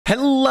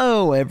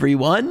Hello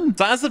everyone!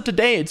 So as of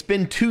today, it's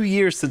been 2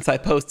 years since I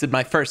posted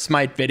my first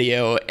Smite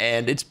video,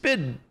 and it's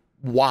been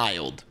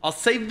wild. I'll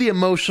save the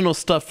emotional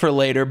stuff for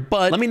later,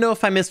 but let me know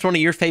if I missed one of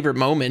your favorite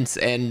moments,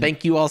 and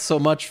thank you all so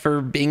much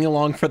for being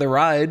along for the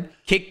ride.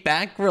 Kick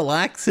back,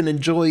 relax, and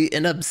enjoy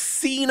an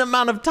obscene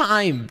amount of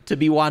time to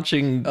be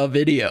watching a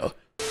video.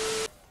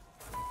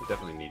 I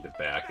definitely need to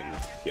back and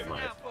get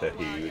my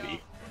Tahuti.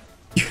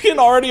 You can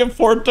already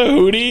afford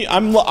Tahuti?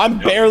 I'm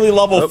barely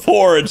level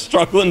 4 and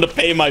struggling to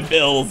pay my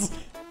bills.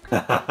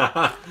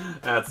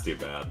 That's too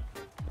bad.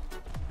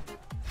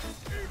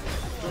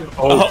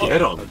 Oh, get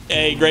him.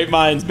 Hey, great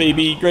minds,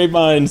 baby. Great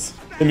minds.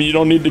 I mean, you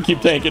don't need to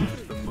keep tanking.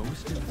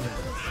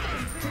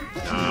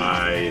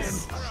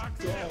 Nice.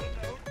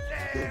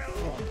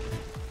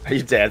 Are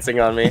you dancing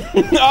on me?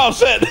 Oh,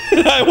 shit.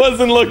 I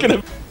wasn't looking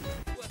at...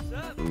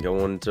 I'm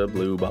going to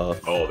blue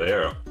buff. Oh,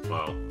 there.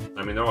 Wow.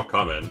 I mean, they're all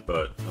coming,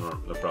 but I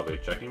don't, they're probably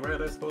checking right,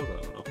 I suppose. I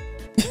don't know.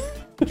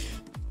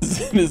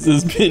 This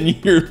has been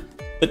your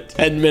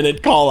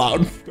 10-minute call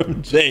out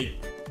from Jake.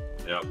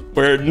 Yep.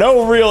 Where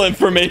no real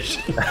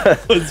information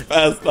was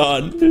passed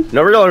on.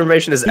 No real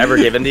information is ever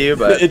given to you,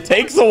 but it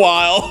takes a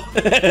while.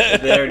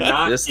 They're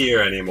not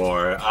here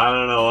anymore. I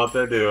don't know what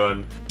they're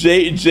doing.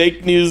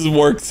 Jake News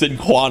works in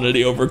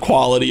quantity over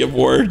quality of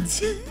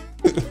words.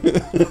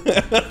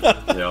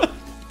 Yep.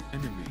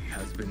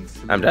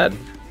 I'm dead.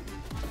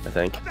 I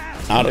think.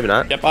 Maybe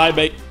not. Get behind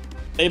me.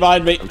 Stay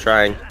behind me. I'm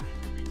trying.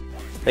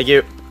 Thank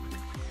you.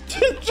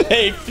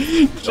 Jake.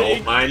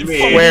 Don't mind me.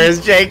 Where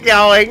is Jake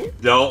going?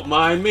 Don't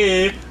mind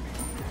me.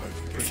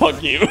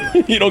 Fuck you.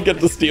 You don't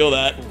get to steal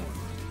that.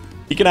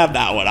 You can have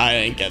that one. I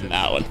ain't getting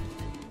that one.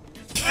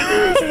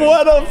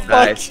 What a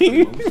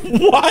fucking...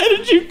 Why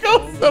did you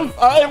go so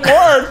high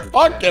word?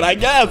 Fuck it, I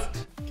guess.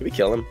 Can we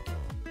kill him?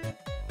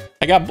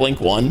 I got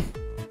blink 1.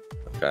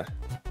 Okay.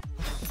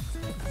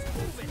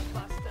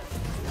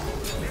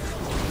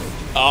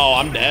 Oh,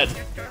 I'm dead.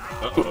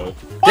 Uh-oh.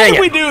 Why did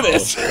we do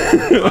this?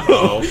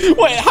 Uh-oh.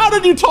 Wait, how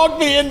did you talk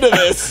me into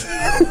this?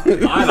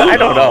 I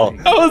don't know.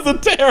 That was a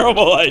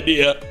terrible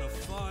idea.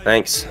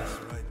 Thanks.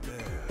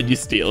 Did you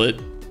steal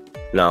it?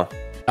 No.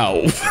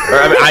 Oh. Or,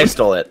 I mean, I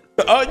stole it.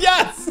 Oh,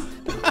 yes.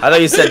 I thought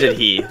you said did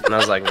he, and I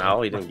was like,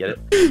 no, he didn't get it.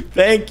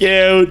 Thank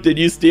you. Did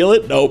you steal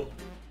it? Nope.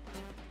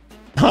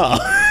 Huh.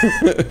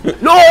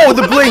 No,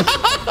 the blink.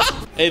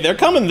 Hey, they're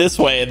coming this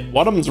way, and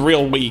one of them's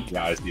real weak.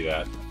 Yeah, I see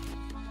that.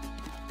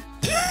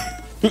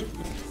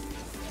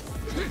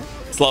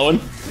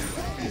 Slowing.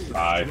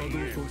 Bye.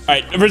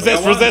 Alright,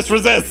 resist. Resist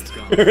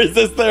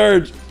the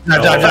urge.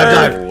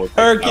 Dive.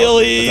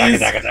 Hercules.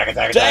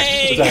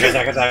 Jake.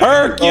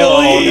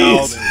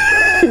 Hercules.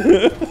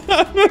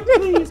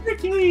 Oh,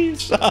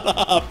 Hercules. Shut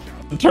up.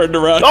 Turned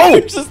around. No.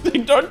 Just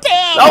damn. No.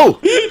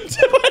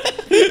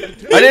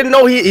 I didn't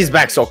know he's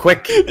back so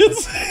quick.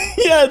 It's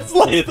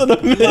less than a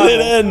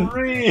minute in.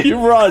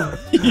 You run.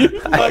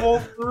 Level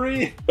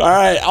 3. All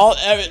right.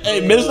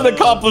 Hey, mission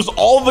accomplished.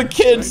 All the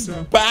kids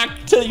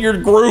back to your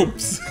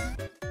groups.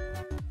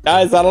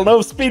 Guys, I don't know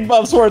if speed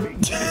buffs work. I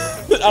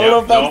don't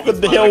know if that's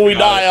the hill we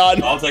die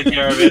on. I'll take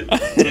care of it.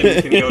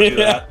 Tim can go do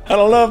that. I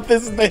don't know if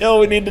this is the hill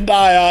we need to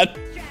die on.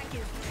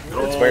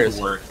 It's where it's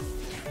work.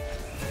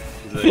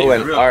 Oh,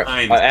 and our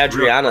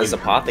Adriana's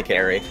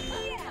apothecary.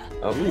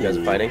 Oh, you guys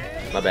are fighting?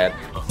 My bad.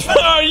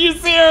 Are you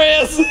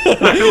serious?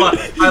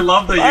 I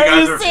love that you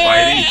guys are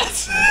fighting.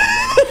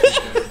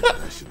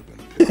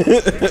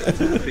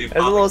 There's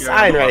a little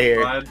sign right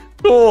here.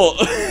 Cool.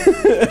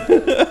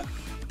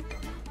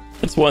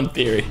 That's one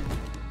theory.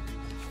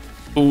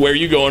 Where are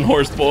you going,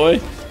 horse boy?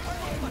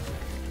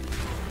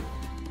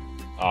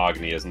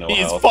 Agni is no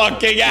He's health.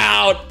 fucking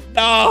out.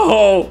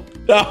 No.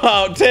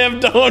 No, Tim,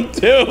 don't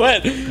do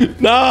it.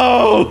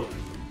 No.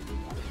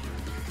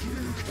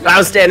 I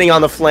was standing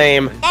on the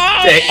flame.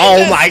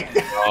 Oh my.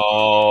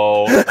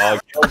 Oh.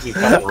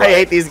 I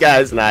hate these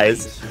guys.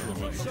 Nice.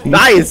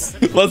 Nice.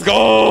 Let's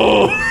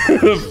go.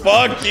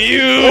 Fuck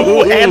you.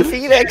 Ooh, and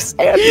Phoenix.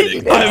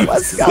 I'm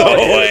Let's so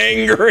go.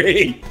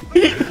 angry.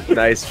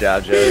 Nice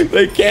job, Joey.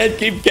 They can't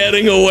keep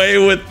getting away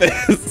with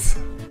this.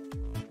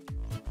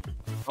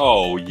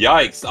 Oh,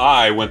 yikes.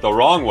 I went the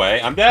wrong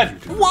way. I'm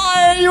dead.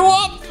 Why are you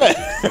up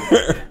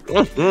there?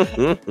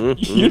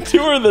 You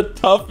two are the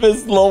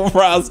toughest little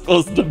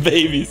rascals to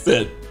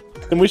babysit.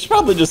 And we should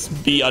probably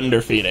just be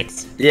under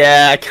Phoenix.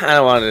 Yeah, I kind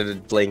of wanted to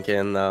blink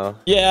in, though.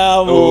 Yeah,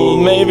 well,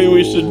 Ooh, maybe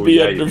we should be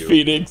yeah, under you do.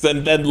 Phoenix,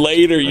 and then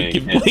later you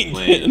can blink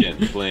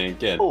in.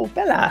 Blink in. Oh,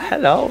 Bella,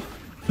 hello.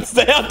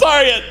 Stay on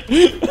target.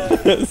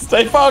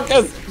 Stay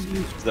focused.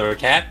 Is there a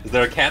cat? Is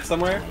there a cat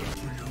somewhere?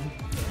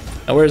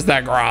 Now, where's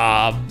that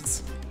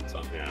Grobs?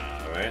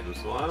 Yeah, alright.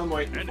 That's what I'm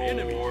waiting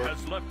for.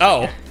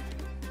 Oh.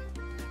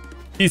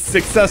 He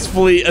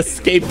successfully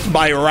escaped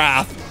my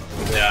wrath.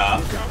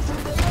 Yeah.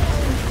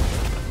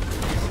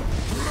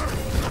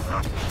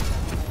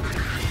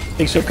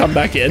 Think she'll come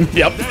back in.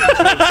 Yep.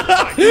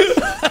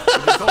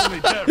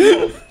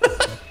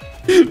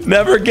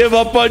 Never give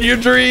up on your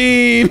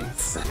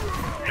dreams.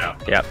 Yeah.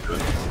 Yep.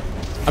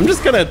 I'm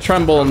just gonna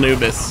tremble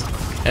Anubis,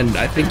 and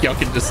I think y'all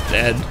can just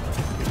dead.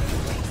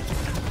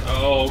 Oh,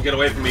 Oh, get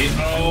away from me.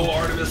 Oh,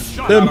 Artemis.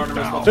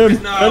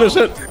 Artemis. No. Finish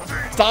it.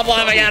 Stop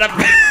laughing at him.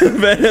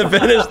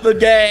 Finish the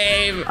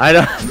game. I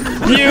don't.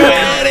 You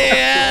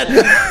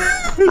idiot.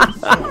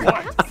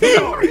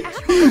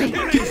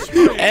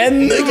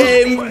 End the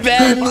game,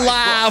 then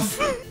laugh.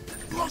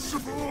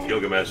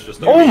 Gilgamesh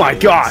just. Oh my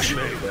gosh.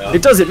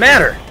 It doesn't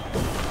matter.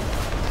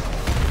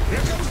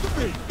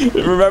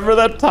 Remember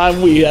that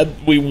time we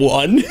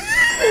won?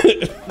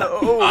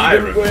 No, I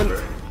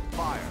remember.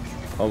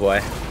 Oh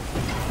boy.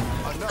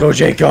 Go,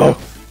 Jake, go.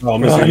 Oh,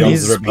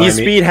 Mr. He's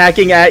speed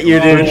hacking at you,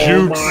 dude.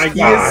 Oh my He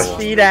God. is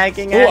speed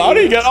hacking at How do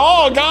you. you get?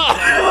 Oh God!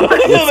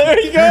 Oh,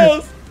 there he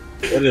goes.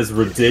 That is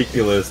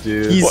ridiculous,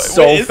 dude. He's Wait,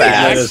 so is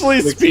fast. he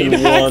actually 6 speed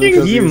and 1 hacking?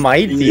 'cause He he's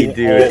might be, speeding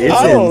dude. all It's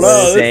I don't know,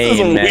 this is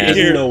insane, man. weird.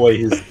 There's no way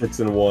he's 6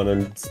 and 1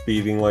 and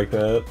speeding like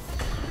that.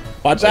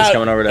 Watch He's out!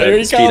 coming over to There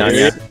he speed comes. on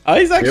you. Oh,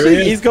 he's Here he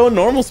is. he's going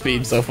normal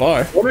speed so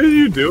far. What are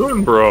you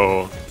doing,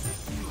 bro?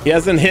 He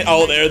hasn't hit.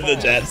 Oh, there the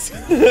jets.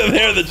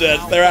 They're the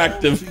jets. They're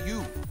active.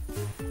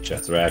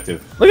 Jets are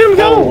active. Look at him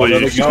go. Holy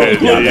let it shit,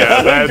 go. yeah, Let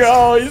him that's...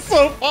 go. He's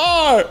so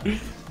far.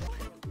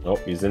 Oh,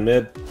 he's in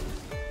mid.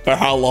 For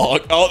how long?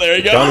 Oh, there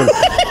he goes. Coming.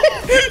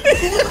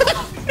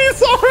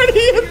 He's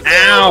already in.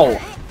 Ow.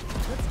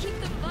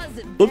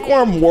 Look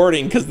where I'm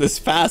warding, because this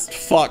fast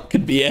fuck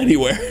could be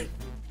anywhere.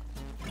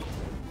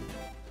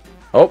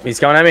 Oh, he's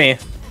coming at me.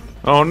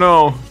 Oh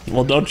no.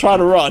 Well, don't try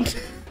to run.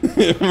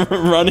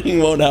 Running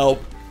won't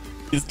help.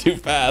 He's too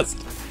fast.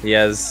 He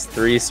has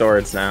 3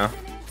 swords now.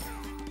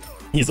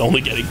 He's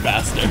only getting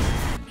faster.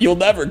 You'll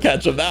never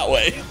catch him that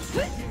way.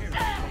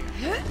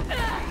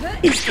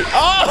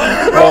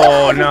 Oh!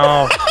 Oh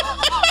no.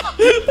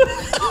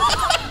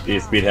 He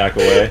speed hack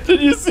away.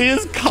 Did you see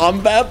his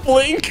combat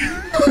blink?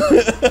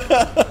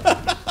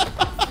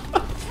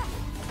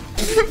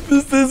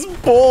 This is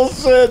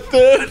bullshit,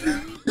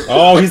 dude.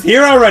 Oh, he's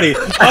here already.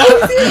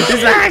 Oh,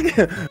 He's back.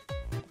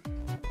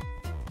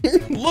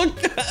 Look.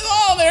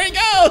 Oh, there he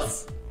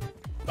goes.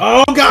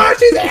 oh gosh,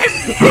 he's there.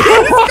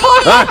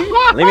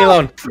 Leave me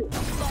alone.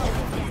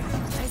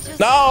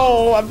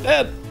 No, I'm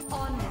dead.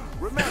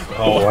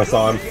 Oh, I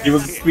saw him. He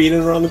was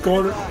speeding around the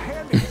corner.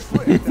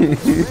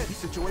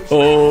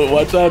 Oh,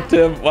 watch out,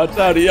 Tim. Watch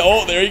out.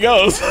 Oh, there he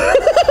goes.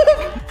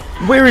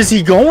 Where is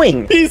he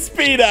going? He's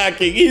speed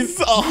hacking. He's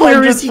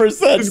Where is he?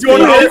 100%. He's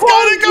going He's to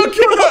gonna go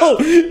kill.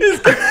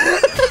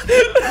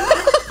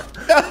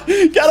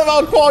 Get him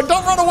out, Quag.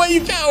 Don't run away,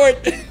 you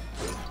coward.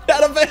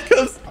 Get him,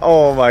 Vicos.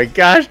 Oh my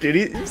gosh, dude.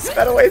 He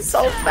sped away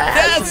so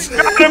fast.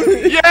 Yes. Got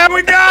him. Yeah,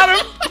 we got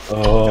him!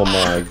 Oh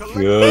my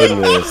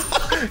goodness.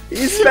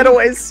 He sped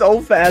away so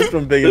fast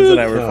when Biggins and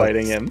I were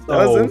fighting him.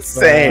 That was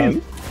So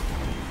insane.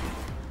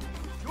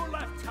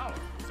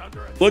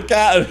 Look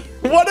at him.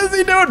 What is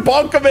he doing?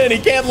 Bonk him in. He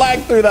can't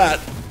lag through that.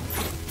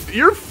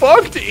 You're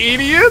fucked,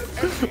 idiot!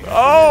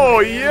 Oh,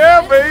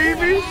 yeah,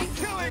 baby!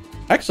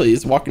 Actually,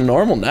 he's walking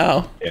normal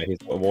now. Yeah,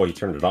 well, he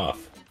turned it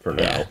off for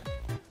now. Yeah.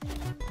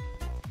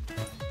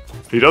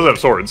 He does have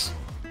swords.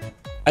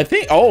 I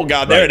think. Oh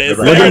god, there it is.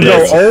 Right, Look There at it him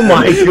go. is. Oh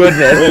my goodness.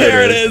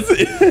 There it is.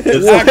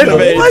 What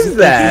Activate. was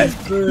that?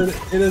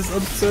 It is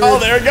absurd. Oh,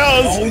 there it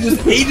goes. Oh,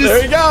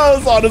 There he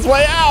goes on his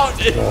way out.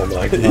 Oh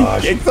my He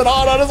gosh. kicks it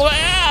on his way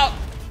out.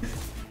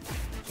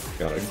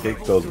 Gotta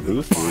kick those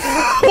boosters.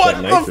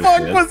 What the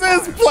fuck was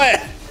his plan?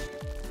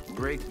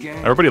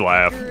 Everybody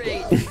laugh.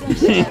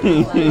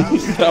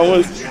 That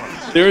was.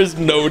 There is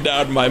no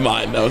doubt in my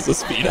mind that was a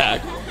speed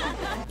hack.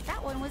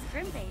 That one was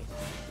grim bait.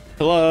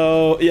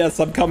 Hello. Yes,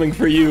 I'm coming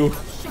for you. You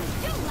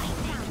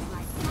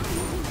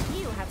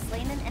have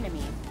slain an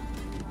enemy.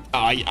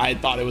 I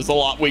thought it was a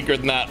lot weaker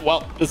than that.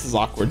 Well, this is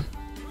awkward.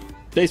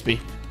 Chase me.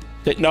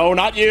 No,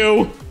 not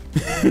you.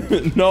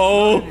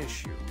 No.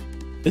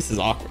 This is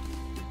awkward.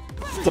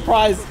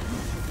 Surprise.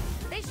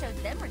 They showed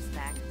them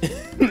respect.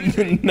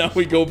 Now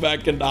we go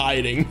back into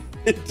hiding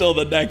until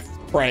the next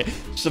prey.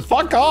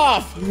 Fuck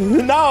off.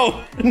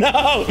 No.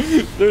 No.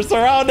 They're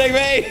surrounding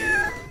me.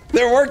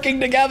 They're working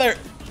together.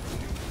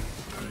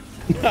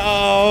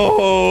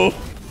 No.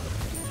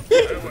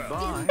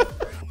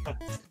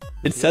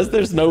 It says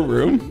there's no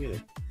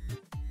room.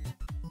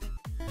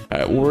 All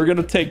right, well, we're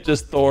gonna take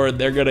just Thor, and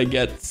they're gonna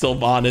get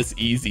Sylvanas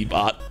easy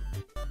bot.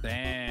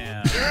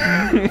 Damn.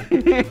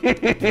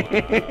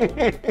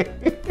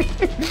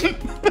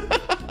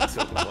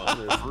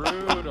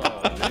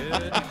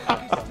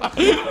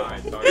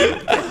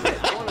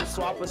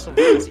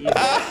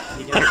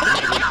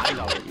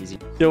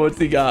 Yo, what's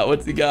he got?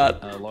 What's he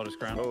got? Lotus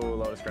Crown. Oh,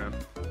 Lotus Crown.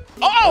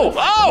 Oh!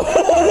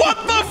 Oh! What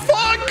the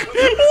fuck?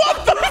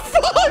 What the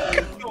fuck?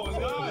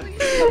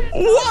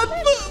 What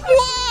the?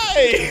 Why?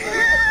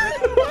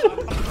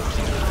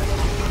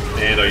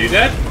 And are you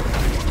dead?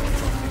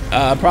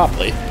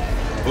 Probably.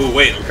 Oh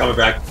wait, I'm coming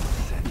back.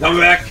 I'm coming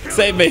back.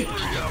 Save me.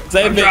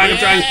 Save me. I'm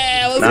trying.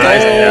 Yeah, let's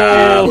Nice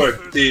go.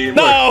 Teamwork, teamwork,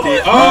 No.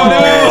 team-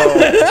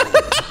 Oh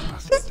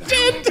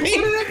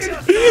Chanting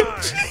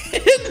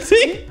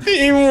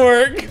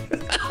teamwork.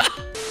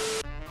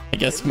 I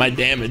guess my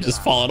damage has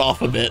fallen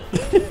off a bit.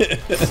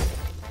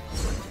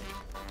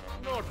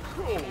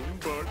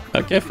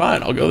 Okay,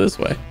 fine. I'll go this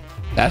way.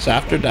 Dash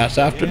after, dash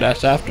after,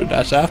 dash after,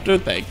 dash after.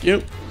 Thank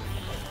you.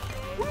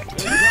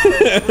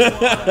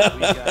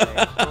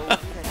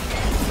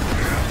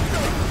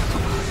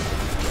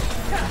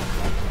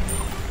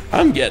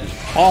 I'm getting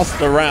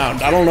tossed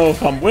around. I don't know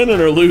if I'm winning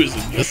or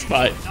losing this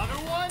fight,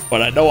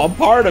 but I know I'm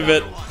part of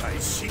it.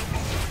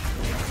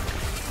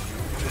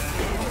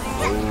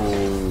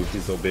 Oh,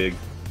 he's so big.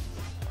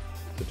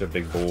 Such a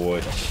big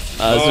boy.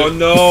 Oh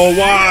no,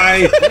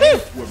 why?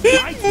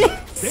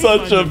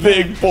 Such a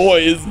big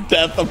boy. His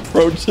death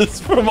approaches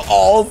from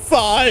all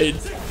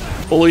sides.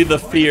 Bully the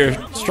fear,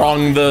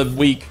 strong the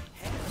weak.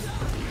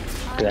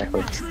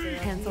 Exactly.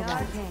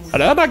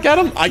 Did I not get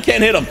him? I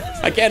can't hit him.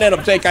 I can't hit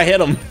him, Jake. I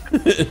hit him.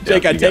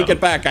 Jake, I take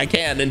it back. I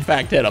can, in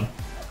fact, hit him.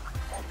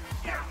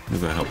 I'm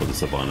gonna help with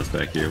the Sylvanas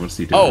back here. What's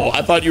he doing? Oh,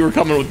 I thought you were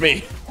coming with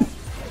me.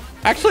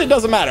 Actually, it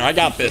doesn't matter. I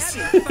got this.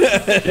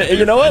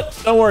 You know what?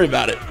 Don't worry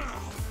about it.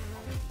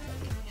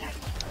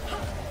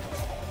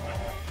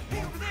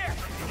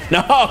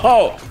 No!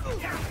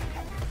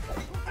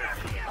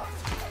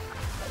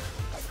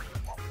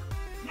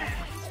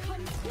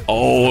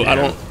 Oh, I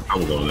don't...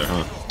 I'm going there,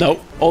 huh?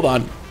 Nope. Hold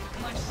on.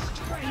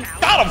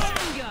 Got him!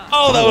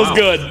 Oh, that was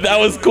good. That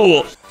was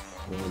cool.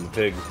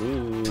 Pig.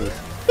 Ooh.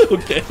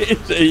 Okay.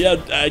 Yeah,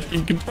 I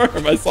can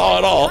confirm. I saw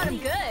it all. I'm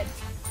good.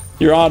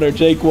 Your Honor,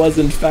 Jake was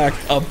in fact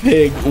a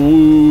pig.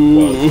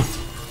 Ooh.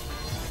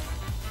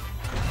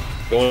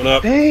 Going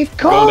up. They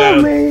call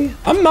me.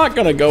 I'm not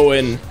gonna go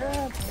in.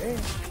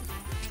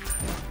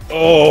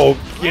 Oh,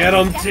 get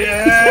him,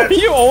 Ted!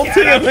 You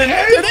ulted him and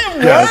did it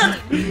work?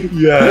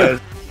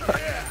 Yes.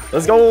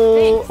 Let's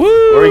go. Woo.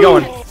 Where are we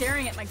going?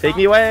 Staring at my Take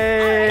me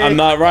away. I'm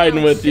not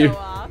riding with you.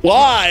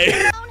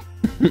 Why?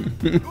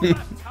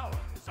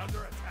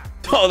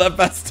 Oh, that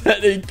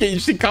Bastet,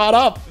 she caught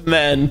up,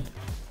 man.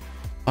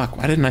 Fuck,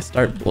 why didn't I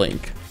start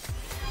Blink?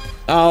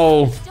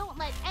 Oh, Don't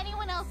let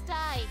anyone else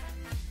die.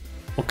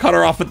 we'll cut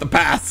her off with the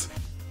pass.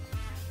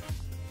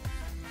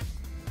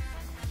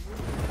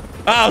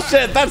 Oh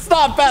shit, that's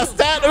not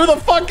Bastet. Who the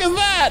fuck is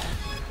that?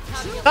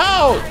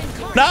 No,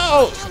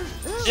 no,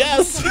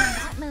 yes,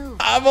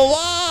 I'm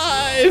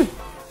alive.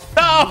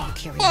 No,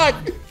 fuck,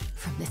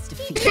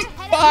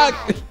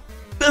 fuck.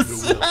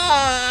 This,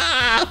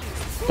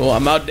 oh,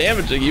 I'm out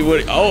damaging you.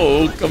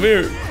 Oh, come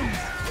here.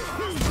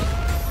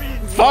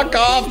 Fuck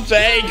off,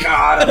 Jake.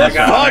 Fuck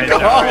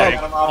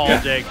off. All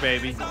Jake,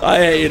 baby. I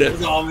hate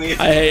it.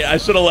 I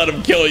should have let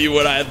him kill you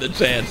when I had the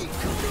chance.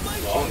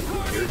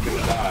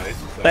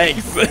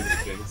 Thanks.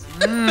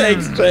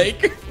 Thanks,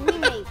 Jake.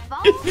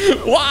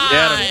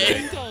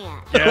 Why?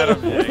 Get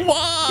him, Jake.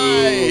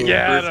 Why?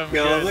 Get him.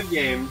 Kill of the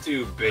game,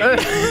 too, baby.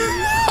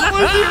 That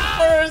was your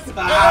first.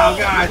 Oh,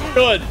 God.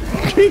 Good.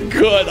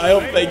 Good. I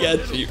hope they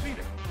get you.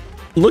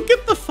 Look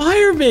at the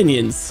fire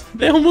minions.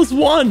 They almost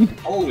won.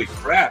 Holy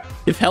crap.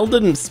 If hell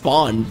didn't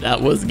spawn,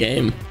 that was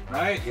game.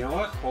 Right, you know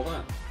what? Hold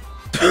on.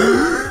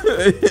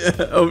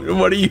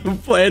 What are you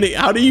planning?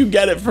 How do you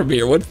get it from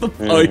here? What's the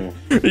point?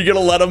 Are you gonna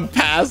let them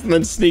pass and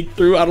then sneak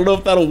through? I don't know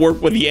if that'll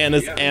work with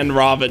Yanis and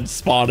Robin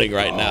spawning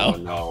right now.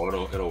 No,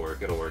 it'll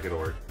work.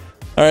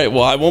 All right,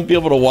 well, I won't be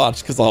able to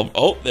watch because I'll...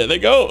 Oh, there they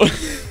go.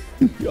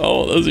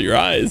 Oh, those are your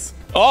eyes.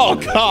 Oh,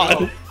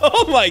 God.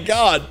 Oh, my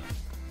God.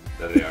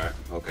 There they are.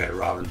 Okay,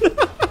 Robin.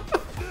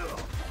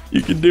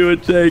 You can do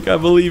it, Jake. I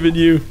believe in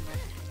you.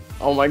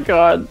 Oh my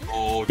God.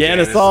 Oh,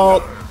 Yanis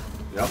ult.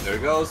 Yep, there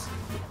he goes.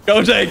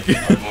 Go, Jake.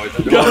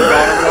 Go.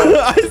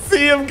 I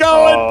see him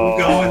going.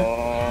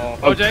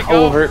 Oh, Jake,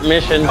 go. Overt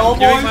mission. I'm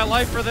giving my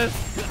life for this.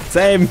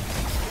 Same.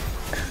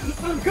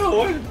 I'm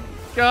going.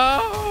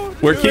 Go.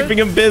 We're keeping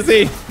him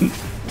busy.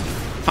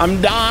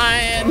 I'm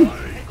dying.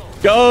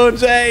 Go,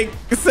 Jake.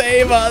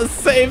 Save us.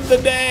 Save the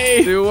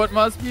day. Do what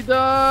must be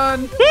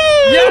done.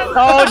 Yes.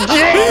 Oh,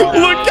 Jake.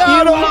 Look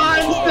at him.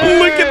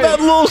 Look at that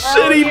little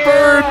shitty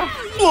bird.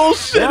 Little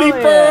shitty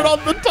bird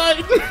on the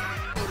Titan.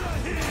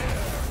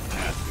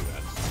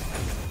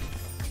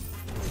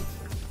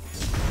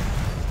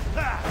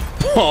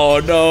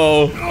 Oh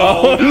no.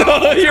 Oh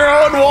no. Your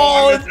own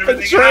wall is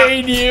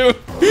betraying you.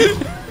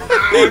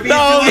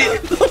 No.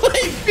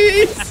 Light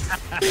beast.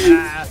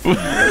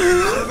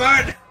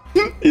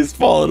 He's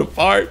falling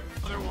apart.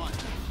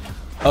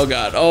 Oh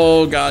God.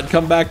 Oh God.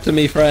 Come back to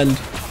me, friend.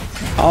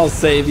 I'll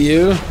save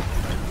you.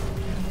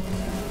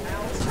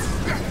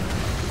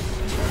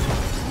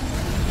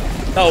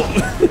 No.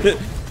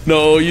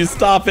 No, you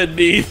stop it,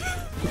 Neith.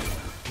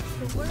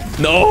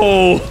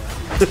 No.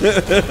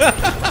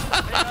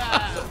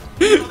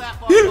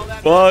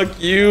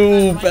 Fuck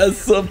you.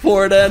 Best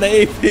support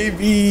NA,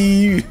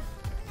 baby.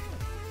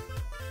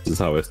 This is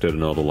how I stood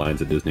in all the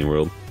lines at Disney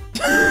World.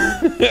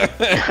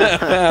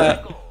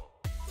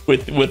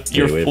 with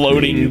your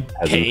floating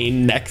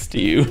cane next to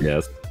you.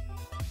 Yes.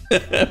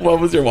 What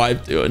was your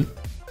wife doing?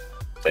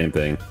 Same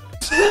thing.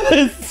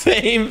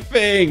 Same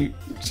thing.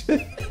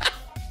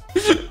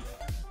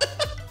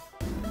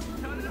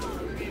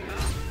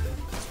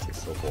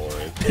 So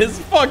boring. This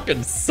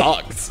fucking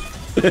sucks.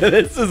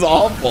 This is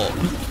awful.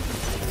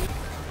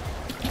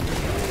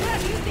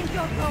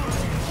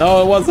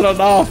 No, it wasn't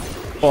enough.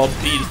 Well,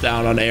 D's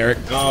down on Eric.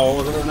 No, it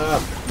wasn't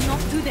enough.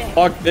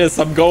 Fuck this,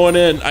 I'm going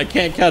in. I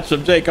can't catch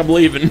him, Jake, I'm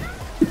leaving.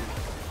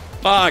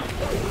 Fuck.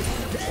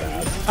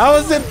 How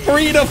is it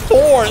 3 to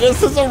 4?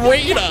 This is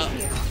arena.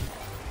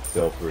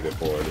 Still 3 to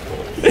 4.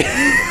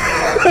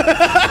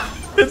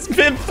 It's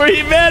been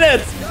 3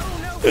 minutes.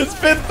 It's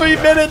been 3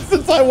 minutes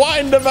since I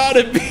whined about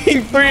it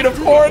being 3 to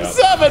 4 in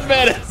 7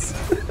 minutes.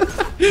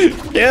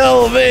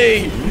 Kill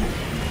me.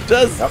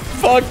 Just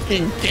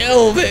fucking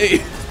kill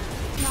me.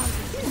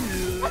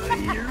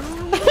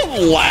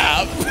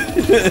 Laugh.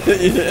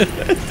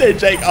 Hey,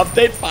 Jake,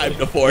 update 5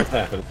 to 4.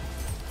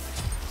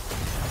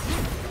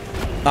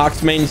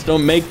 Nox mains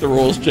don't make the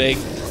rules, Jake,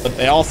 but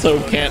they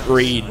also can't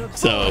read,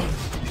 so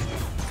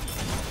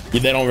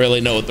they don't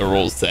really know what the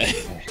rules say.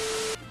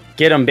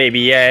 Get him,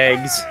 baby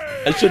eggs.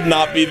 That should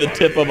not be the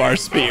tip of our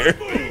spear.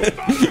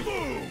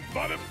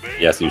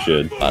 Yes, you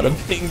should. Bada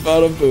bing,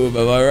 bada boom.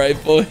 Am I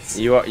right, boys?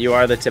 You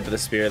are the tip of the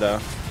spear, though.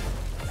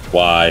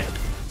 Why?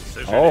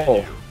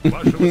 Oh. It's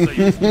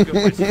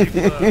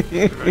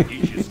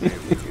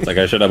like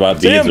I should have bought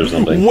beads or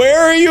something. Where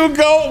are you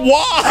going?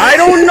 Why? I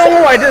don't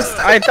know. I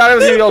thought I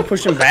was gonna be able to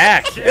push him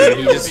back, and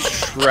he just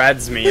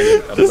shreds me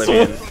in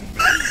oblivion.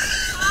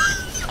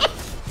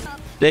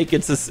 Jake,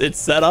 it's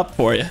set up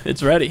for you.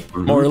 It's ready,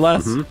 more or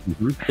less.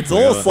 It's a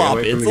little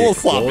sloppy. It's a little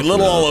sloppy. A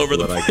little all over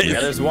the place.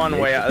 Yeah, there's one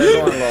way out. There's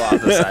one little off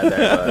the side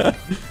there.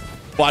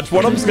 But... Watch,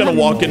 one of them's gonna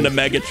walk into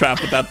Mega Trap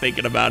without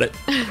thinking about it.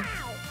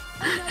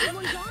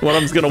 One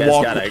of them's gonna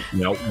walk.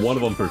 No, one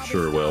of them for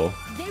sure will.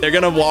 They're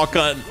gonna walk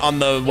on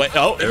the way.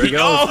 Oh, there we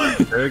go.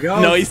 There we go.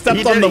 No, he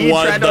stepped on the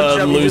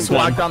loose one.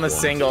 Walked on the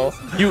single.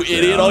 You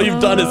idiot! All you've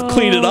done is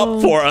clean it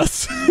up for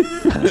us.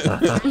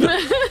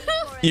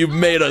 You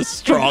made us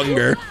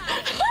stronger.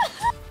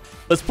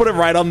 Let's put it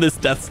right on this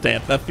death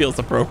stamp. That feels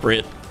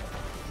appropriate.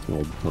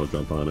 I'll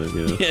jump on it.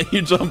 Yeah. Yeah,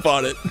 you jump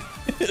on it.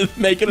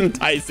 Make it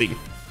enticing.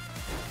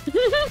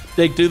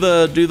 Jake, do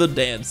the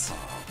dance.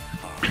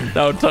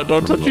 No,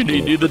 don't touch your knee.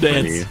 Do the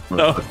dance.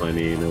 No. My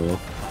knee, no.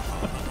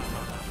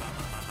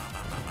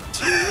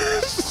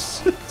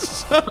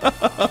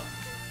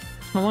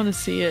 I want to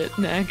see it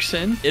in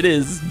action. It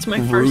is. It's my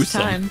gruesome. first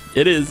time.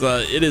 It is.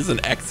 It is an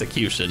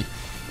execution.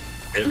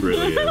 It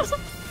really is.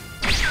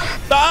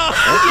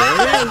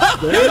 Ah!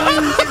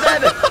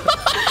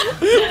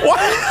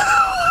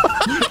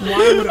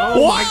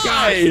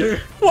 Why?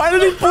 Why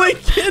did he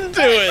blink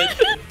into it?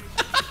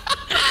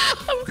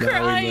 I'm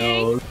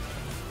crying.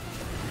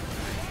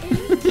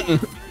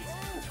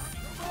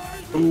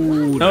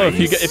 Ooh, No,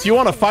 nice. if you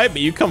want to fight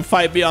me, you come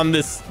fight me on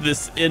this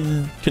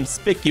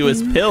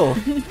inconspicuous pill.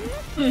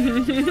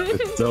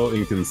 It's so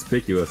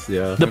inconspicuous,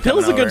 yeah. The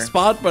pill's a good over.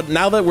 spot, but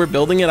now that we're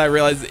building it, I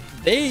realize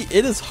it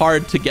is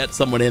hard to get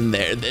someone in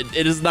there.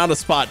 It is not a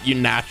spot you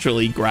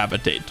naturally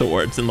gravitate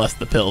towards unless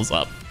the pill's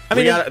up. I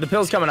mean, the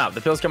pill's coming up. The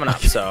pill's coming up.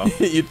 So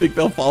you think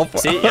they'll fall for?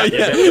 see, Oh,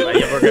 yeah,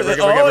 we're good. We're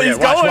good. He's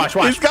going. Watch.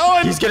 He's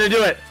going. He's gonna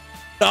do it.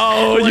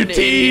 Oh, you What an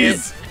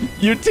tease!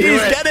 You tease! Do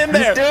it. Get in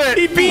there! Do it.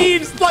 He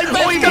beams like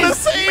that's gonna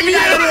save you!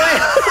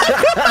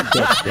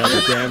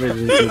 The damage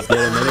is just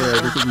getting anyway.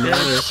 It doesn't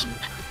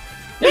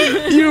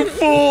matter. You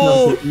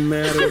fool! Doesn't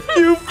matter.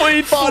 You fool!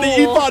 He thought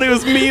he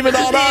was memeing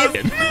on us.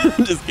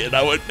 I'm just kidding.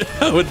 I would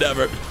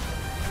never.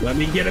 Let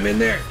me get him in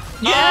there.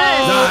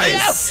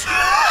 Yes!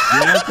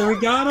 Yes, we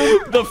got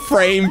him. The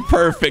frame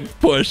perfect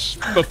push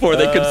before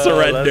they could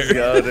surrender. Let's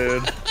go,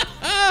 dude.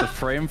 The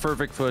frame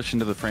perfect push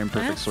into the frame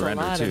perfect That's a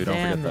surrender lot too. of Don't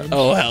forget damage. that.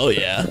 Oh hell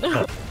yeah!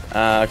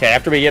 Okay,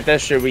 after we get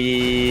this, should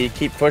we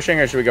keep pushing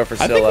or should we go for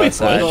I still think we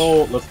Sedge?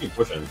 So let's keep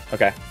pushing.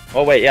 Okay.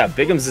 Oh wait, yeah,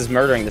 Bigums is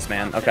murdering this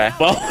man. Okay.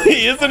 Well,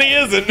 he is and he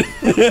isn't.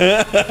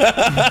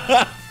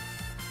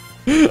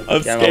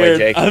 I'm Get out of my way, scared.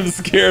 Jake. I'm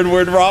scared.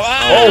 We're wrong.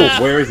 Oh,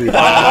 where is he?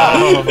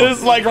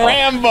 It's like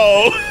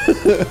Rambo.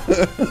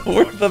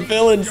 We're the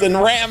villains in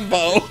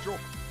Rambo.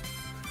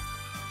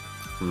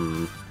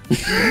 Be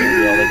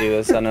able to do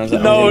this. I know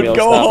No,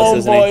 go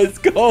home, boys.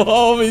 Go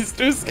home. He's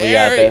too We scary.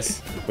 got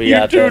this. We You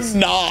got do this.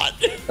 not.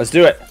 Let's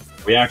do it.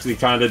 We actually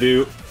kind of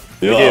do.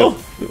 No.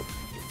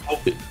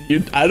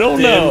 I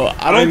don't know.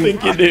 I don't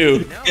think you do.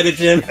 Get it,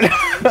 Jim.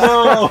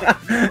 No.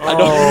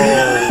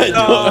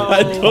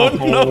 I don't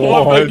know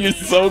what made you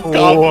so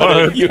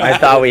confident. You I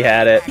thought we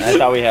had it.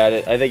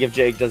 I think if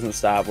Jake doesn't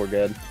stop, we're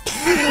good.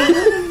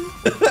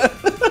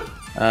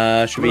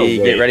 Should we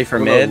get ready for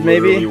mid,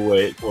 maybe?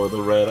 Wait for the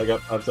red. I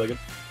got 5 seconds.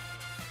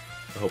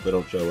 I hope they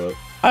don't show up.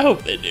 I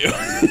hope they do. Oh,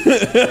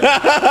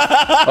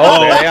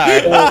 there they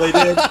are. Oh, they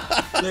did.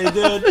 They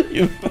did.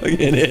 You fucking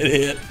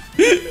idiot.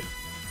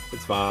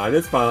 It's fine.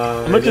 It's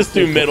fine. I'm gonna just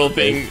do middle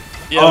thing.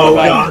 Yeah, Oh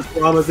bye. gosh,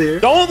 Brahma's here.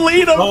 Don't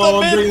lead them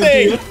Oh, the I'm mid bringing him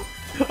thing. to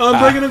you. I'm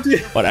bringing him to you.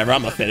 Whatever,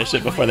 I'm gonna finish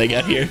it before they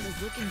get here.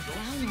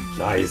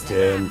 Nice,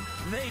 Tim.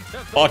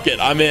 Fuck it,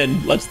 I'm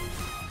in. Let's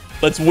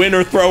win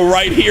or throw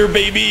right here,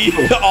 baby.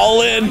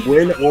 All in.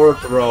 Win or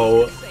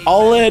throw.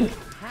 All in.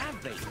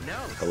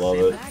 I love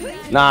it.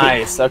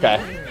 Nice. Okay.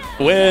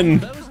 Win.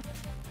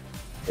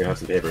 We have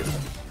some papers.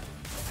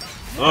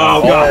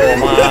 Oh god. Oh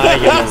my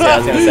goodness. Yeah, I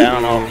was gonna say, I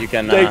don't know if you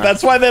can. Jake,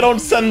 that's why they don't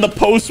send the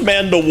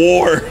postman to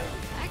war.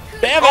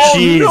 Damn it!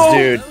 Jeez, No.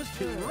 dude.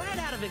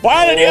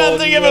 Why did you have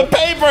to give him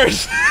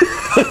papers?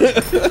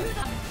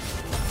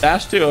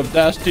 Dash to him.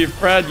 Dash to your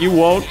friend. You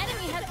won't.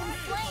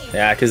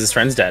 Yeah, because his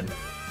friend's dead.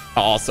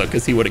 Also,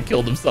 because he would have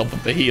killed himself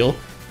with the heal.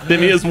 Then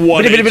he has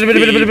 1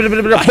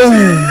 HP.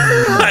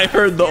 I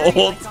heard the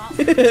ult.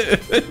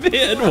 They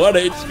had 1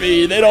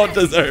 HP. They don't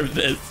deserve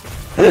this.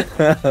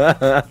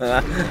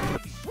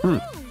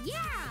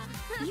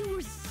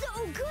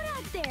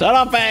 Shut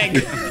up, Bang.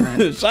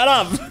 Shut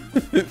up.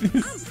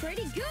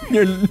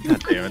 You're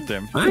God damn it,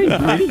 Tim.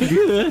 I'm pretty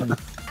good.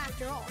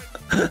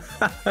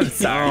 I'm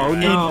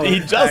sorry. He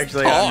just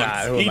Actually, I'm not.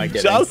 talks. Who am I He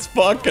kidding? just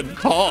fucking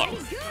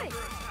talks.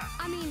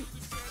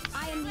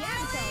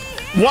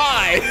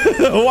 Why?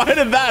 Why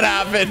did that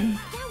happen?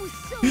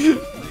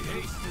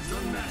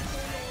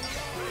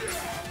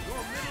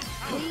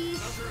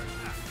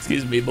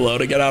 Excuse me, below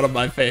to get out of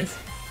my face.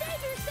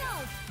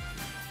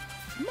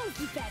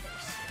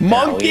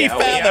 Monkey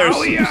feathers.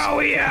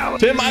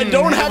 Tim, I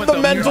don't have the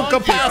mental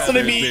capacity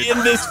to be in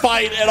this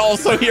fight and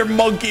also hear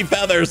monkey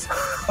feathers.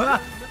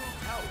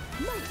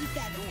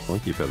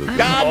 Monkey feathers.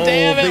 God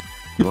damn it.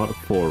 About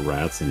 4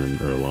 rats and an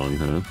Erlong,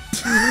 huh?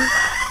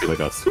 Like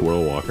a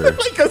squirrel walker.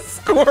 Like a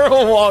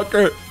squirrel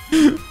walker.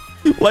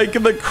 Like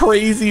the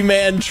crazy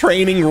man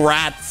training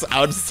rats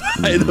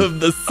outside of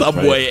the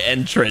subway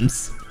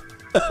entrance.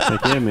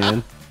 Heck yeah,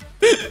 man.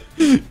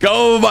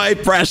 Go, my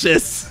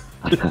precious.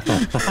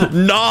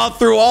 Gnaw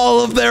through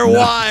all of their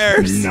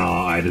wires.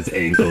 Gnaw at his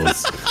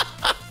ankles.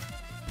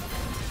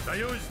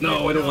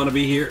 No, I don't want to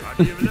be here.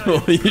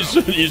 No, you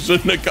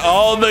shouldn't have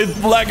all the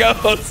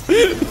Legos.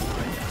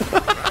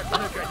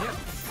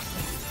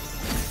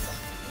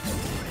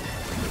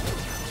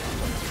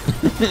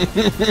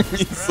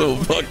 He's so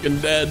fucking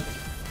dead.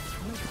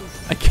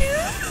 I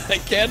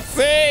can't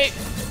see.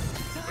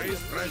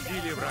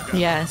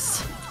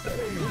 Yes.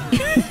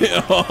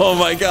 Oh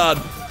my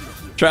god.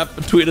 Trapped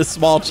between a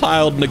small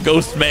child and a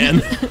ghost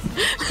man.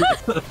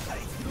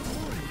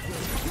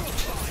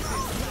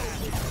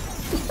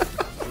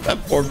 That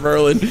poor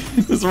Merlin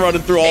was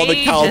running through all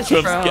the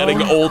caltrips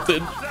getting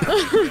ulted.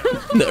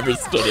 Never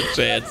stood a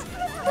chance.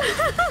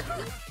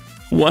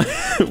 One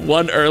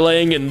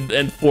Erlang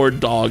and 4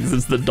 dogs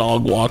is the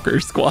dog walker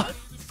squad.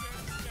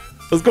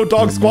 Let's go,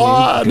 dog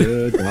squad!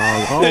 Good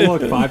dog. Oh,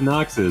 look, 5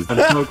 Noxes.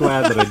 I'm so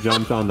glad that I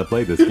jumped on to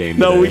play this game.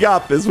 No, today. we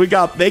got this. We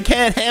got. They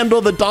can't handle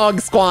the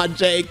dog squad,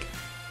 Jake.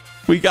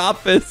 We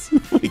got this.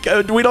 We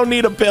don't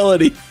need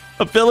ability.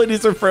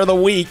 Abilities are for the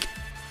weak.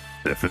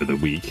 They're for the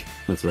weak.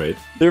 That's right.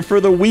 They're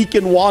for the weak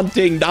and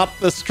wanting, not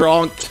the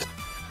strong.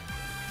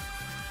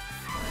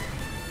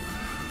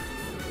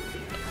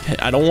 Okay,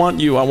 I don't want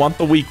you. I want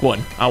the weak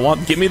one.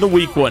 Give me the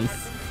weak one.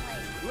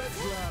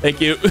 Thank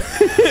you.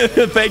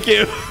 Thank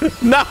you.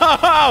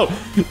 No!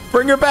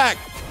 Bring her back.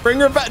 Bring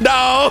her back.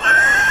 No!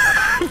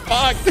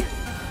 Fuck.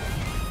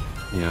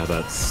 Yeah,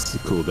 that's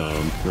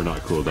cooldown. Or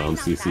not cooldown.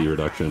 CC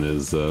reduction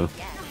is,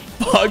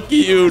 Fuck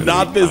you.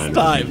 Not this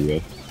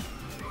time.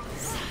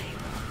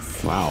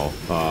 Wow.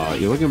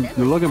 You're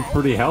looking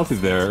pretty healthy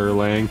there,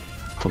 Erlang.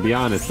 I'll be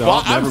honest. Oh,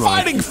 Well, I'm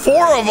fighting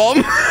 4 of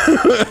them.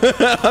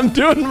 I'm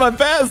doing my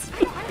best.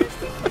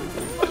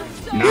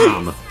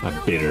 Nom. I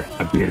bit her.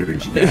 I bit her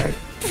and she died.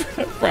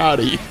 Proud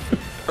of you.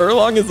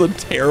 Erlang is a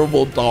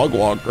terrible dog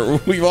walker.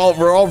 We're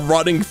all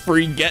running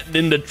free, getting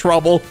into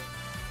trouble,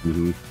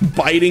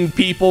 biting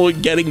people,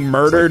 and getting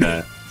murdered.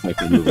 Like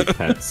the movie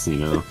Pets, you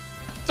know.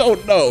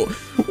 Don't know.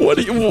 What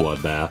do you?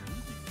 Bloodbath.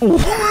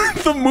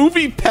 The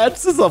movie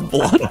Pets is a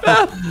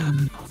bloodbath.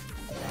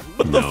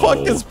 What the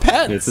fuck is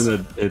Pets?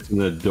 It's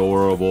an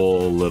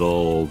adorable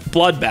little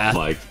bloodbath,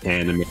 like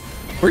anime.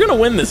 We're gonna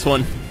win this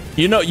one.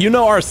 You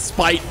know our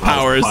spite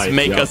powers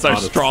make us our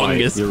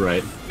strongest. You're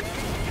right.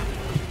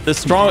 The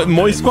strong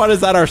Moist Squad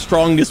is at our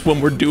strongest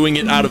when we're doing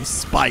it out of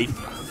spite.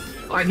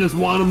 I just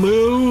want to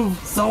move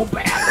so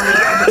badly.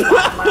 I just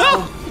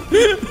want to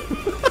move.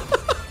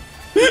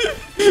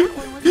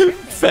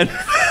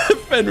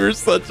 Fenrir's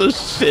such a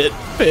shit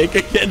pick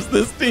against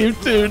this team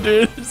too,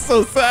 dude. It's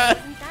so sad.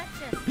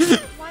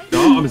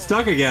 No, I'm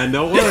stuck again.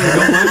 Don't worry.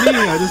 Don't mind me.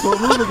 I just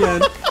won't move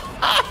again.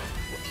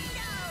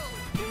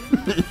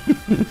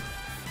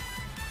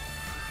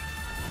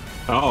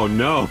 Oh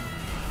no.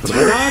 What's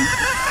going on?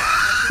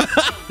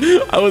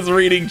 I was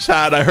reading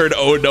chat, I heard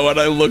oh no, and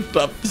I looked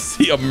up to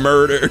see a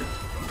murder.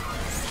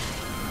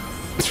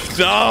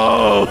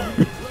 No!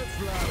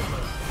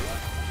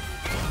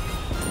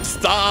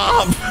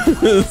 Stop!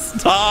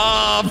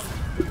 Stop!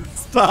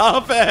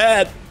 Stop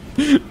it!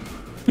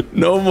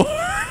 No more.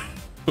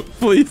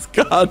 Please,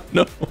 God,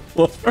 no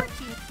more.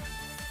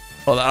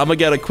 Hold on, I'm gonna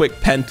get a quick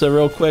penta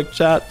real quick,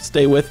 chat.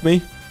 Stay with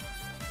me.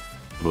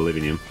 I believe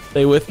in you.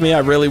 Stay with me. I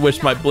really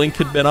wish my blink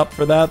had been up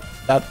for that.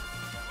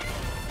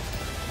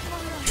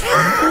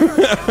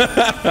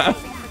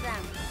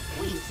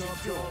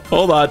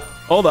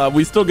 Hold on,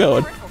 we still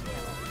going.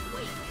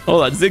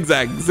 Hold on,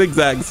 zigzags,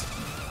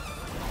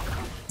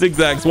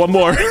 one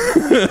more.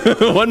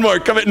 One more,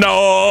 come in.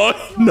 No,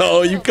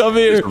 you come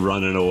here. Just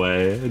running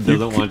away. It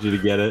doesn't want you to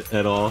get it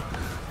at all.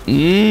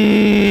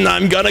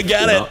 I'm gonna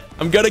get it.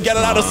 I'm gonna get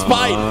it out of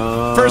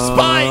Smite. For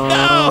Smite,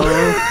 no!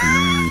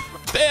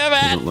 Damn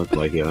it! Doesn't look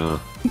like it, huh?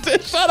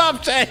 Shut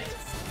up, Jay!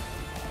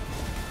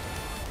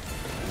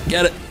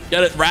 Get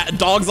it, rat,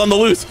 dogs on the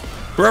loose.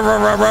 Ruh, ruh,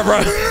 ruh, ruh,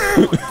 ruh.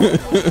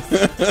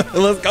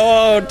 Let's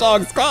go,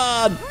 dog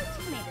squad!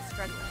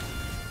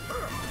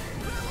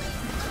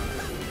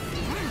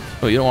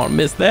 Oh, you don't want to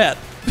miss that.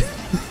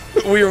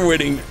 We are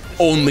winning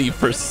only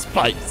for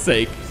Spite's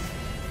sake.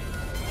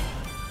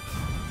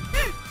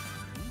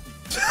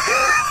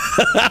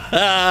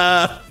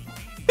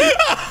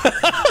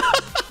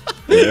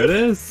 There it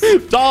is.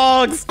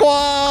 Dog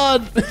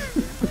squad!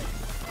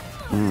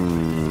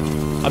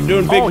 I'm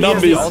doing big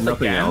numbies.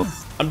 Nothing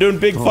else. I'm doing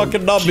big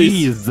fucking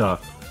numbies. Jeez.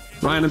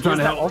 Ryan, I'm trying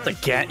to help. Ult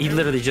again. He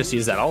literally just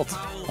used that ult.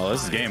 Oh,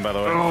 this is game, by the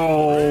way.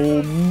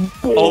 Oh,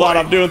 boy. Hold on,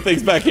 I'm doing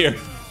things back here.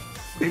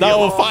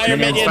 No, fire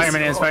minions. Fire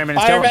minions. Fire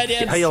minions. Fire Kill him.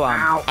 minions. Heal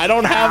him. I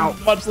don't have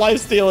much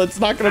lifesteal. It's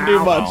not gonna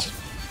do much.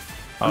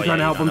 I'm trying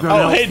to help. I'm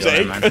trying Oh, to hey,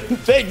 help.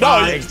 Jake. Jake,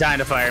 no. Jake's dying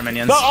to fire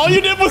minions. No, all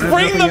you did was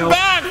bring them nothing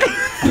back.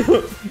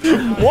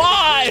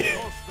 Why?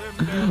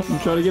 I'm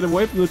trying to get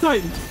away from the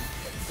Titan.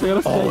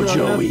 Oh,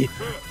 Joey.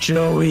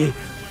 Joey.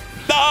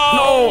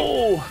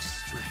 No!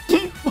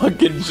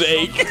 Fucking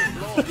Jake.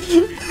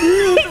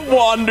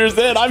 Wanders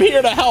in. I'm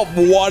here to help.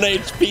 1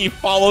 HP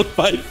followed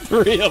by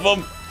 3 of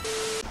them.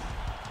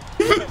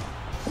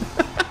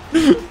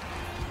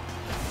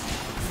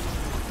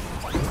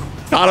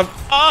 Got him.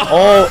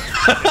 Oh!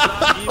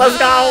 Let's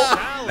go.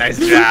 Nice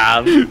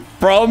job.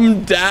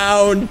 From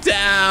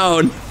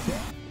downtown.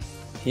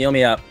 Heal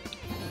me up.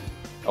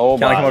 Oh,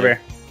 can I come over here?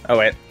 Oh,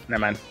 wait.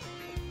 Never mind.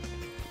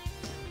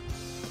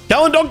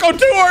 Kellen, don't go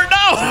too hard.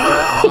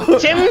 No!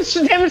 Tim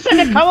said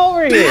to come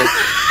over here.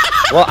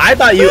 Well, I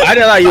thought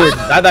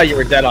you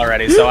were dead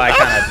already, so I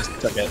kind of just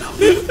took it.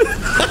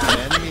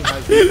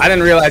 I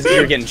didn't realize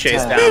you were getting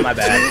chased down. My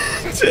bad.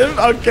 Tim,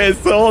 okay,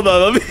 so hold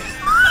on. Let me...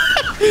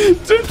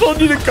 Tim told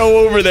you to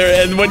go over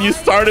there, and when you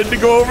started to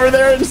go over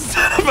there,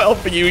 instead of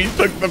helping you, he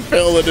took the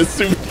pill and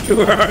assumed you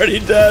were already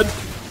dead.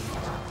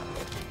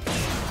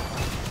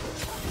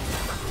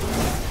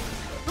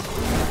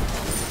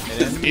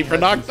 This keeper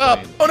knocked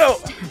up. Oh no!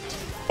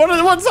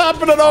 What's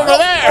happening over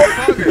there?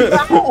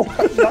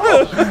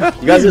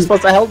 You guys are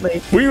supposed to help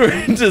me. We were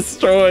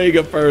destroying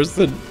a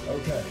person.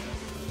 Okay.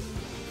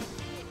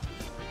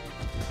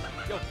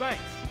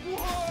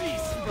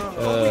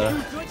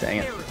 Dang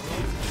it.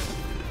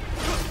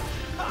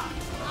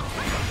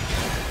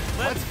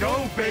 Let's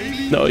go,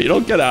 baby. No, you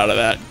don't get out of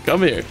that.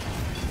 Come here.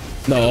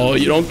 No,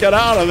 you don't get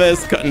out of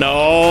this.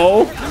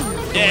 No.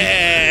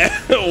 Yeah.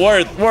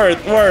 Worth.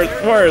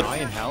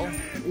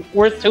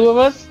 Worth 2 of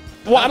us?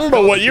 Well, I don't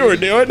know what you were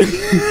doing.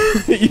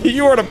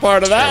 You weren't a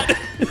part of that.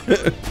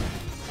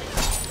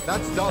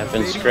 That's done. I've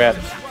been scrapped.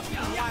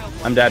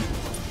 I'm dead.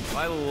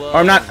 Or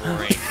I'm not.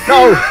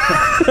 No!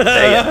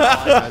 Dang it.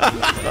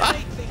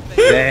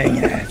 Dang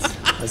it.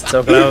 That's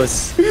so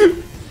close.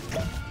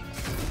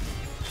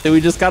 We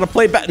just gotta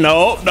play back.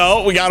 No,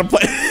 we gotta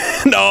play.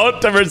 No,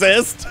 to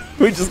resist.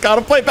 We just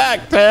gotta play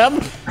back, Tim.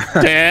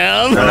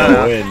 Tim.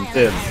 Go in,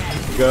 Tim.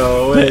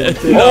 Go in,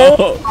 Tim.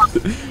 No.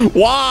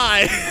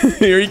 Why?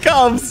 Here he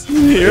comes.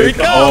 Here he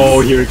comes. Oh,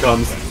 here he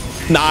comes.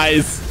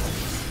 Nice.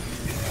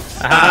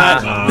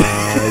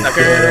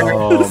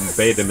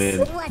 Bait him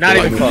in. Not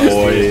even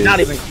close. Not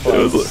even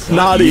close.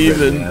 Not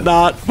even.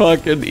 Not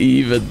fucking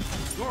even.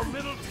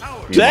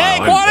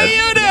 Jake, what are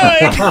you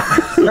doing?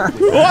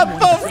 What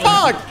the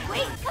fuck?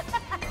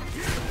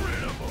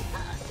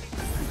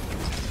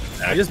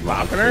 Are you just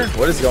bopping her?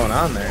 What is going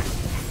on there?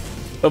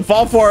 Don't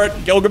fall for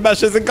it.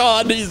 Gilgamesh isn't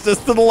gone. He's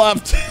just to the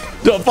left.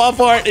 Don't fall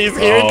for it. Here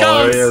he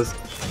comes. There he is.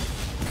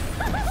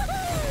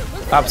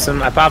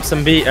 I popped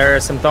some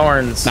some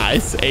thorns.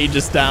 Nice.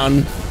 Aegis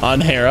down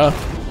on Hera.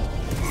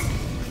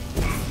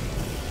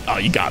 Oh,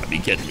 you gotta be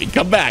kidding me.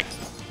 Come back.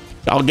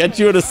 I'll get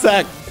you in a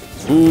sec.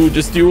 Ooh,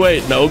 just you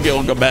wait. No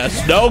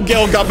Gilgamesh. No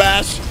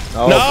Gilgamesh.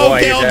 Oh, no boy,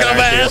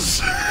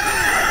 Gilgamesh.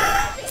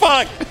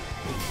 Fuck.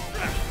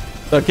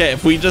 Okay,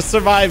 if we just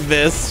survive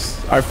this,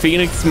 our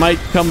Phoenix might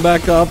come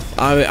back up.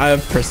 I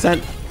have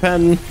percent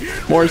pen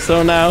more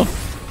so now.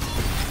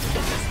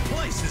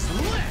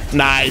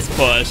 Nice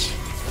push.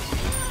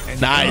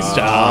 Nice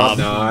job.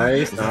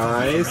 Nice.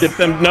 Get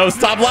them. No,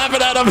 stop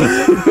laughing at him.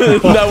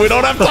 No, we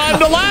don't have time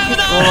to laugh at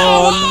him.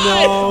 Oh,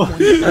 no.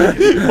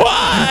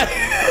 Why?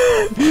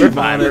 We're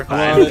fine. We're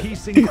fine.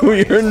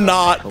 We're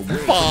not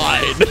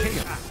fine.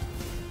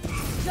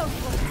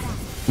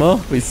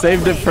 Well, we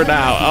saved it for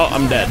now. Oh,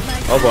 I'm dead.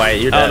 Oh boy,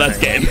 you're dead. Oh, that's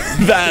game.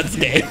 That's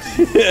game.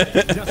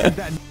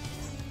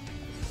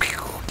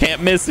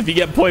 Can't miss if you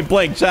get point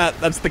blank, chat.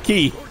 That's the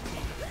key.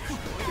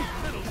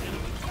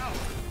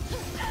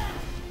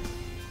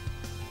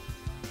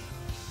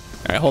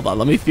 All right, hold on.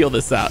 Let me feel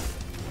this out.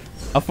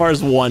 How far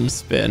is one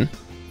spin?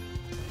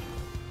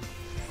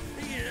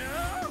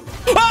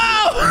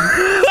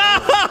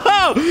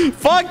 Oh!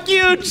 Fuck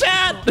you,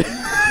 chat!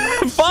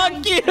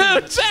 Fuck you,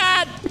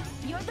 chat!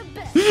 You're the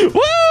best.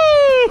 Woo!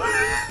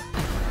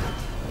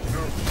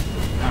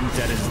 I'm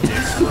dead as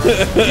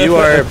dick. You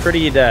are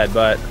pretty dead,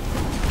 but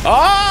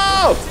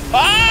Oh!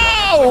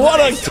 Oh! What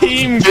a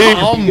team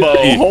combo!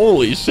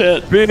 Holy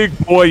shit! Big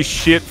boy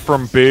shit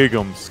from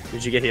Bigums.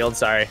 Did you get healed?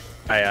 Sorry.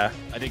 I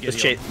did get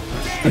healed.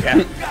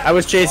 Okay. I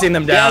was chasing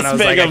them down. Yes, I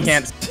was like, I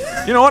can't.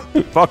 You know what?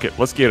 Fuck it.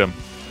 Let's get him.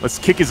 Let's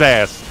kick his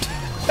ass.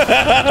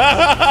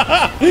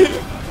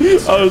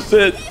 Oh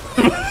shit!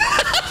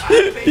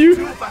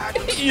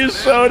 you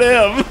showed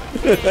him.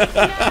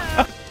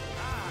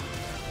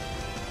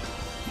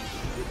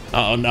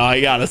 Oh no! I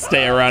gotta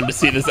stay around to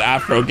see this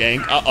Afro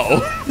gang.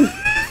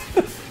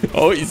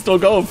 Oh, he's still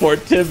going for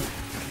it, Tim.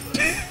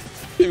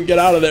 Tim, get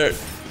out of there.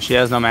 She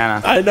has no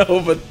mana. I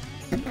know, but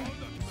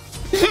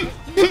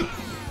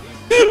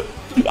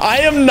I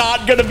am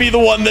not gonna be the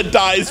one that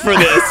dies for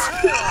this.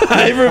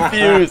 I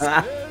refuse.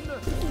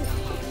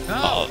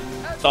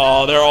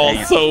 Oh, they're all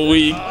so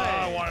weak.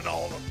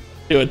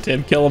 Do it,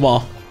 Tim. Kill them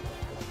all.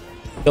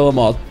 Kill them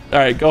all. All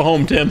right, go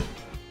home, Tim.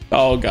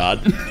 Oh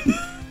God.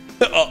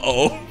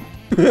 Uh-oh.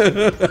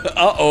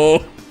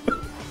 Uh-oh.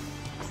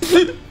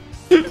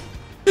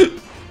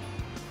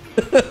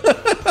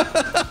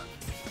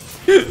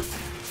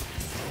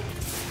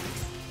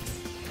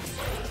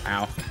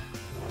 Ow.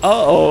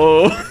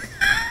 Uh-oh.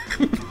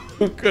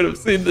 Who could have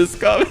seen this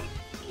coming?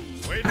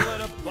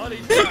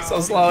 So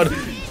slowed.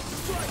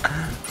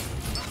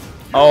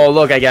 Oh,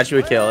 look, I got you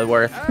a kill. It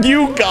worked.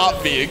 You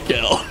got me a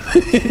kill.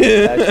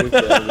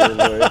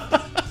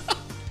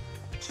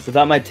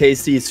 Without my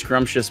tasty,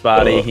 scrumptious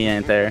body, he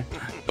ain't there.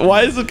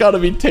 Why is it gotta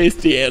be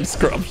tasty and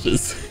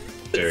scrumptious?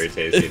 Very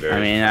tasty, very. I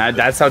mean,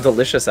 that's how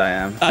delicious I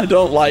am. I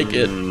don't like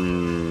it.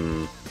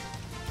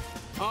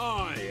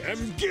 I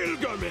am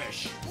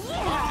Gilgamesh.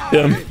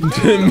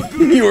 Tim,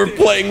 you were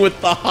playing with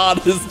the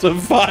hottest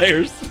of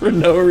fires for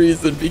no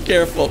reason. Be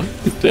careful.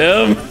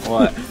 Tim.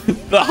 What?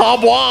 The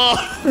Habwa.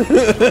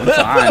 It's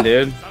on,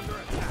 dude.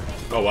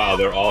 Oh wow,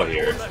 they're all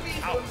here.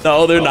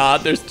 No, they're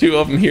not. There's two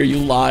of them here, you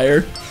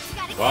liar.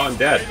 Well, I'm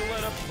dead.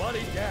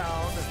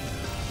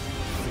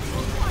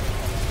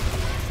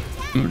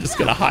 I'm just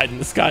gonna hide in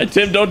the sky.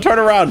 Tim, don't turn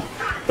around.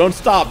 Don't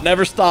stop.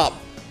 Never stop.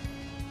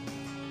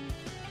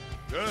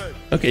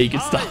 Okay, you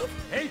can stop.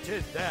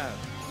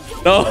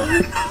 No.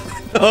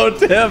 No,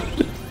 Tim.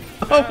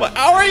 Oh my,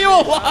 how are you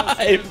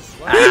alive?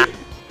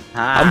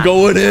 I'm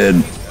going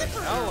in.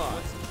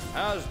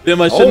 Tim,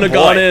 I shouldn't have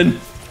gone in.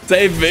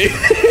 Save me.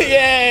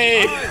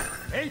 Yay.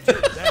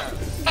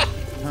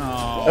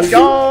 Let's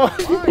go.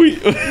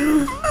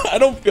 I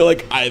don't feel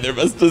like either of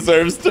us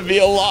deserves to be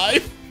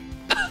alive.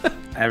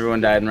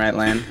 Everyone died in right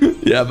lane.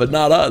 Yeah, but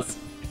not us.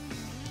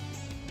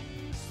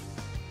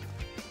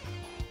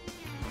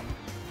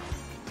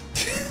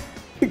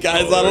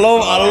 Guys, I don't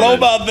know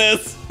about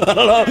this. I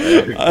don't know.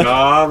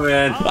 Oh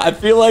man. I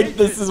feel like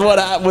this is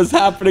what was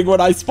happening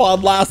when I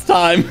spawned last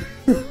time.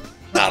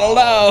 I don't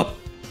know.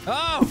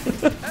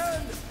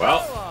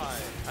 Well,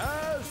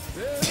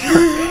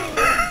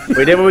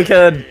 we did what we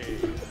could.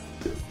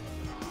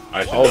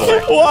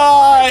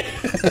 Why?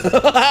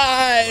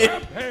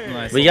 Why?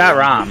 Nice. We got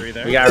Rom. We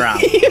got Rom.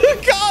 You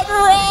got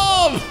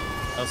Rom.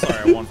 Oh,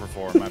 sorry, 1 for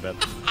 4. My bad.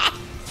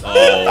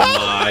 oh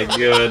my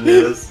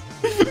goodness.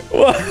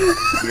 What?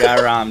 We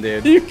got Rom,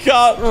 dude. You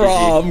got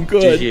Rom.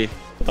 Good. GG.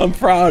 I'm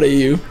proud of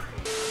you.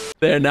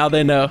 There, now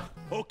they know.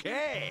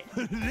 Okay,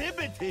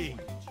 liberty.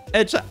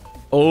 It's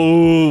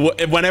oh,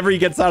 whenever he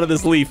gets out of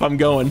this leaf, I'm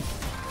going.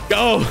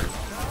 Go.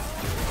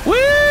 Woo,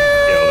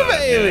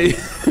 baby.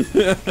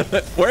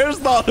 Where's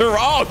the other?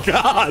 Oh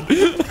God.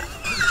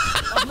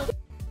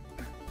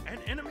 An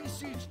enemy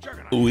siege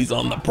juggernaut. Ooh, he's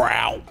on the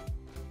prowl.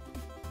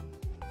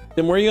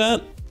 Tim, where you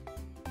at?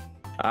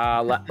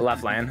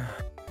 Left lane.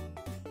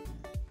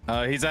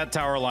 He's at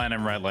tower line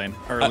and right lane,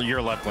 or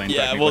your left lane.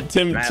 Yeah, well,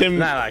 Tim. Not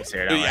like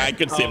here, don't Yeah, I worry.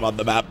 could see him on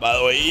the map. By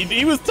the way,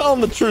 he was telling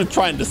the truth,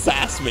 trying to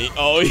sass me.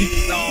 Oh,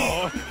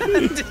 No.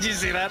 Did you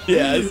see that?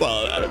 Yeah, I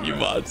saw that. You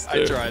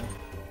monster. I tried.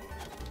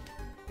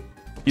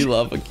 You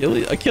love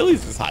Achilles.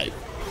 Achilles is hype.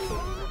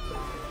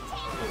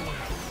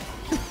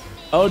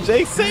 Oh,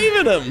 Jake's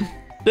saving him.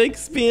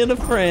 Jake's being a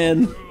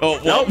friend. Oh,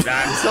 well. Nope,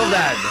 I'm still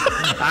dead.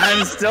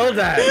 I'm still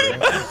dead.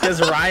 Because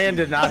Ryan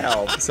did not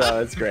help, so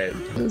it's great.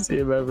 To see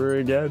him ever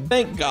again.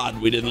 Thank God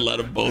we didn't let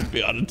them both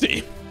be on a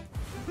team.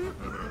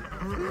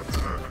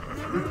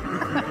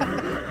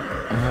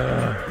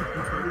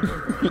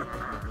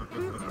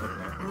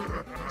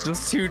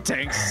 Just two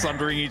tanks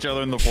sundering each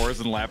other in the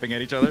forest and laughing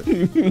at each other.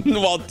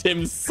 While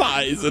Tim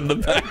sighs in the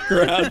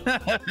background.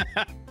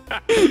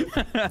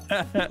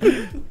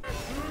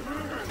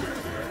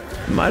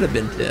 Might have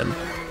been Tim.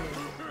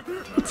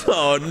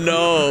 Oh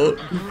no.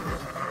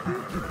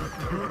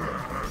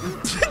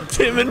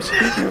 Tim and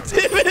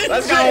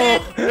Let's go.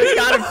 We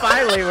got him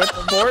finally with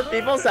 4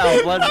 people's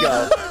help. Let's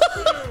go.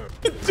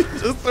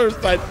 Just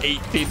first time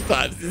 18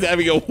 times. He's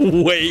having a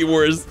way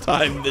worse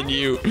time than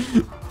you.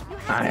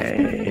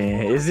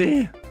 Is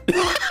he?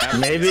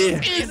 Maybe.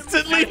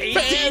 Instantly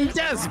banned.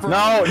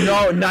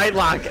 No,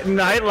 Nightlock.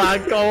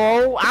 Nightlock,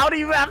 go. How do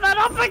you have that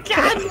up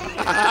again?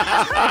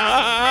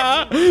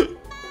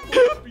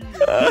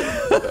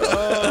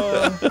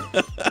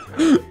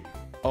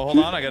 Oh, hold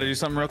on. I got to do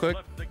something real quick.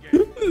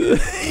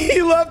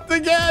 He left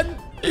again.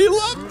 He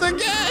left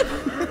again.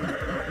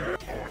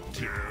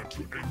 Dare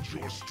to end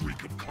your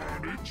streak of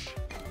carnage.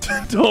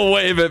 Don't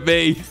wave at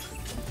me.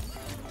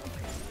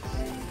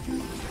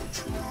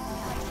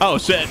 Oh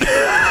shit.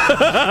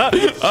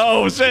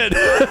 Oh shit.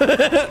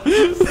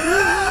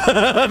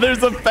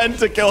 There's a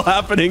pentakill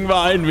happening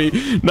behind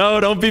me. No,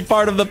 don't be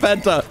part of the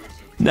penta.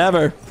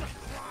 Never.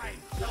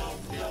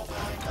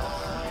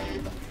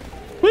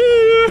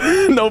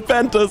 Woo! No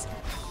pentas.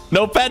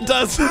 No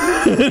pentas.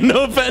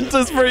 No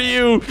pentas for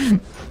you.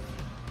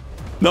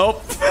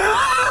 Nope.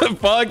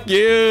 Fuck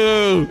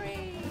you.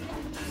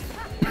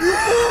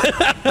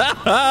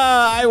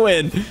 I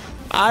win.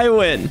 I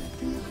win.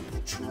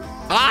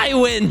 I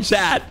win,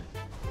 chat.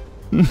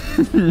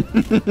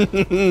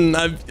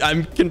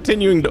 I'm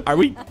continuing to. Are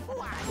we?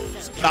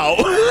 Oh,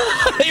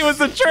 it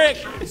was a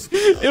trick.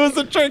 It was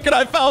a trick, and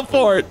I fell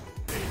for it.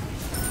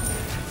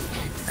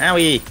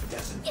 Owie.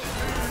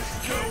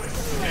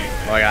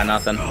 Oh, I got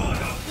nothing.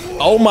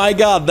 Oh my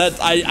god,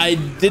 I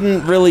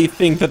didn't really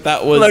think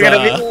that was. Look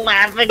at me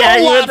laughing at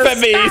you. Laugh at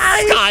me,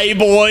 Sky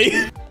Boy.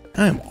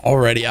 I'm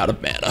already out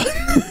of mana.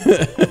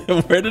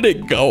 Where did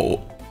it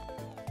go?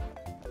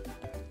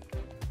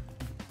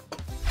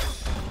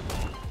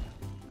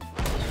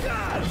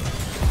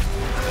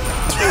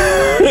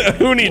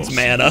 Who needs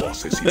mana?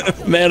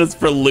 Mana's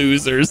for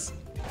losers.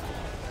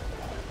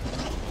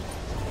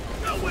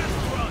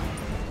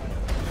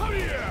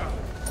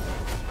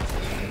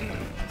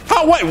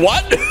 Oh, wait,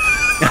 what?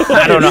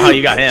 I don't know how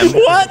you got him.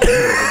 What?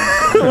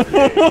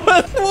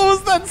 What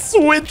was that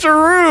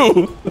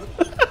switcheroo?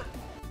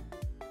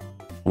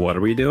 What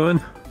are we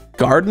doing?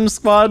 Garden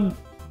Squad?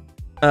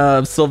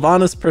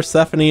 Sylvanas,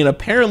 Persephone, and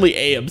apparently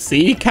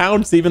AMC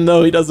counts even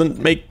though he doesn't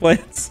make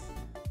plants.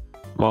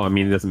 Well, I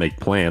mean, he doesn't make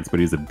plants, but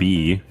he's a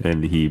bee,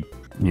 and he,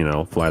 you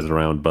know, flies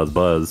around,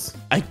 buzz.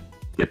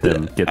 Get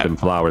them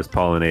flowers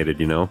pollinated,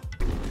 you know.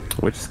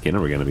 Which skin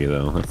are we gonna be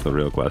though? That's the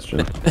real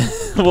question.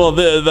 Well,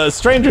 the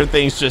Stranger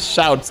Things just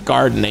shouts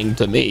gardening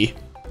to me.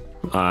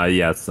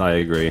 Yes, I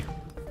agree.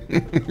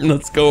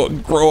 Let's go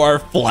grow our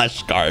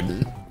flesh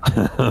garden.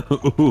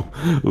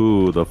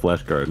 ooh, the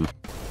flesh garden.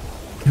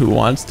 Who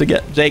wants to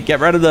get Jake?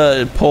 Get rid of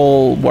the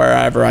pole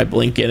wherever I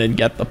blink in and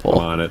get the pole.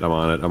 I'm on it. I'm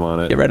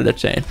on it. Get rid of the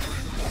chain.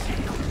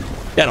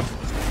 Get him.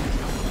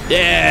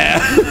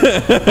 Yeah.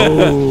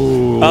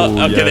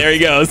 Oh, okay, yes. There he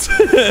goes.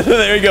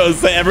 There he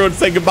goes. Everyone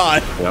say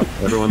goodbye. Yep,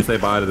 everyone say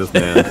bye to this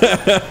man.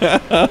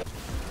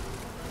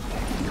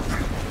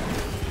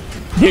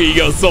 Here you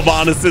go,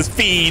 Sylvanas'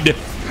 feed.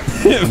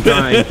 I'm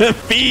trying.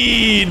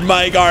 Feed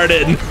my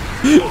garden.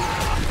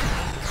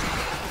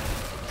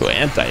 Go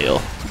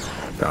anti-heal.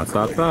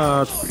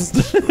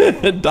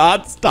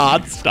 Dots.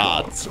 Dots.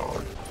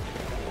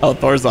 Oh,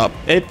 Thor's up.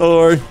 Hey,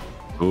 Thor.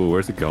 Ooh,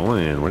 where's it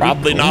going?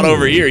 Probably not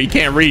over here. You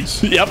can't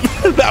reach. Yep,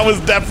 that was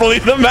definitely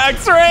the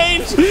max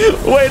range.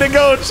 Way to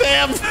go,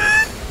 champ.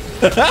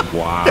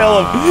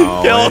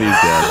 Wow. Kill him.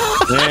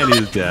 And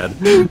he's dead.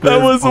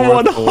 That was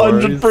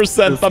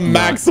 100% the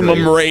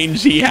maximum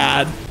range he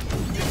had.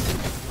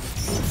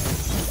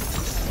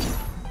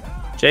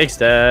 Jake's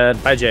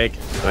dead. Bye, Jake.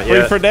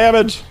 Wait for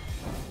damage.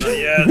 Not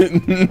yet.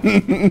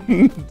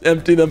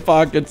 Empty the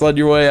pockets on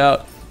your way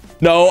out.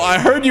 No, I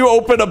heard you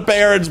open a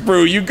Baron's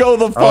Brew. You go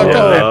the fuck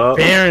home.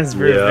 Baron's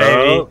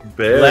Brew,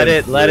 baby. Let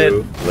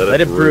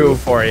it brew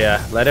for you.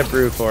 Let it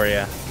brew for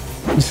you.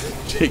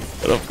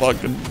 Jake's gonna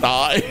fucking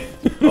die.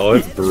 Oh,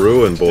 it's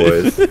brewing,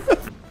 boys.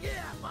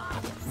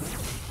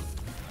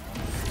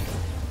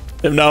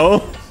 Tim,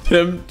 no.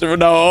 Tim,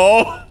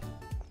 no.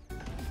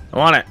 I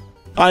want it.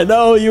 I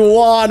know you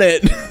want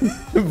it,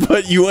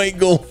 but you ain't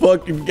gonna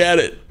fucking get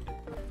it.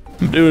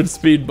 I'm doing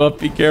speed buff.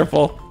 Be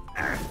careful.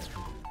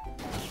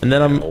 And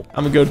then I'm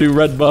gonna go do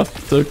red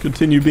buff to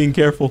continue being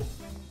careful.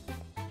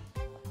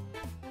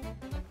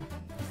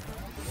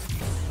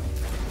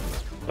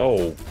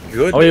 Oh,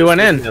 good. Oh, he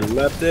went in. And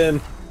left in.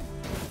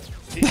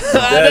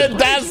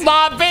 That's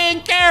not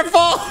being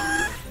careful.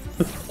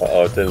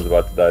 Uh-oh, Tim's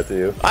about to die to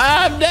you.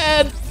 I'm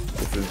dead.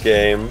 This is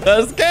game.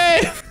 That's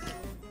game.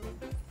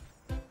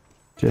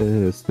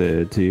 Just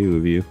the two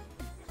of you.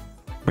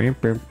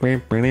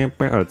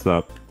 Oh, it's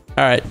up.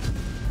 All right.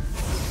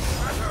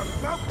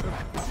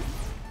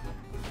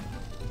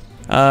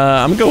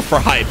 I'm gonna go for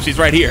hype. She's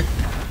right here.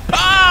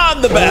 Ah,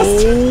 I'm the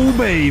best. Oh,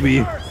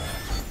 baby.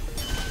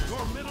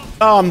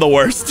 Oh, I'm the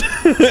worst.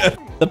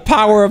 The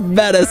power of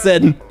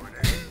medicine.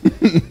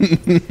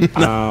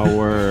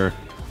 Power.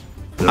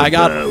 I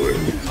got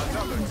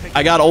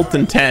ult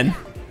in 10.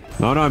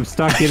 Oh no, I'm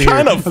stuck in here.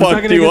 Kind of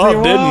fucked you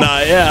up, didn't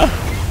I? Yeah.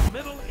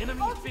 Middle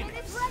enemy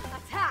Phoenix.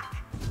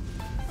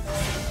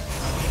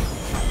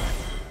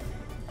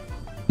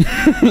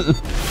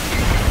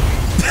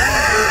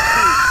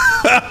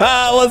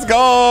 Let's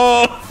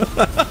go.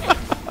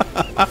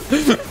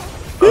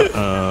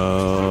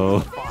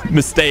 Oh.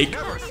 Mistake.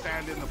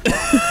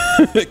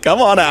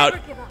 Come on out.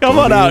 Come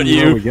on out,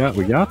 you. We got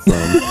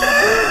some.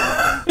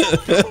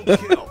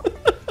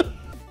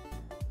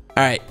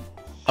 All right,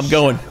 I'm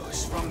going.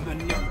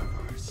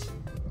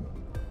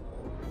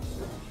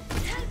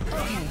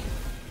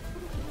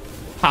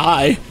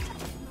 Hi.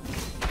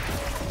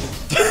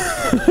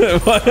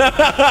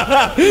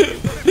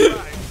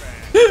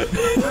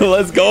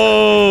 Let's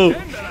go.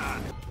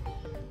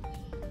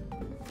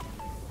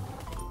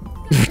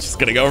 We're just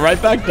gonna go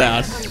right back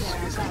down.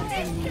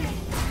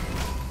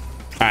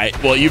 All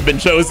right, well, you've been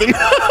chosen.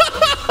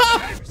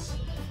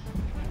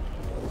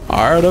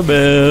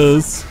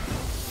 Artemis.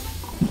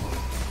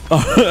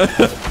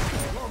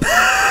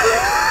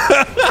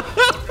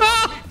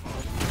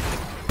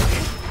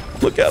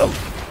 Look at him.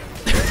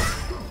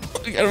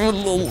 Look at him.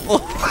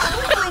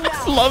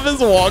 Love his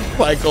walk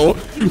cycle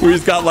where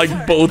he's got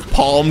like both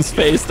palms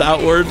faced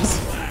outwards.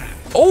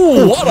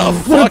 Oh, what a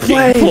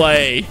fucking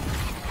play.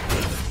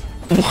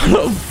 What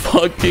a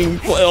fucking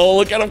play. Oh,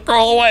 look at him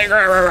crawl away.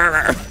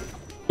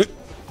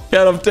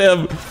 Get him,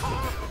 Tim.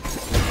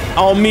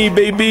 On me,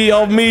 baby,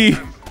 on me.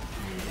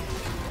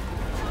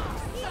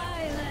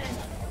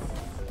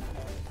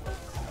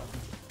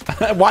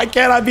 Why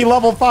can't I be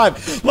level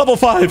 5? Level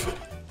 5.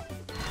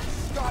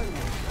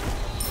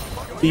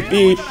 Beep,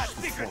 beep.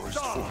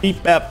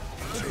 Beep, bep.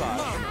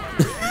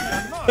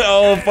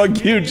 Oh,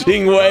 fuck you,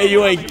 Jingwei.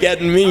 You ain't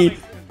getting me.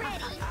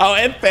 Oh,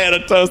 and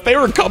Thanatos. They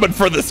were coming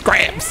for the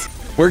scraps.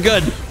 We're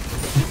good.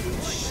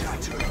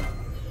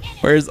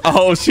 Where's...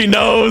 Oh, she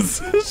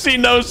knows. She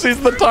knows she's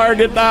the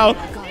target now.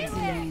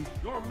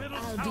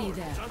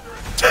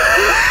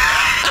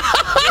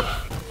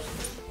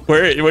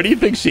 Where do you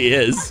think she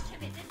is?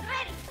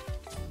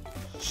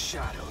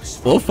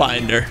 We'll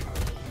find her.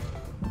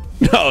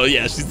 Oh,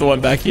 yeah, she's the one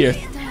back here.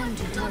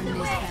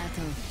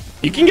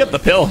 You can get the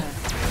pill.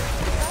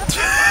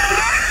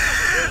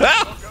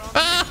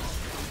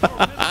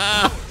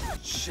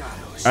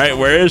 All right,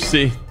 where is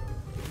she?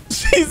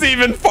 She's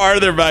even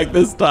farther back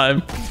this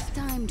time. It's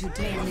time to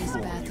turn this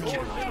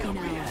battle in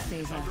our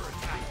favor.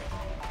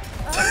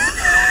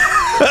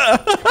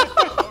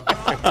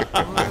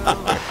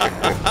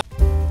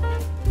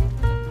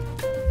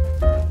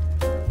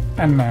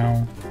 And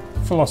now,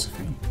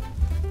 philosophy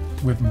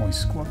with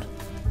Moist Squad.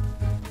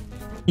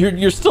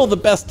 You're still the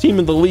best team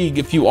in the league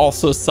if you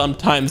also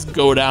sometimes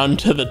go down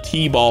to the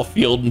T-ball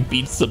field and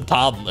beat some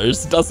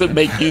toddlers. Doesn't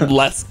make you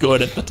less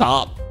good at the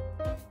top.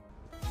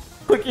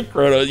 Look at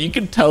Chrono. You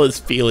can tell his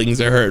feelings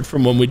are hurt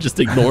from when we just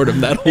ignored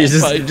him that whole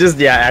fight. Just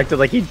acted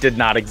like he did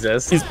not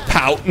exist. He's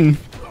pouting.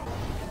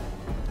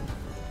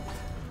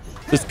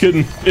 Just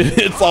kidding.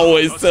 It's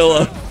always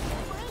Scylla.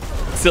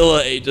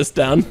 Scylla Aegis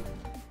down.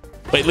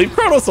 Wait, leave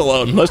Kronos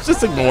alone. Let's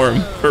just ignore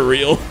him for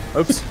real.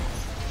 Oops.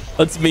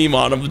 Let's meme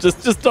on him.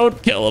 Just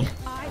don't kill him.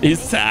 He's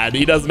sad.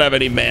 He doesn't have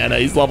any mana.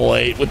 He's level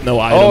 8 with no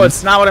items. Oh,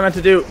 it's not what I meant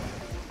to do.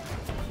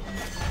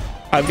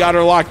 I've got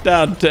her locked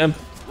down, Tim.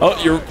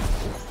 Oh, you're...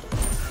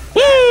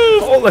 Woo!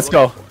 Oh, let's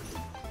go.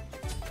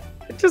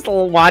 Just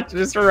watch,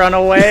 just run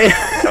away.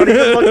 Don't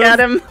even look at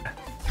him.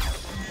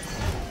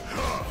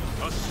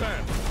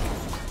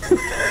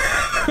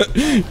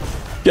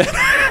 Get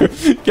her.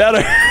 Get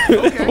her.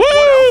 Okay,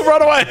 woo!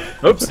 Run away.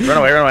 Oops, run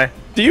away, run away.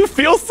 Do you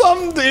feel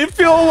something? Do you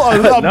feel a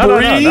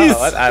breeze?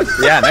 No.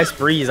 Yeah, nice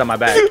breeze on my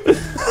back.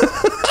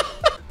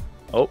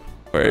 Oh,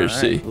 where is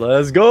she?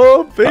 Let's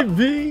go,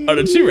 baby. Oh,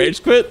 did she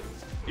rage quit?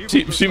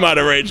 She might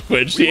have rage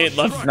quit. She ain't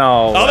left.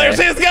 No. Oh, there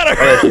she is. Get her.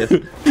 Oh, there she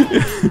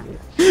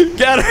is.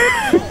 Get her.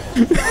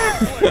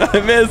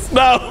 I missed.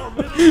 No.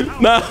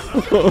 No.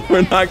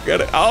 We're not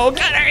gonna. Oh,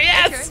 get her.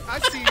 Yes. Okay, I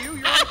see you.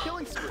 You're on a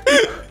killing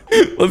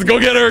spree. Let's go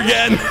get her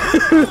again.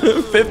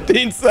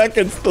 15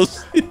 seconds.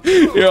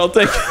 Here, I'll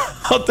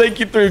take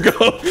you through.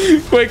 Go.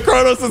 Quick,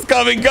 Kronos is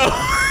coming. Go.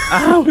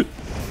 Ow.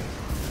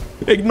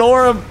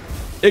 Ignore him.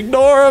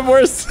 Ignore him.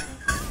 Where's...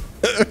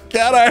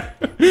 Get her.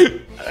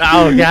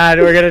 Oh God,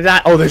 we're gonna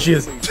die. Oh, there she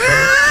is.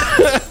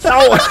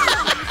 Oh.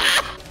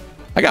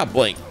 I got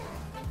blink.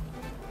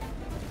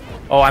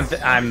 Oh, I was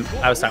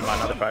talking about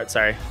another part.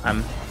 Sorry,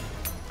 I'm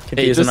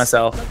confusing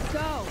myself.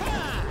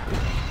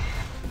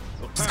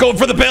 Just go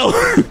for the pill.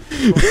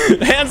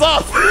 Hands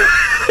off.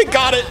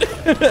 Got it.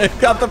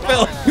 Got the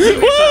pill.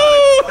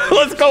 Woo!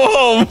 Let's go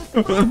home.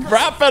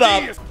 Wrap it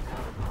up.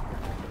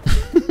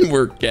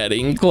 We're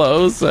getting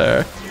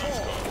closer.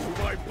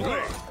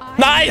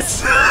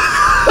 Nice.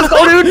 Let's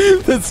go,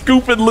 dude. The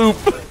scoop and loop.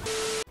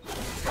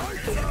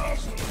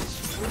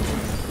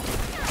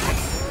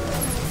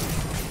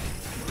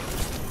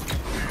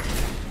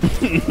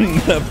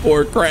 That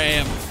poor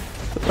Cram.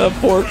 That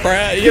poor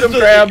Crab. Get him,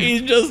 Crab.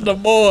 He's just a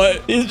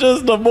boy. He's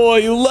just a boy.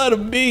 You let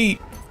him be.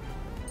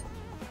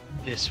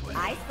 This way.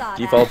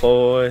 Default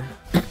boy.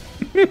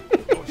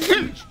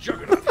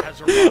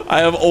 I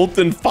have ult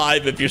in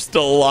 5 if you're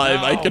still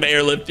alive. I can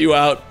airlift you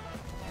out.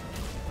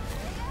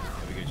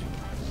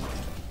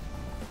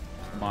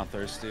 I'm on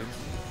thirsty.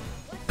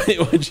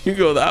 Why'd you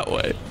go that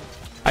way?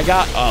 I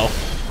got... Oh.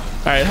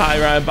 All right, hi,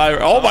 Ryan. Bye.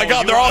 Oh my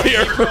God, they're all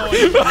here.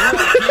 Keep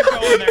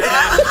going there,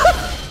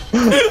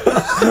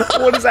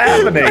 What is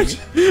happening?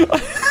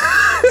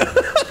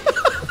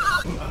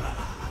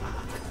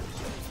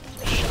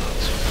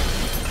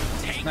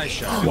 Nice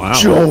shot. Wow.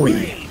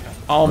 Joey.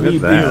 All me,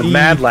 that. baby.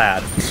 Mad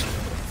lad.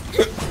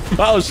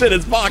 Oh shit,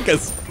 it's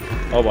Bacchus.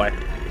 Oh boy.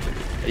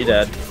 He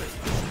dead.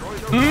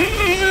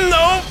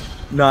 No.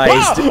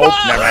 Nice. Oh,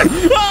 never mind.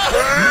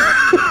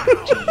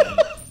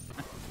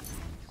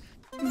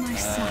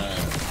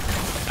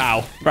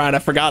 Ow. Brian, I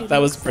forgot that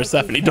was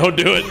Persephone. Don't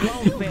do it.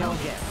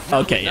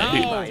 Okay,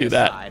 yeah, do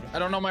that. I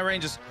don't know my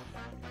ranges.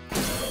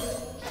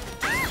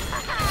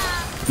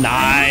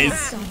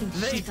 Nice.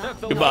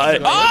 Goodbye.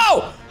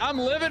 Oh! I'm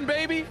living,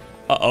 baby.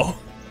 Uh-oh.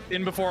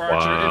 In before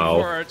Archer. In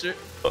before Archer.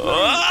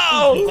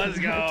 Oh! Let's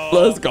go.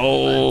 Let's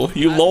go.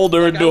 You lulled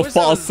her into a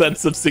false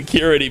sense of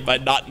security by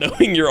not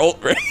knowing your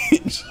ult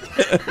range.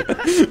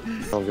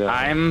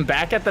 I'm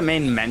back at the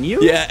main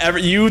menu? Yeah,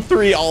 you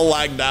three all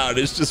lagged out.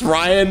 It's just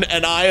Ryan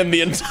and I and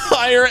the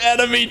entire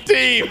enemy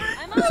team.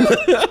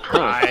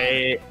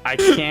 I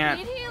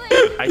can't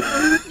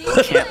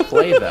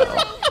play though.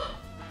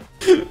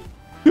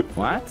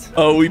 What?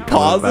 Oh, we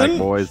pausing?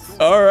 Boys.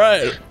 All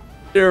right.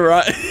 You're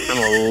right.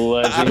 I'm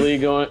allegedly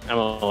going.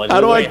 How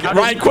do I?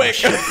 Ryan, quick!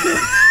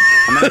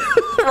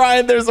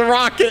 Ryan, there's a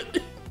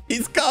rocket.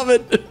 He's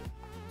coming.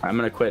 I'm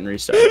gonna quit and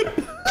restart.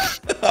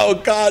 Oh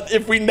God!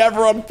 If we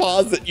never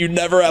unpause it, you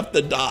never have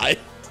to die.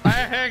 I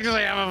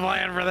actually have a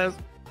plan for this.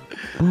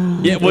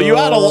 Yeah, well, you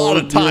had a lot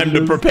of time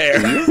to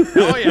prepare.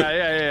 Oh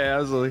yeah,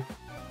 absolutely.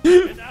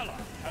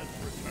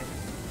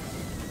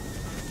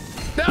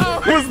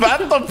 No! Was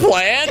that the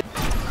plan?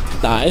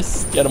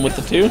 Nice. Get him with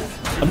the 2.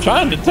 I'm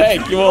trying to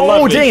tank. You won't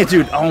let me. Dang it,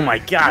 dude. Oh my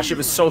gosh, it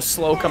was so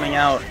slow coming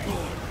out.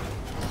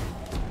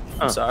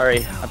 I'm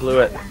sorry. I blew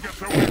it.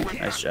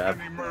 Nice job.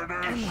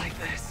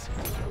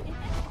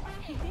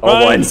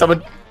 Oh boy, and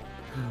someone.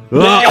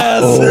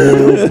 Yes!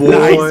 Oh, boy.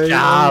 Nice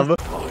job.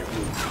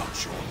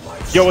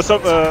 Yo, what's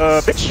up,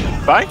 bitch?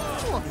 Bye.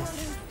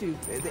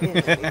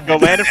 Go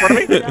land in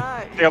front of me. Say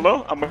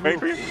hello. I'm waiting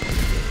for you.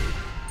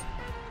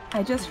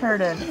 I just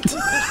heard it.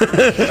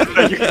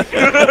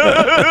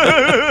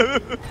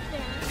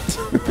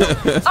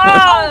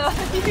 Oh!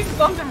 You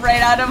bumped him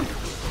right at him.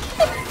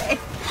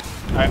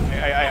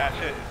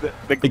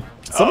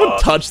 Someone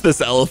touch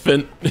this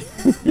elephant.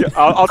 Yeah,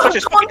 I'll touch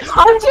his.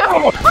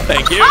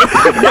 Thank you.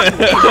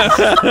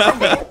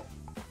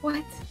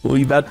 What?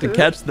 We about to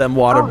catch them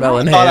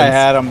watermelon I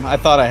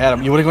hands. thought I had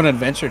him. You would have gone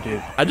adventure,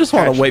 dude. I just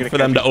want to wait for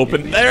them to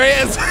open. There he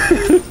is.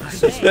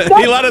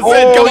 He let us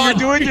in. Come on.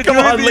 Come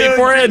on, Leaf.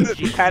 We're in.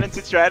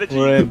 Patented strategy.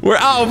 We're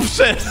oh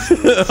shit.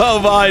 Oh,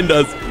 behind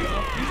us.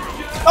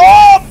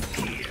 Oh!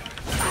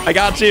 I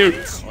got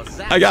you.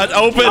 I got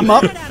open. I'm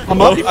up.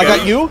 I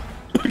got you.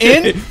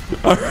 In.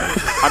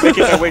 I'm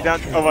making my way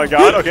down. Oh my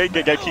god. Okay,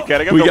 keep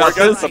getting him. We Don't got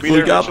worry, guys. this. I'll be We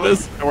there got eventually.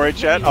 this. Don't worry,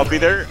 chat. I'll be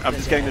there. I'm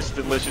just getting this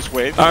delicious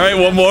wave. All right,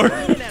 one more.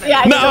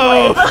 Yeah,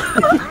 no.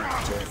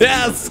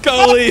 Yes,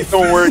 go Leaf.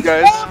 Don't worry,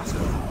 guys.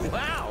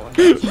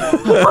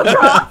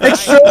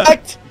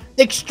 Extract.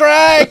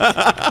 Extract.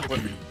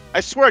 I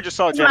swear I just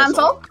saw Janice.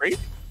 Great.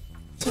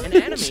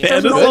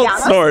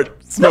 Snort,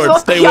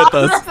 stay with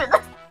us.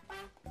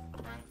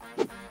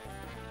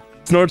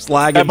 Snort's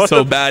lagging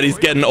so bad, he's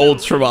getting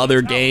ults from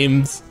other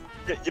games.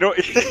 You know.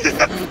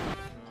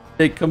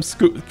 Hey, come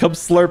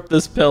slurp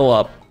this pill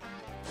up.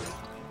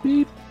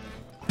 Beep.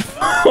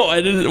 Oh,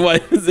 I didn't. Why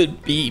is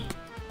it beep?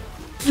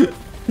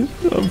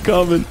 I'm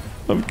coming.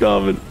 I'm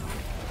coming.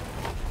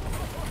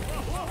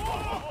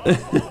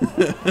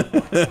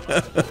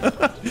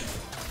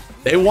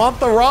 They want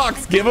the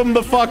rocks. Give them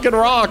the fucking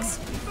rocks.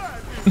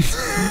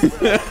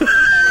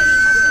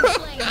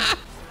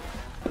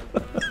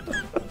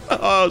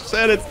 Oh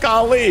shit, it's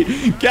Kali.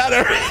 Get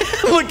her.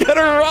 Look at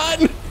her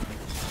run.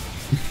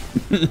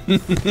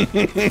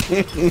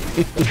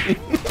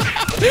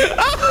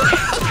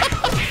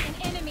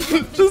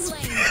 Just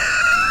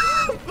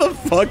the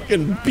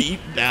fucking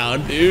beat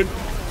down, dude.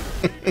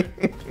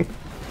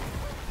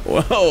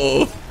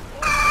 Whoa.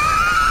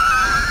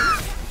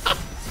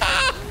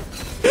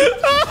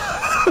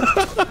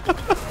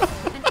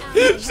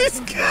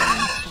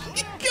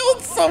 She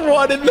killed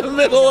someone in the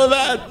middle of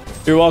that.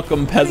 You're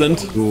welcome,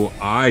 peasant. Ooh,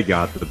 I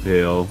got the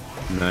pill.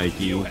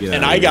 Nike.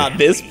 And I got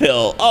this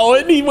pill. Oh,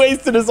 and he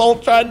wasted his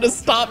ult trying to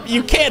stop.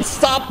 You can't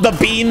stop the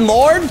Bean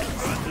Lord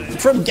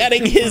from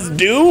getting his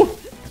due.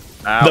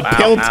 The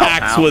pill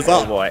tax was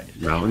up. Boy.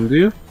 Mountain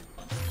Dew?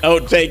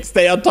 Oh, Jake,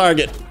 stay on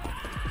target.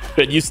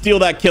 Good, you steal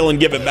that kill and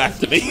give it back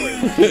to me.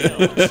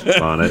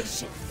 On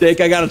it.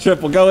 Jake, I got a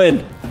triple. Go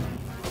in.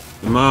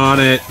 I'm on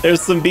it. There's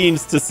some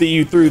beans to see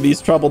you through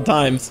these troubled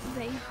times.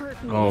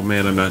 Oh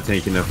man, I'm not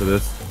tanking enough for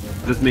this.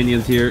 This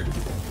minion's here.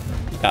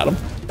 Got him.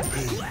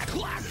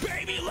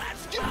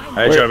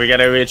 Alright, Joe, we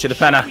gotta get you the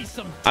penna.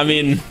 I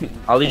mean,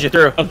 I'll lead you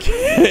through.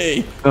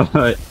 Okay.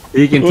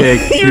 He can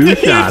take 2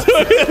 shots.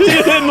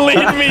 You didn't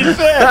lead me shit.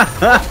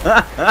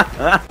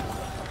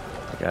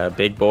 Got a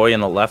big boy in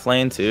the left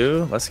lane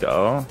too. Let's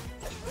go.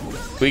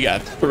 We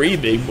got 3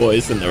 big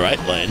boys in the right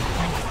lane.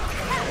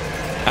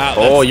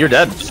 Oh, you're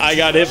dead. I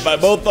got hit by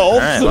both the ults.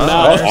 Right, So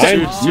well,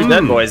 now two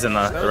dead boys in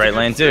the right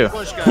lane too.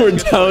 We're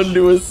down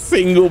to a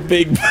single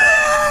big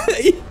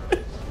boy.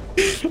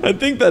 I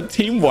think that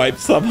team wipe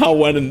somehow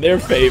went in their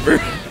favor.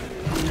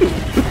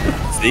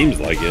 Seems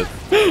like it.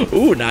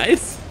 Ooh,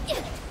 nice.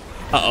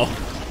 Uh-oh.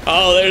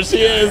 Oh, there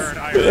she is.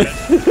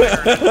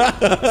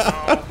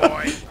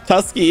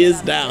 Tusky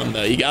is down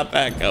though. You got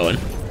that going.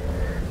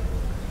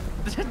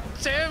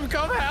 Tim,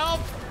 come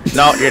help!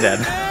 No, you're dead.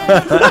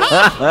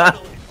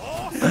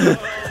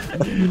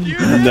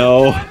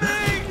 No.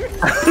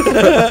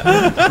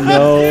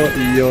 No,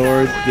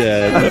 you're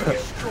dead.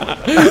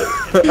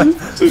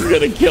 She's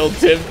gonna kill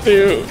Tim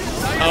too.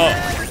 Oh.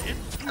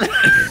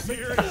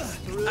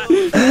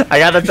 I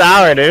got the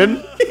tower,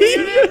 dude.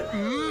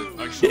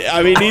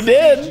 I mean, he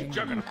did.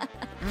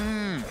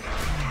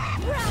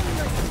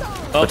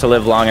 Oh. To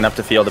live long enough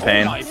to feel the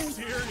pain.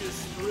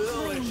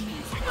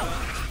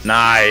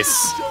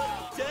 Nice.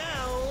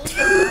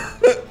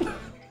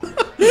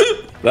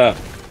 That.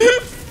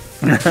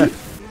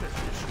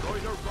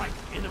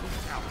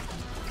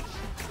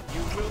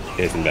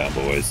 Chase him down,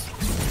 boys.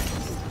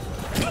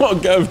 Oh,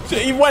 go!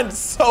 He went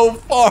so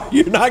far.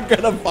 You're not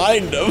gonna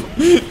find him.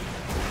 I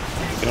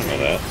don't know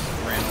that.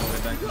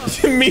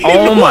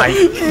 Oh my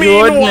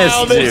goodness,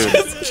 dude.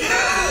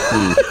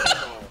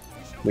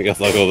 I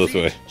guess I'll go this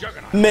way.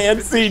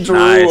 Nancy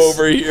Drew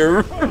over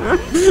here,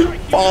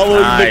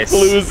 following the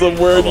clues of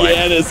where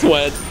Yanis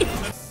went.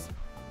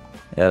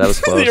 Yeah, that was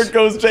close. Here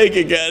goes Jake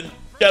again.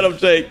 Get him,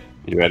 Jake.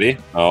 You ready?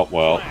 Oh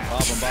well.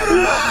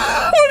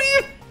 What do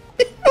you?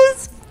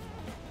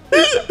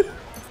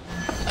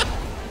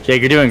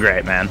 Jake, you're doing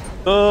great, man.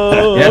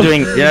 You're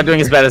not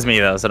doing as bad as me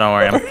though, so don't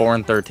worry. I'm 4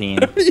 and 13.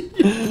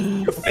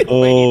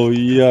 Oh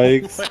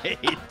yikes!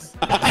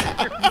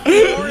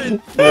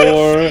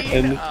 4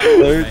 and 13.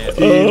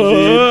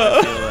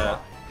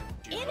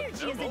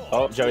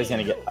 Oh, Joey's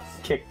gonna get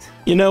kicked.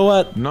 You know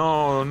what?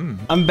 No.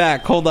 I'm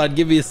back. Hold on.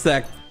 Give me a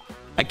sec.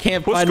 I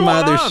can't find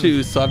my other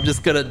shoe, so I'm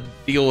just gonna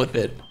deal with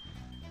it.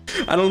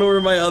 I don't know where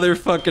my other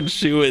fucking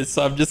shoe is,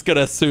 so I'm just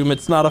gonna assume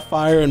it's not a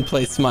fire and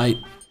play Smite.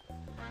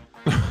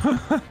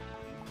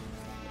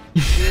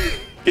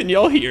 Can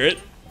y'all hear it?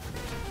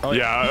 Oh,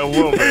 yeah, a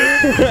little bit.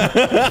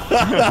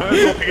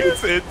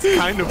 it's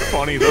kind of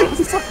funny though.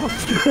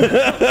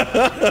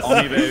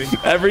 Only baby.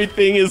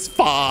 Everything is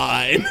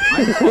fine.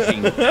 I'm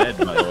fucking dead,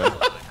 by the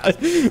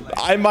way.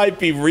 I might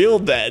be real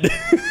dead.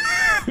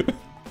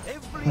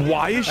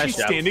 Why is she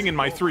standing in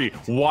my 3?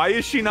 Why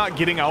is she not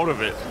getting out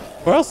of it?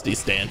 Where else do you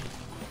stand?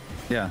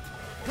 Yeah.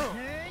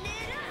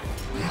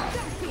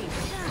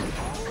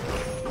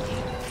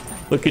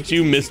 Look at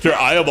you, mister.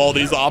 I have all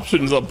these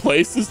options of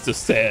places to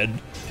stand.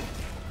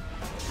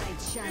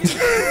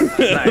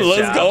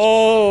 Let's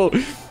go.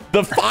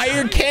 The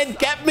fire can't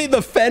get me.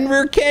 The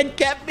Fenrir can't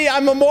get me.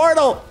 I'm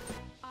immortal.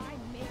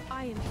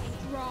 I am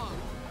strong.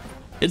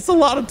 It's a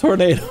lot of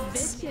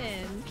tornadoes.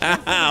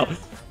 Ow.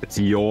 It's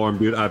Yorm,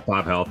 dude. I have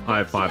 5 health. I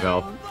have 5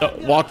 health.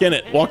 Walk in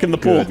it. Walk in the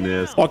pool.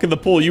 Goodness. Walk in the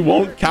pool. You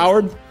won't,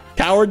 coward.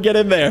 Coward, get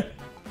in there.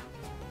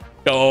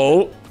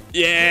 Go.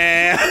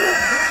 Yeah.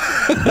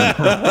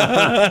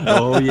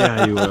 Oh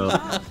yeah, you will.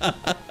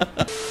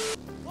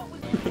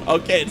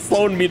 Okay, it's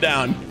slowing me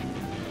down.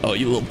 Oh,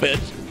 you little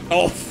bitch.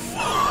 Oh,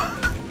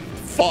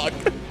 fuck.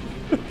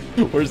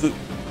 Where's it?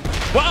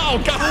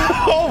 Wow, God.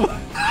 Oh.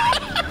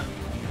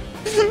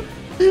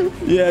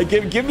 Yeah,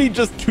 give me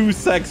just 2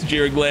 secs,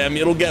 Jirglam.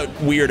 It'll get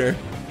weirder.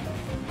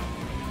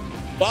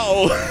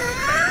 Whoa.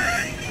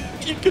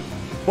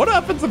 What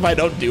happens if I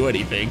don't do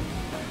anything?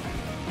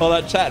 Hold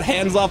on, chat.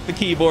 Hands off the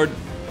keyboard.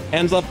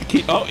 Hands off the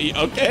key. Oh,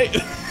 okay.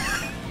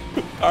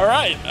 All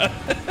right.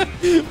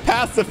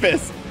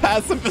 Pacifist.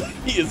 Pacifist.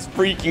 He is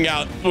freaking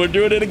out. We're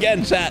doing it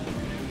again, chat.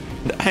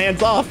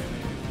 Hands off.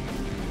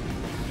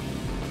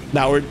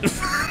 Now we're...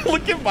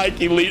 Look at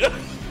Mikey Lita.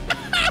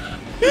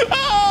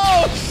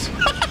 Oh!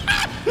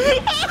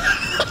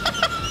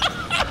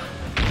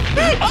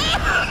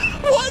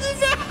 What is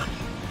that?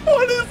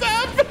 What is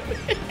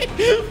happening?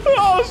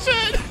 Oh,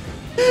 shit.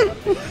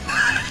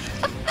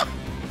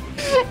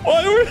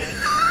 Why were...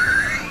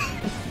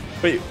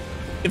 Wait,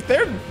 if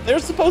they're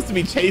supposed to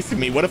be chasing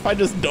me, what if I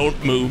just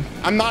don't move?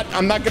 I'm not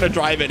gonna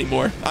drive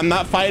anymore. I'm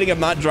not fighting, I'm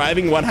not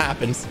driving. What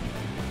happens?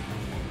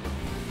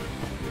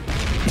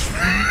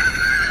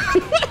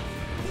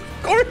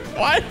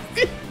 Why?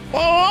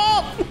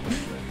 Oh!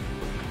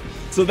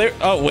 So they're,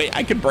 oh wait,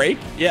 I could brake?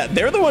 Yeah,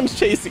 they're the ones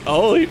chasing.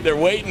 Oh, they're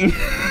waiting.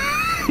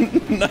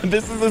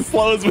 This is as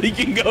slow as we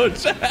can go,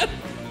 chat.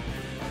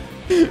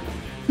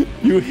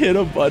 You hit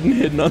a button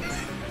hidden on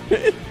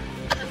the...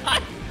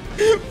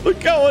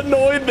 Look how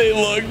annoyed they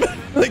look.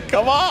 Like,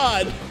 come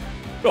on.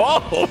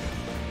 Oh.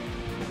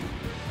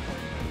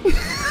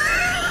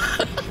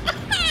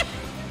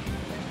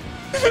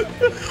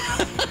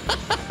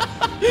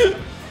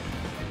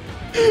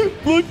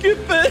 Look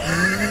at this.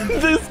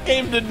 This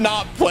game did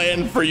not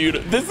plan for you to...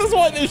 This is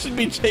why they should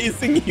be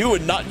chasing you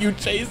and not you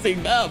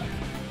chasing them.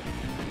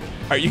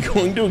 Are you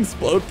going to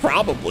explode?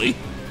 Probably.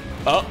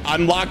 Oh,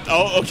 I'm locked.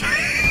 Oh, okay.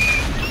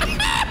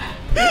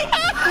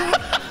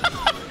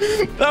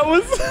 That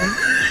was...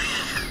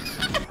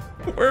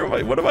 Where am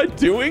I? What am I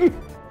doing?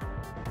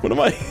 What am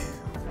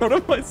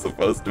I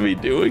supposed to be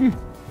doing?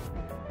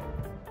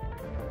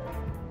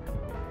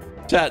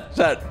 Chat,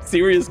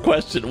 serious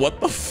question.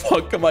 What the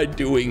fuck am I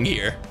doing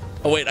here?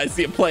 Oh wait, I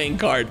see a playing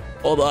card.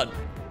 Hold on.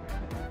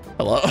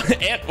 Hello?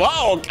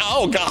 Whoa!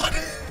 Oh, God.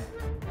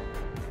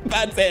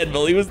 That's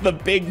Anvil. He was the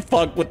big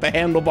fuck with the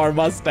handlebar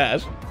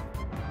mustache.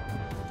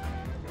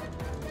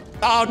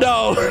 Oh,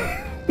 no.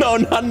 No,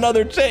 not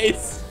another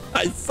chase.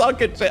 I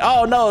suck at chase.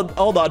 Oh, no.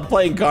 Hold on.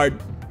 Playing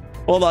card.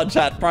 Hold on,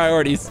 chat.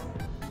 Priorities.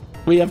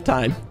 We have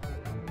time.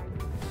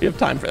 We have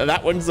time for that.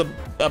 That one's a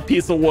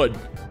piece of wood.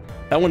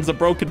 That one's a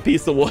broken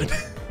piece of wood.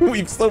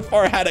 We've so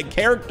far had a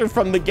character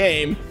from the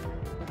game.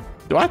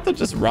 Do I have to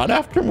just run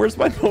after him? Where's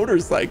my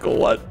motorcycle?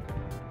 What?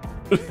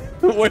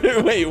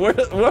 Wait, what?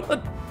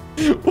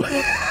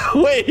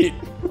 Wait,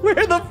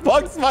 where the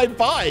fuck's my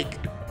bike?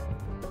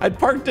 I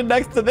parked it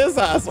next to this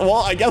ass. Well,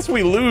 I guess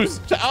we lose.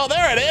 Oh,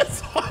 there it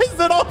is. Why is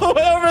it all the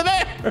way over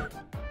there?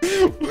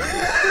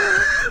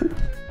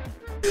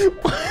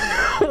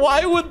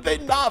 Why would they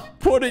not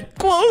put it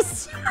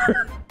closer?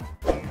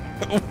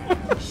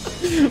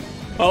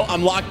 Oh,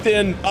 I'm locked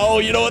in. Oh,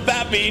 you know what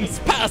that means?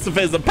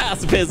 Pacifism,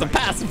 pacifism,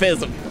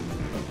 pacifism.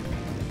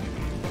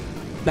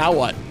 Now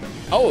what?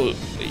 Oh,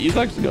 he's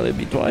actually gonna hit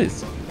me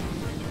twice.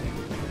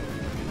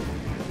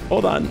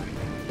 Hold on.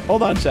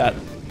 Hold on, chat.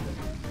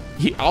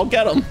 I'll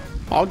get him.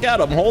 I'll get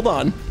him. Hold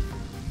on.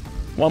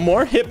 One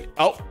more. Hit.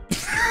 Oh.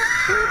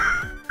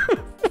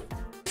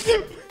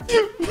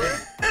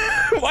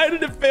 Why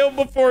did it fail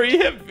before he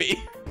hit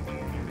me?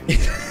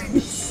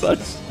 Such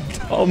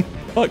dumb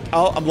fuck.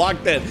 I'm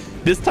locked in.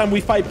 This time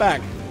we fight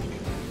back.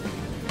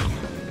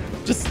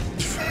 Just...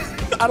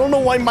 I don't know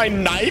why my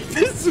knife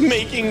is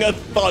making a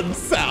thud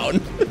sound.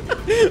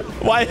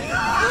 Why?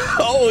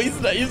 Oh,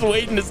 he's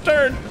waiting his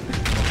turn.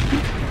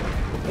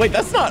 Wait,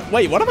 that's not...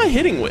 Wait, what am I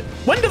hitting with?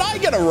 When did I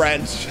get a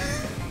wrench?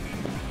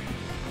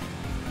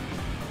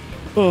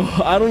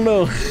 Oh, I don't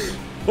know.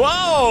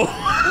 Whoa!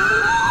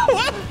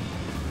 What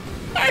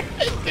are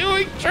you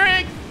doing,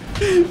 Trick?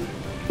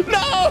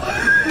 No!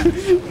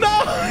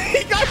 No!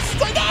 He got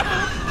stuck out!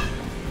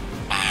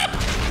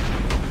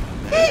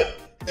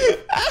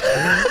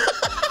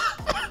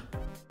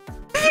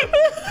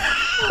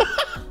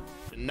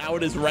 Now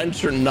it is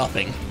wrench or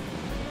nothing.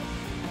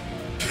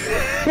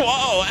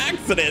 Whoa,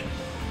 accident.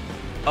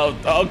 Oh,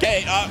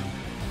 okay.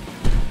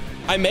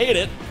 I made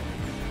it.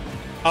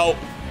 Oh,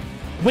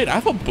 wait, I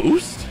have a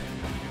boost?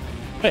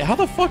 Wait, how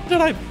the fuck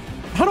did I...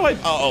 How do I...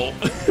 Uh-oh.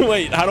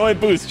 Wait, how do I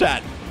boost,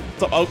 chat?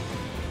 So, oh,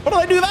 what did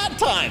I do that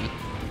time?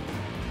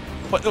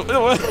 What? Whoa!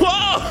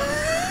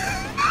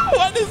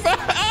 What is that?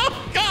 Oh,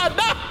 God,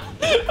 no!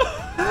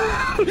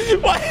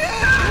 What?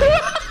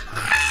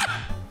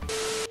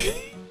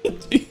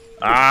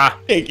 I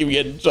keep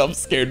getting jump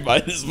scared by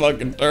this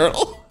fucking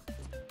turtle.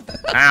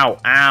 Ow,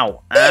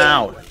 ow,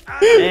 ow.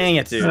 Dang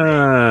it, dude.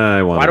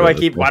 Why do I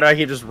keep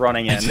just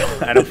running in?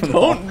 I don't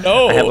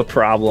know. I have a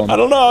problem. I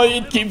don't know.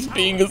 It keeps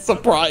being a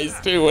surprise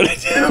too when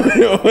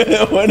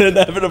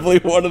inevitably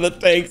one of the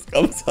tanks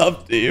comes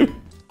up to you.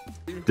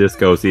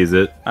 Disco sees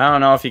it. I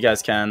don't know if you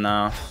guys can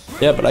though.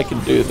 Yeah, but I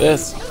can do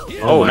this.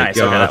 Oh, my nice.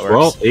 gosh. Okay, that works.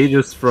 Well,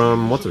 Aegis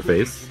from what's her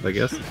face, I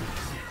guess.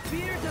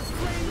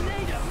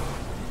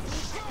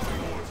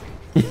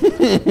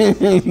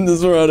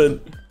 Just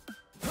running.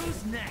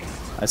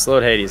 I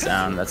slowed Hades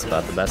down. That's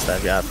about the best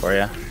I've got for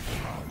you.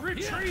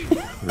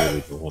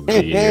 Really don't want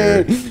to be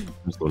here.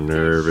 I'm so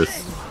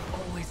nervous.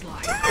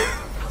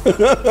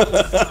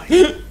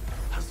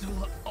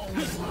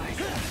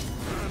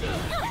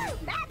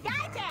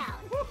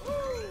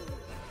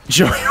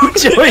 Joey!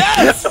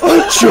 Yes!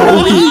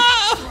 Joey!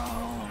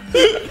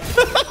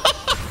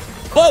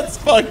 Let's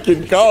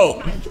fucking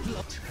go!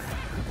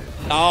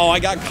 Oh, I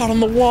got caught on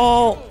the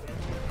wall.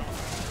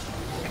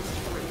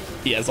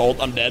 He has ult.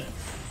 I'm dead.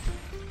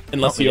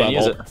 Unless you have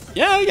ult.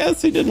 Yeah, I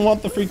guess he didn't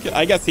want the freak.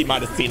 I guess he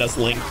might have seen us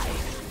link.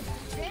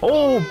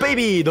 Oh,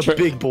 baby, the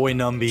big boy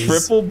numbies.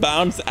 Triple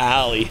bounce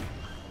alley.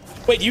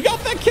 Wait, you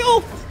got that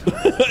kill?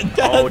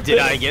 Oh, did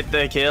I get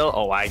the kill?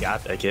 Oh, I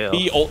got the kill.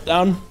 He ult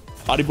down.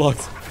 Body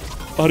blocks.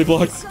 Body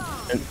blocks.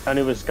 I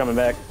knew it was coming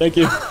back. Thank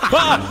you.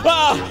 I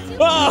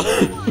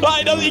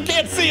know he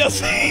can't see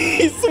us.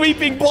 He's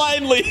sweeping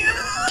blindly.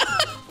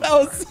 That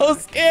was so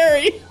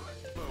scary.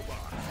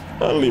 I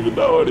don't even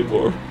know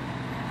anymore.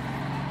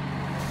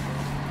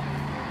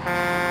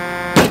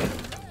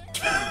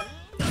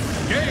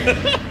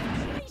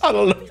 I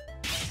don't know.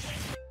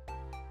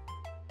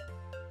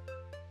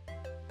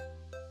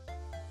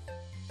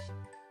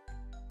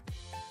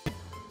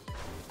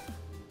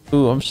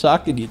 Ooh, I'm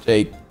shocking you,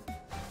 Jake.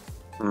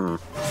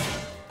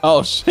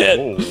 Oh shit!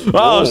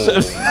 Oh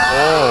shit!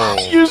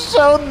 You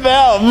showed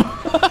them.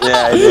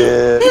 Yeah, I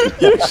did.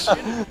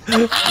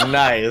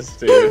 Nice,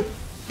 dude.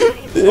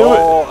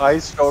 Oh, I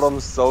showed them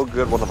so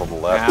good. One of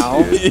them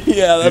left. Dude.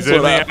 Yeah, that's He's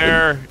in what the happened.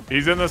 air.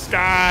 He's in the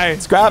sky.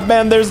 Scrap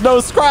man, there's no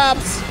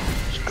scraps.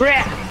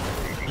 Scrap.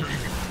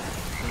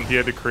 He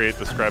had to create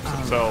the scraps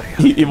himself.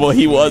 Well,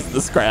 he was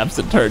the scraps.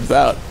 It turns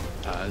out.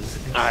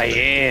 I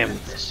am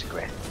the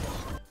scrap.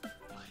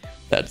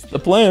 That's the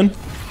plan.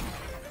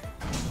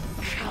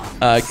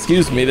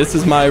 Excuse me, this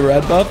is my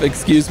red buff.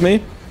 Excuse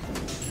me.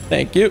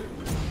 Thank you.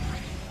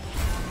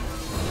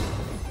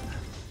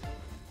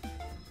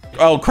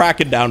 Oh, crack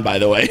it down, by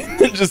the way.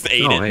 Just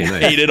ate it. Hey,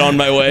 nice. Ate it on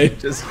my way.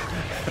 Just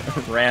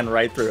Ran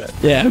right through it.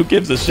 Yeah, who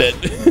gives a shit?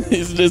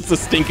 He's just a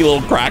stinky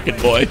little Kraken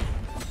boy.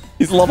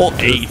 He's level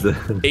 8.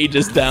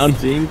 Aegis down.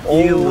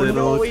 Stinky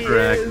little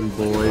Kraken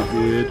boy,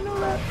 dude.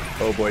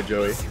 Oh boy,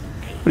 Joey.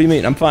 What do you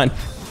mean? I'm fine.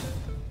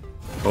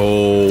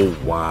 Oh,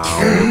 wow.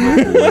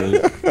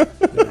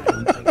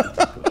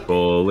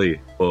 Bully,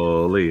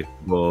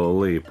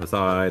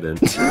 Poseidon.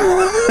 He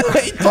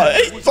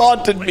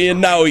taunted me and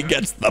now he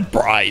gets the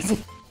prize.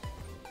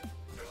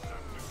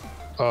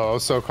 Oh, I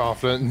was so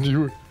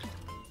confident.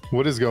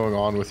 What is going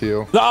on with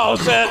you? Oh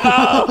shit!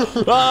 No!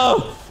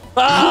 Oh!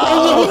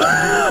 Oh!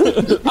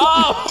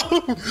 Oh!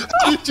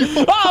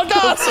 Oh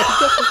god!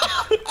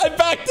 I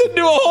backed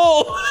into a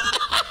hole.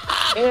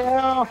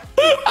 Yeah.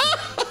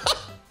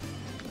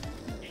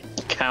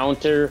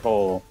 Counter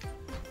hole.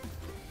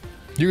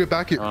 You get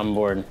back here. On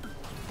board.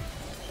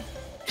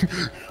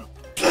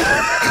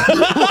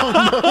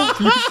 Oh,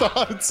 no,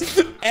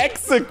 thoughts.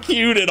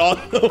 Executed on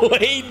the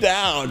way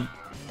down.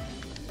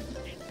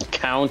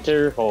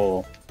 Counter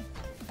hole.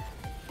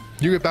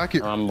 You get back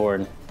here. On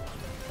board.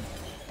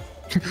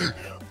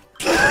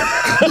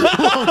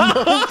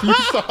 Oh,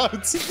 no,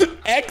 thoughts.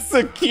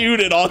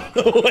 Executed on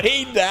the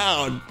way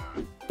down.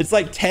 It's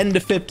like 10 to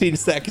 15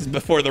 seconds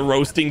before the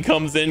roasting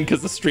comes in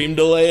because the stream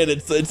delay, and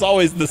it's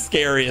always the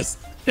scariest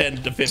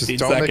 10 to 15 Just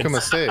seconds. don't make a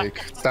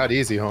mistake. It's that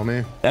easy,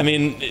 homie. I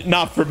mean,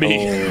 not for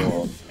me.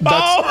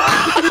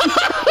 Oh.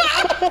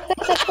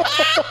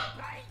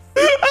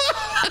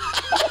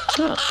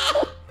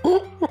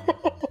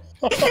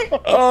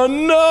 Oh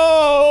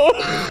no!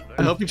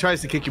 I hope he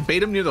tries to kick you.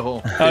 Bait him near the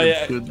hole. Oh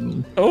yeah.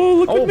 Oh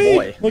look at me!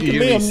 Boy. Look at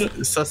me! I'm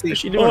Sussy.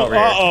 What's she doing over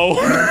here?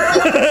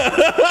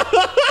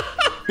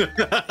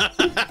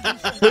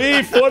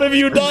 Leaf, what have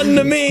you done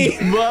to me?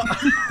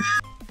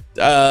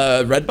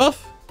 Red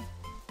buff?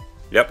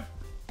 Yep.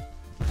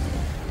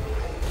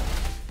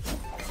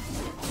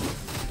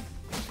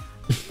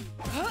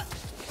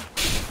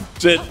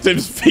 Shit,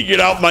 Tim's figured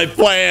out my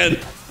plan.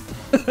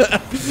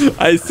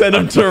 I sent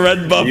him to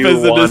red buff You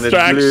as a wanted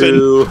distraction.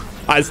 blue.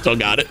 I still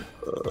got it.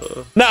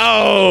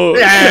 No!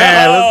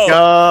 Yeah,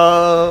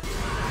 No! let's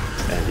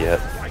go. And yet,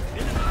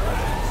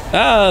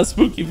 Ah,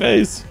 spooky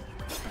face.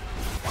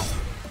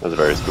 that was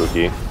very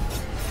spooky.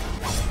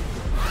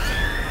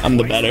 I'm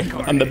the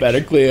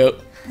better Cleo.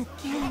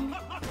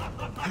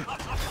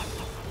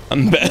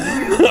 I'm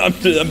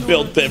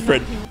built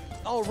different.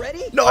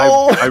 Already? No.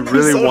 I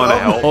really want to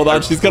help. Hold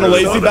on, she's gonna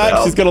lazy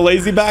back. She's gonna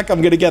lazy back.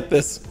 I'm gonna get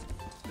this.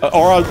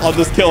 Or I'll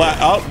just kill her.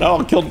 Oh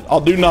no,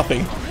 I'll do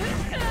nothing.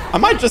 I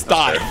might just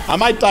die. I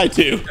might die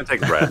too. I'm gonna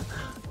take a breath.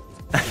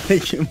 I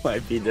think you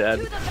might be dead.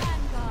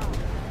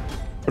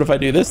 What if I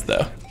do this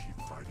though?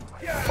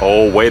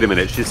 Oh, wait a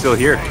minute. She's still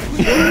here.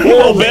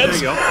 Little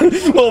bitch.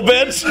 Little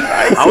bitch.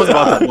 I was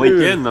about to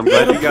blink in. I'm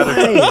glad you got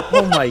her.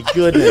 Oh my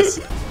goodness.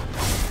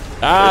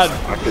 Ah,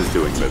 Fuck is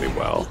doing really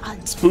well.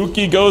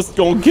 spooky ghost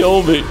gonna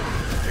kill me.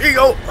 Here you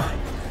go.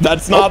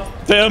 That's not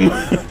Tim.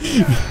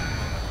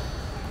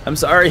 I'm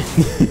sorry.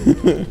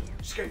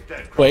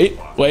 Wait,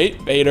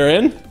 bait her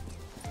in.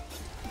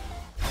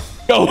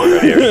 Go.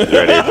 Right here.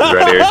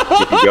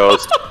 Keep it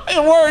ghost.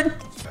 It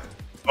worked.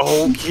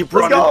 Oh, keep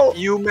Let's running. go.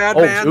 You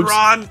madman, oops.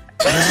 run.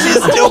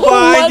 She's still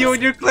behind you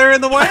and you're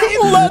clearing the way.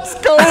 Let's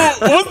go.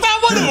 Was that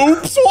what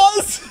oops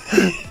was?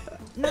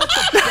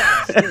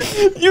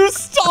 You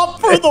stopped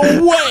for the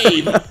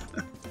wave.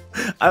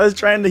 I was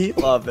trying to heat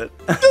love it.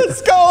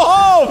 Let's go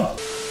home.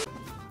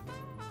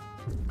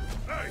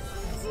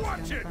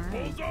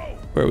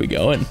 Where are we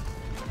going?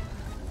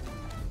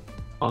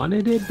 On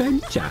an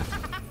adventure.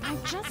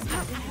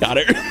 Got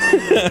her.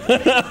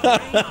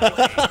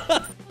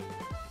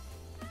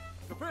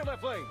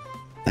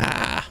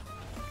 Ah.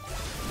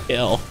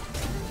 Kill.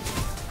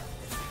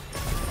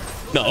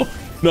 No.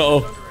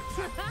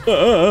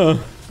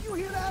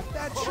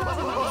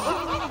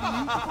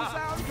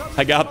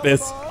 I got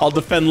this. I'll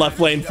defend left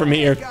lane from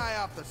here.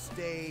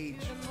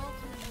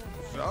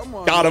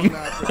 Got him.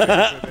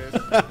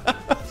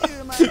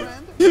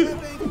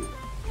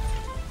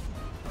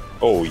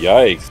 Oh,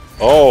 yikes.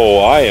 Oh,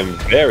 I am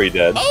very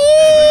dead.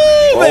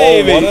 Oh,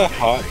 baby. What a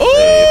hot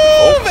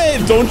Oh,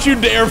 babe. Don't you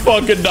dare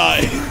fucking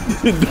die.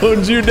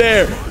 Don't you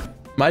dare.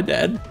 Am I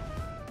dead?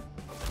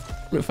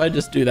 What if I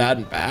just do that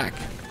and back?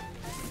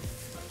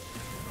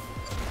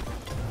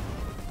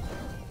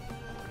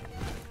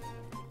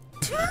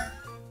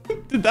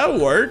 Did that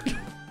work?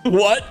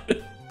 What?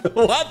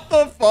 What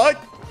the fuck?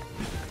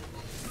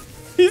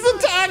 He's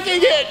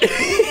attacking it!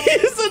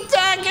 He's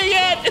attacking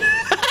it!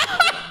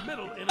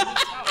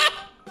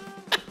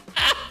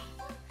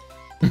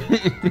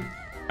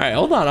 Alright,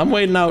 hold on. I'm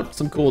waiting out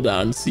some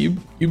cooldowns. So you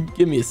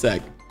give me a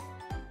sec.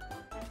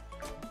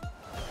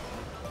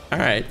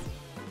 Alright.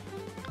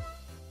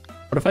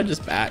 What if I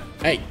just back?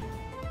 Hey.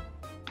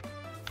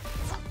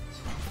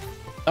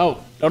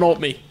 Oh, don't ult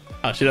me.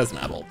 Oh, she doesn't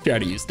have ult. She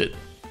already used it.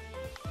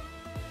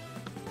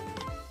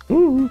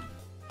 Ooh.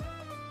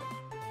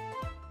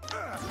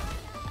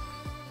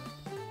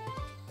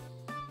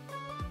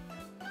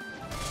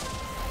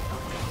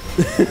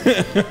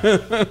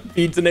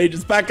 Beats and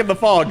ages back in the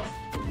fog.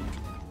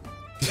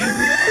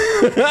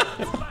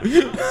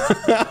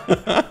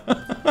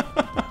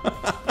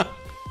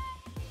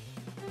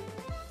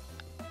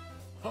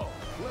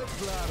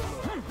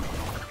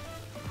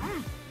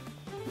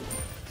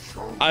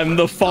 I'm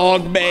the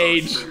fog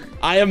mage.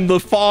 I am the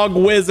fog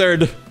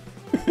wizard.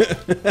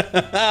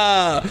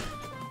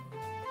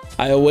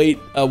 I await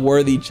a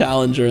worthy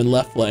challenger in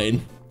left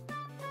lane.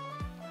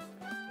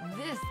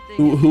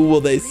 Who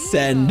will they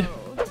send?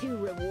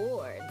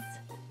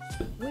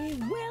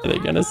 Are they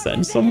gonna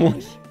send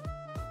someone?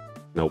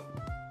 Nope.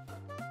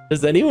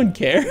 Does anyone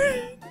care?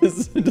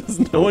 Does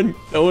no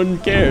one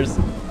cares?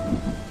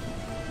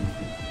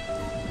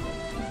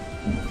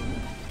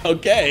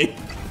 Okay.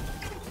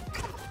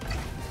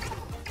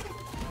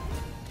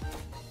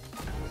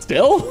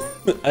 Still?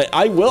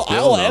 I will.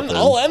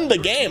 I'll end the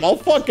game. I'll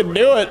fucking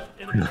do it.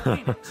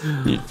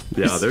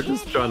 Yeah, they're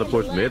just trying to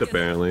push mid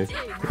apparently.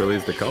 Or at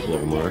least a couple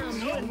of them are.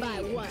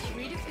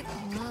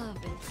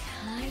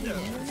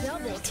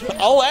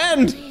 I'll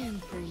end.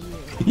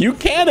 You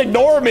can't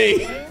ignore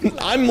me.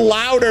 I'm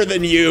louder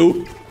than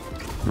you.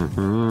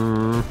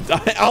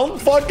 I'll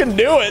fucking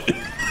do it.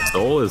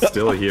 Soul is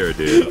still here,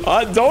 dude.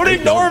 Don't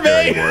ignore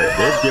me.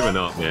 They've given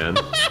up, man.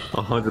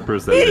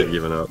 100% they've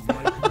given up.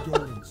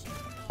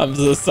 I'm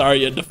so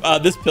sorry.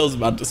 This pill's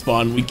about to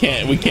spawn. We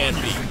can't be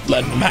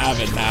letting them have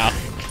it now.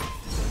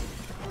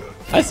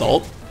 Hi,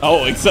 Salt.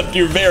 Oh, except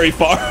you're very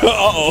far.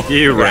 Uh-oh.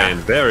 You ran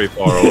very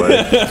far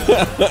away.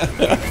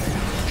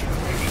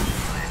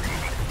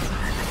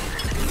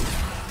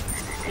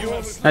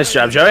 Nice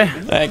job, Joey.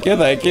 Thank you,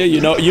 thank you.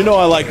 You know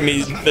I like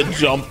me the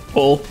jump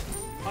pull.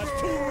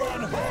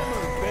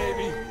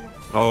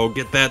 Oh,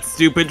 get that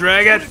stupid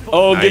dragon.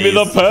 Oh, nice. Give me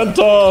the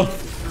penta.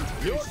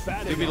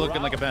 You be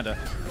looking like a penta.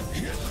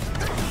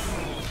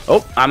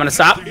 Oh, I'm gonna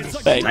stop.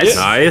 Nice.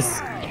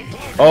 Nice.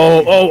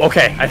 Oh,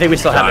 okay. I think we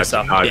still have this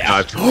up.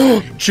 Yeah.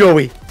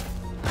 Joey.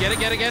 Get it.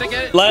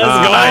 Let's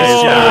go.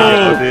 Nice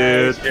job,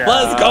 dude.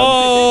 Let's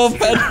go,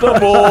 penta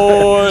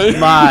boy.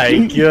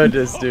 My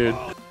goodness, dude.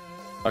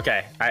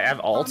 Okay, I have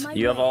ult.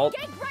 You have ult.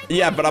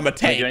 Yeah, but I'm a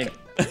tank.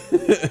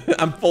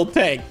 I'm full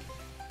tank.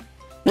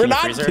 We're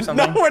not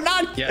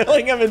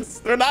killing him.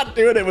 We're not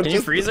doing it with Can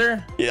you freeze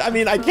her? Yeah, I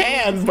mean, I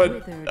can,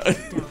 but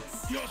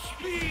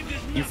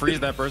you freeze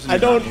that person. I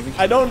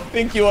don't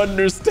think you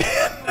understand.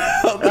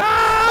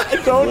 I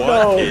don't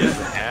know. What is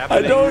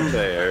happening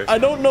there? I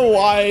don't know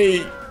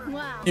why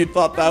you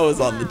thought that was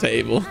on the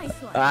table.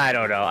 I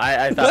don't know.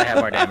 I thought I had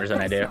more damage than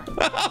I do.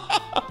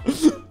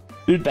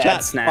 Dude,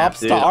 chat, snap, props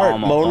dude. to Art. Oh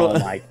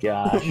my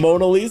gosh.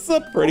 Mona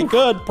Lisa, pretty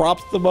good.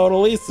 Props to Mona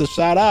Lisa.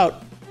 Shout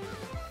out.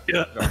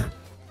 Yeah.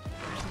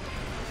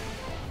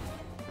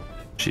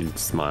 She'd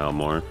smile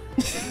more.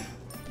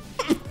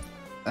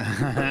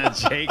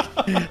 Jake.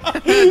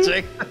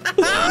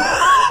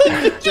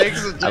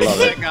 Jake's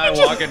that guy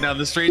walking down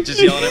the street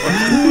just yelling at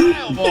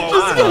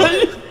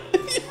everyone.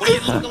 You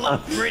look a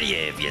lot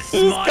prettier if you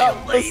smile,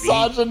 lady.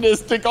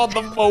 Misogynistic on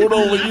the Mona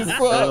Lisa.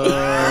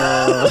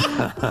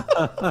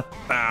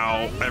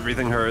 Ow,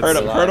 everything hurts.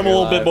 Hurt him a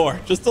little bit more.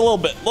 Just a little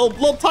bit.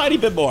 Little tiny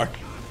bit more.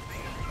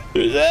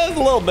 Just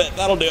a little bit.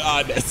 That'll do.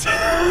 I missed.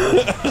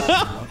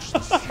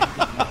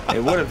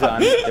 It would have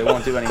done. It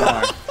won't do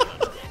anymore.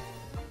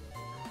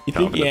 You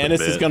think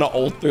Yanis is gonna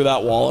ult through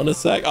that wall in a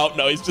sec? Oh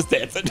no, he's just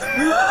dancing.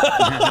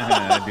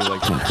 I do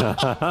like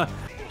that.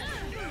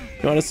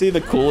 You want to see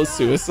the coolest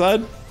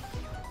suicide?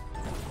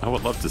 I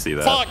would love to see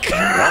that. Fuck!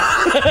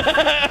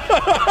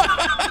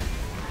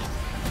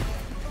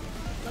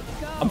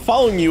 I'm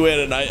following you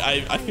in, and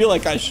I feel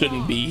like I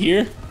shouldn't be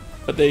here.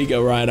 But there you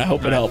go, Ryan. I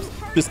hope it helps.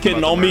 Just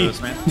kidding on me.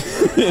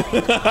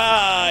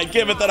 I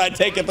give it that I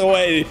take it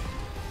away.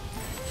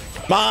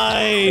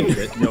 Mine.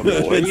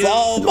 It's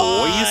all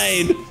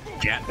mine.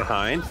 Get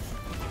behind.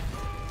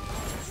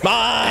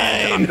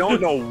 Mine. I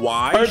don't know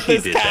why Hurt she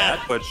this did cat.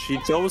 that, but she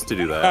chose to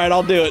do that. All right,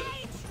 I'll do it.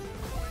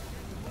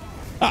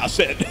 Ah,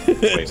 shit.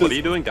 Wait, what are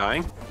you doing?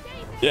 Dying?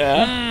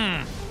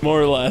 Yeah, more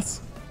or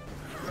less.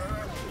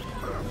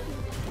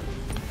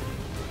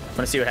 Want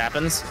to see what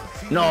happens?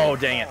 No,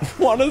 dang it.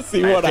 Want to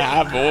see what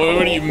happened?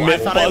 What are you, I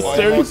thought I almost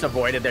Mythbusters?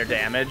 avoided their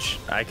damage.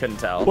 I couldn't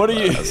tell. What are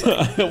you?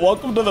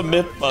 Welcome to the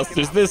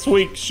Mythbusters. This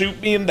week, shoot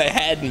me in the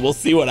head and we'll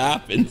see what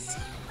happens.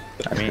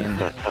 I mean,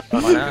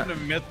 Welcome to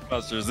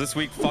Mythbusters. This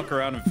week, fuck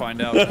around and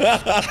find out.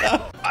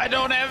 I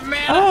don't have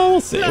mana. Oh,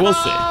 we'll see. We'll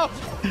see. I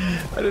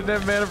didn't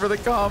have mana for the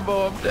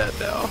combo. I'm dead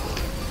now.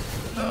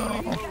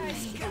 No.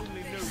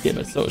 Yeah,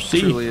 but so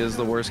she Truly is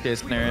the worst case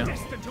scenario.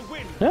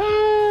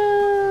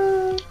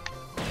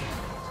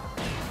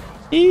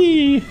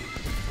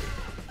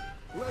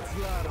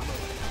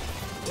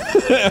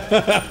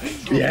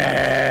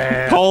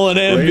 yeah. Call an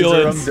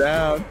ambulance.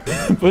 Down.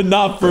 But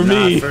not for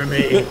me. Not for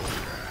me.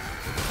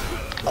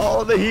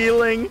 Oh, the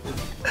healing.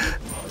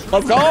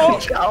 Let's go.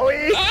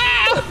 Joey.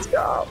 Let's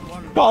go.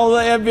 Call the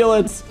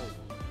ambulance.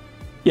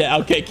 Yeah,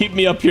 okay. Keep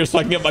me up here so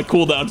I can get my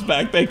cooldowns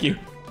back. Thank you.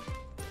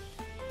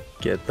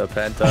 Get the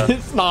penta.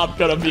 It's not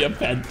gonna be a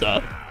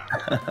penta.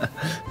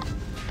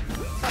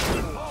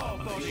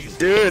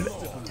 Dude,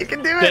 you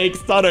can do it. Jake,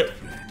 stutter.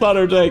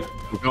 Stutter, Jake.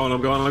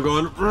 I'm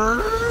going.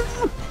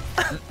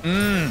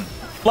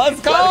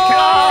 Let's go!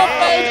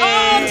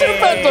 Two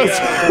pentas!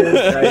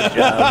 Nice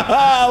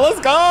job. Let's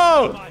go!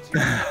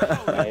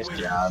 Nice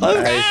job.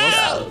 Let's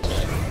go!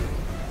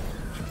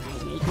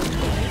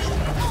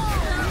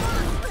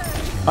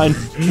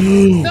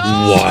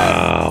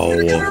 Wow.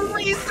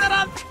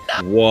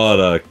 What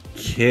a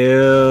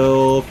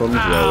kill from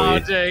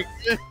Joey. Jake.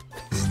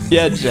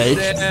 Yeah, Jake.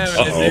 Damn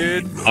it,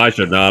 dude. I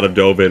should not have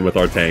dove in with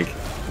our tank.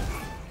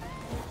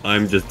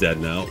 I'm just dead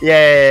now.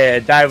 Yeah,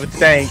 die with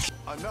tank.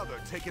 Another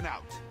taken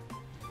out.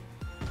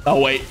 Oh,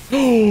 wait.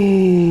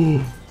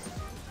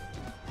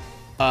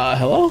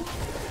 Hello?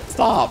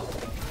 Stop.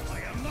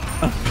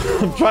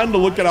 I'm trying to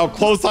look at how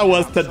close I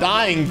was to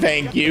dying,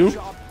 thank you.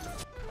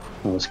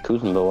 Was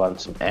Kuzma want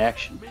some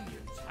action?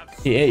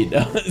 Yeah, he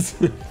does.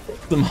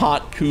 Some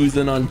hot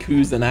Kuzin on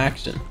Kuzin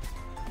action.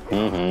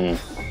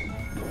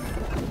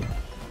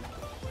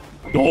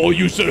 Oh,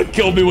 you should have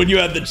killed me when you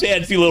had the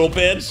chance, you little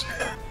bitch.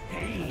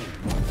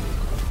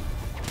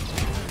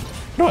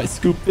 How do I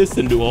scoop this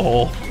into a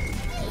hole?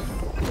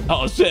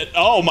 Oh, shit.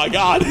 Oh, my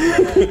God.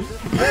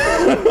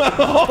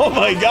 Oh,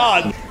 my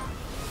God.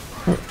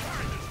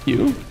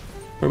 You?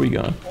 Where are we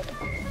going?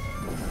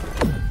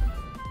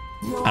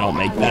 I don't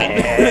make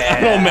that.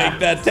 I don't make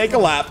that. Take a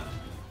lap.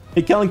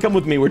 Hey, Kellen, come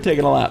with me. We're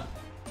taking a lap.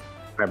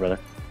 Hi, brother.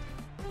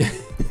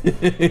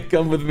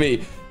 Come with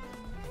me.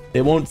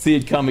 They won't see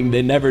it coming.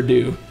 They never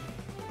do.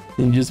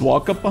 You just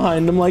walk up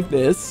behind them like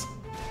this.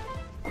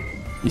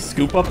 You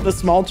scoop up the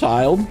small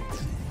child.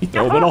 You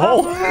throw him in a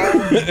hole.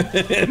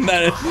 And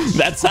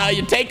that's how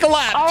you take a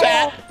lap,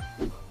 chat.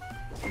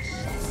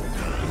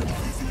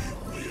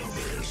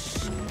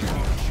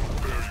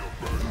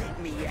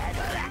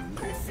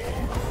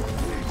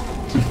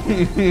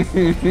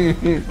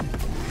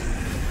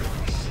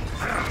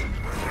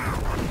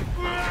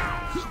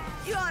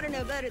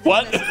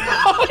 What?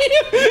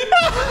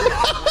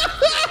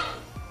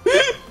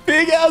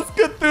 Big ass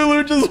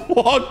Cthulhu just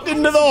walked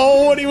into the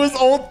hole when he was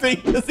ulting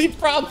because he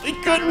probably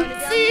couldn't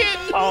see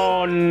it.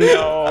 Oh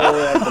no,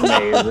 that's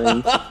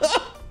amazing.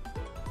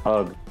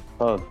 Hug,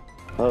 hug,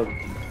 hug,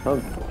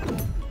 hug.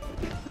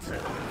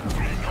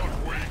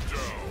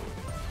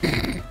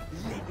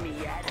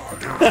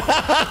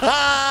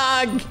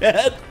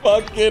 Get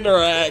fucking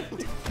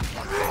wrecked.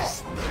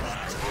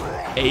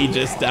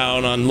 Aegis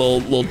down on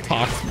little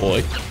Tox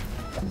boy.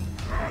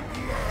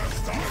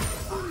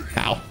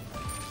 Ow.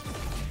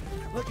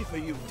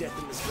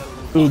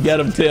 Ooh, get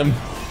him, Tim.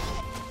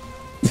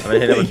 I'm gonna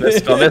hit him with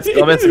this. Go, let's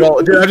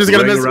go. Dude, I'm just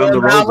gonna miss one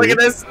round. Look at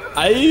this.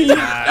 Oh,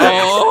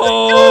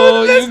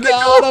 you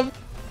got him.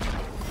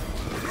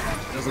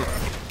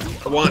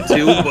 I want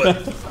to,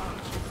 but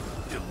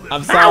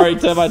I'm sorry,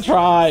 Tim. I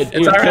tried.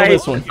 It's all kill right.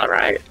 this one. All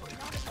right.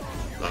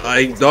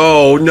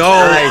 no.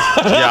 Nice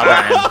job,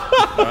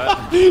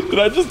 Ryan. Did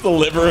I just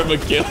deliver him a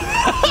kill?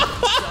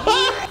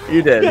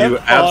 You did. You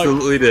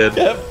absolutely did.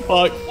 Get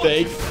fucked,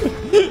 thanks.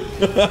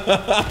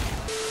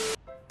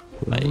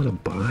 I want to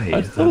buy.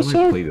 That's How do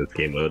so I play this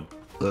game mode?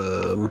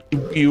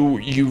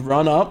 You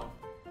run up.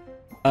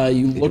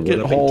 You look at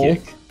hole,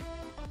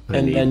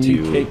 and then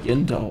you kick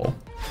into hole.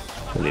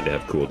 I need to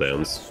have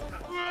cooldowns.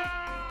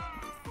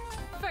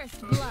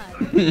 First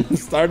blood.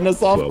 Starting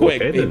us off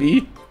quick, okay,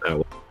 baby.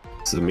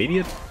 It's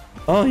immediate.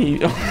 Oh, he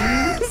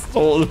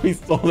we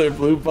stole their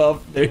blue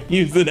buff. They're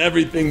using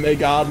everything they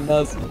got in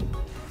us.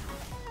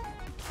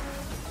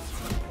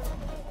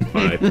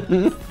 Bye.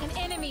 An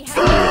enemy has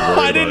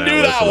I didn't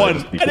do that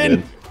one.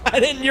 I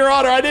didn't, Your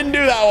Honor, I didn't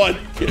do that one.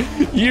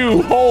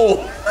 You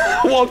hole.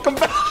 Welcome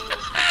back.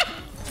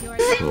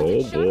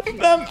 Oh boy.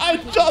 I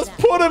just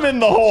put him in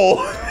the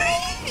hole.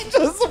 He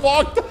just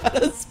walked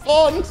out of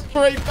spawn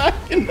straight back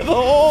into the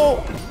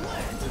hole.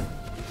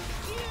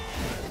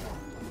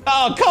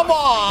 Oh, come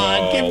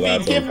on. Oh,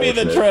 give me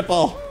the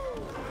triple.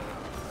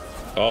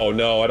 Oh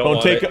no, I don't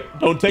want it.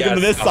 Don't take him to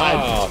this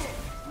side.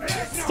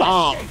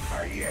 Stop.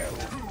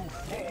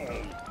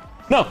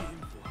 No.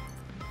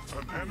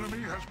 An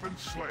enemy has been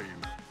slain.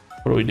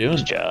 What are we doing?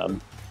 Good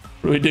job.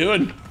 What are we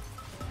doing?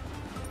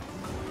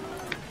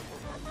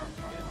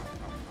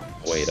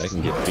 Wait, I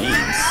can get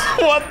beans.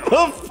 What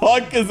the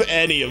fuck is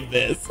any of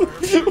this? What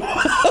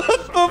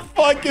the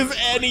fuck is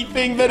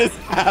anything that is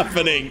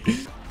happening?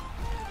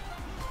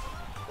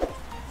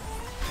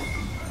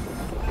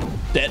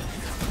 Dead.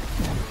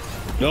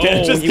 No,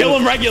 just kill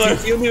him regular.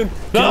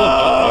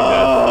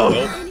 No.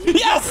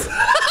 Yes.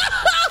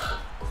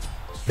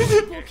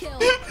 triple kill.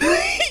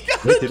 He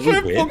got the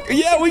triple.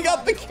 Yeah, we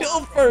got the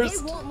kill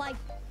first. They won't like.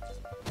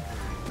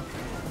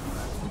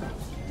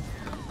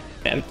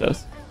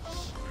 Antos.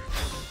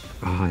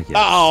 Yes.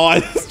 Oh, I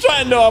was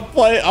trying to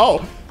play.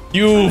 Oh,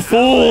 you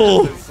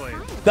fool.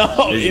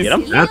 No,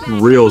 That's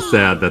real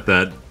sad that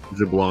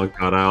Jablanc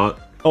got out.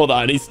 Hold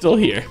on, he's still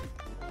here.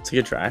 It's a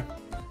good try.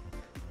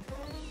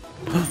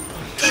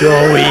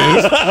 Joey.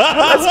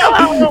 Let's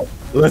go.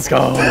 Let's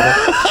go.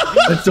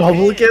 A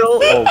double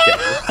kill. Okay.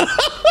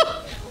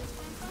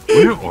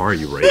 Where are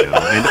you right now?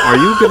 And are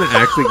you gonna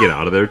actually get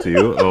out of there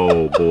too?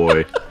 Oh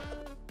boy.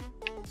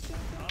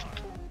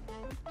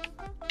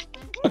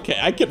 Okay,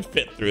 I can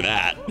fit through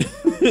that.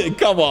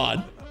 Come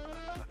on.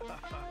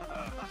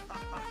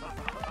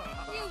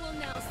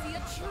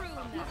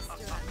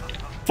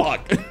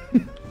 Fuck.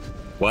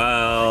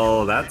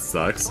 Well, that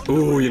sucks.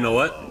 Ooh, you know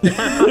what? Let's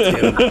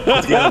get him.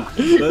 Let's get him.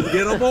 Let's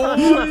get him,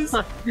 boys.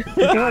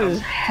 What is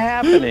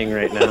happening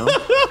right now?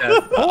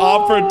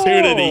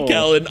 Opportunity,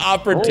 Kellen.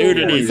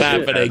 Opportunity's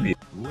happening.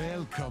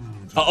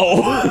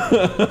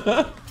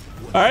 Uh-oh.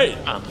 All right.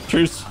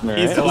 Truce.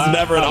 He's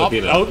never an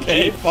option.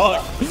 Okay,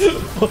 fuck.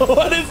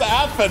 What is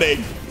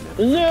happening?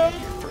 No.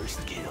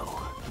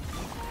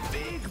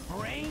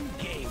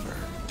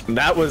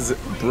 That was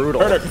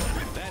brutal.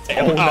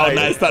 Oh,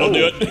 nice. That'll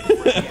do it.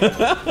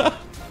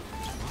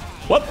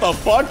 What the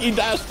fuck? He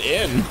dashed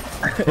in.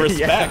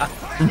 Respect.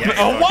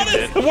 Oh, what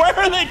is? Where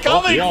are they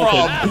coming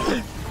from?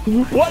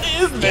 What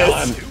is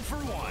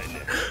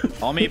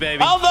this? All me,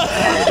 baby. How the?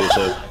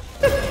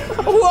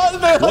 What?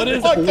 They're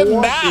like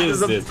fucking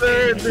gnats.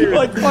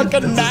 Like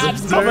fucking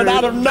gnats coming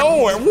out of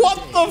nowhere. What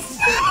the?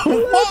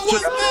 What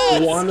was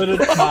this? One at a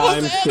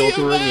time,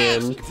 filtering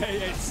in.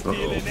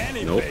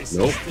 Nope.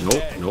 I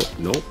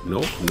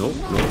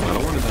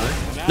don't want to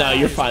die. No,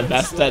 you're fine.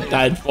 Best that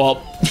died fault.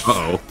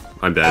 Uh-oh.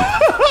 I'm dead.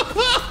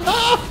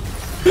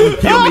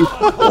 Kill me.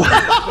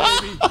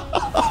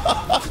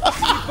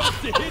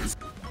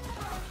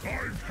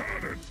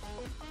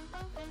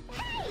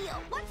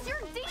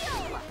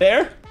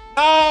 There?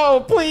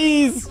 No,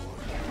 please.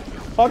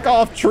 Fuck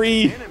off,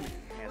 tree.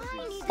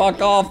 Fuck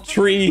off,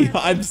 tree.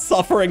 I'm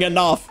suffering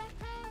enough.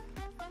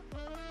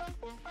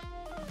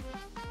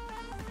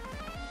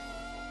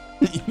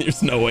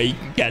 There's no way you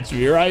can catch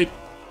me, right?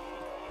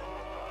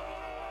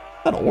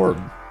 That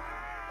orb.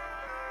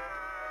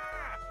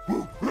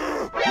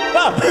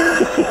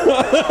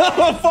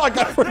 Oh, fuck,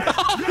 I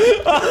forgot.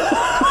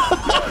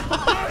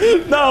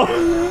 No.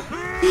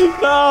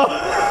 No.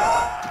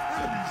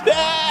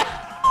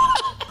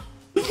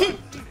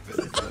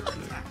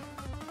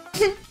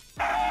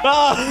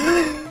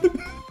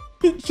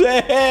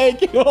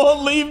 Jake, you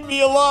won't leave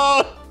me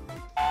alone.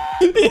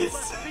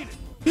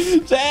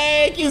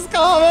 Jake, he's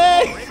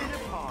coming.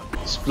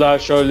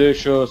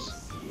 Splasholicious.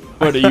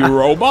 What are you,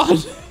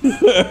 robot?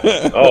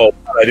 Oh,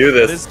 I do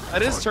this.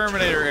 That is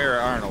Terminator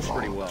era Arnold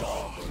pretty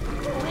well.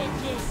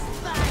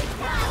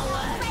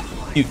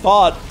 You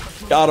thought.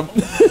 Got him.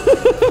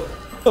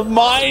 The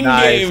mind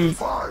games.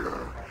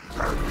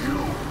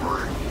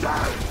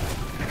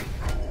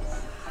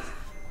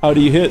 How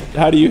do you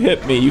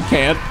hit me? You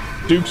can't.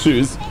 Duke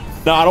shoes.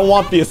 No, I don't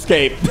want the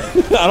escape.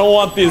 I don't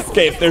want the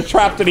escape. They're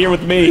trapped in here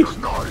with me.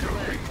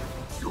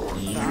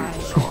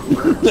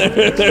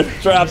 They're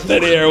trapped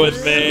in here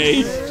with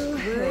me.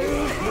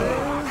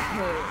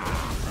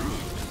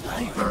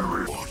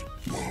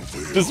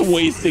 Just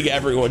wasting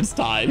everyone's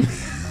time.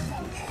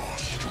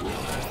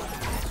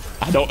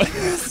 I don't.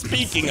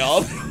 Speaking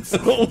of,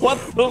 what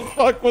the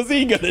fuck was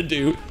he gonna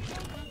do?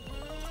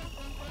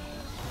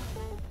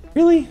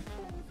 Really?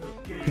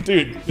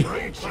 Dude.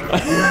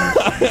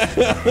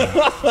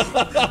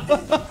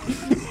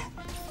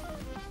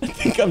 I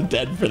think I'm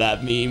dead for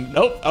that meme.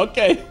 Nope.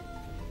 Okay.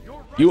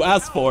 You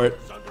asked for it.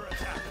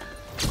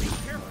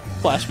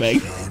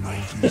 Flashbang.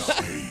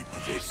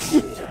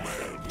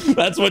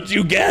 That's what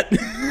you get.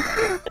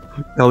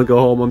 I'll go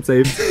home. I'm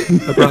safe.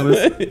 I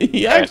promise.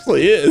 He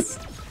actually is.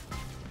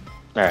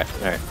 Alright.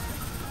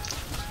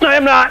 No,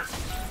 I'm not.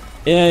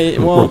 Yeah,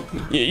 well,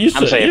 you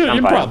should.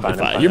 You're probably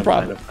fine. You're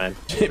probably fine.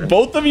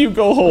 Both of you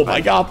go home. I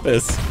got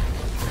this.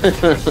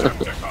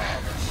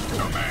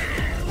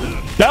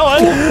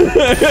 Kellen!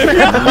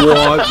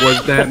 What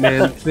was that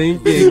man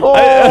thinking?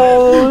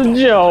 Oh,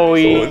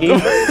 Joey.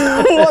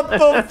 What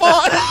the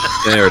fuck?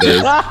 There it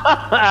is.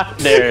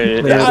 There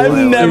it is.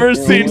 I've never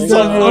seen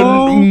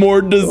someone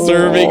more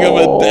deserving of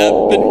a death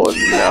than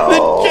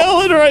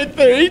Kellen right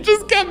there. He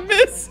just kept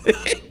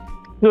missing.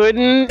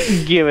 Couldn't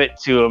give it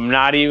to him,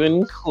 not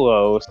even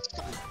close.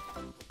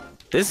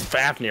 This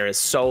Fafnir is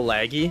so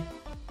laggy.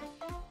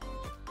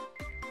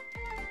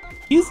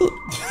 He's struggling.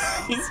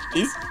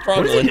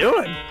 What is he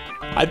doing?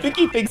 I think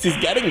he thinks he's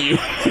getting you.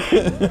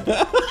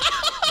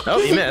 Oh,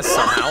 he missed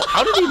somehow.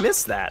 How did he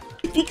miss that?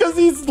 Because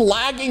he's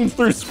lagging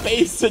through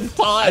space and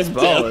time. I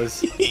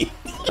suppose.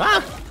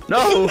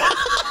 No.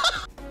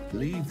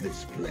 Leave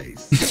this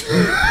place.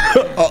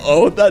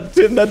 Uh-oh, that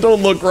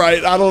don't look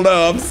right. I don't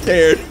know. I'm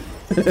scared.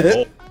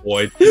 Oh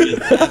boy.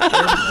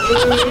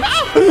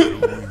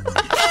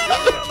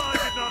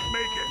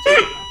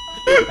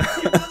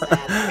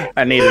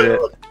 I needed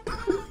it.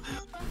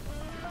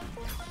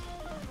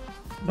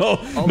 Oh,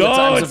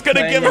 no, it's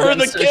gonna give her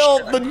the kill.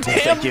 The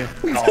damn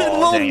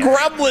little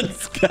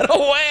gremlins. Get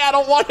away. I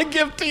don't want to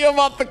give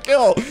Tiamat the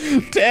kill.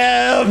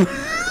 Damn.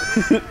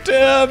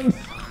 Damn.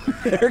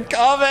 They're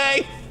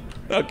coming.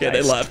 Okay, nice.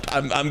 They left.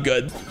 I'm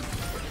good.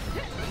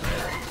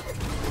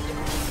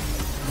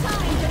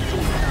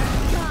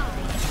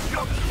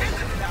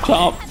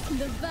 Chomp.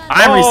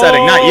 I'm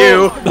resetting, not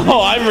you.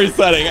 No, I'm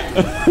resetting.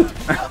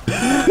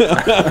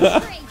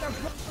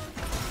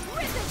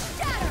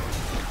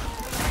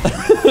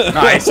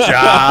 Nice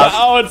job.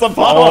 Oh, it's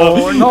Apollo.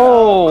 Oh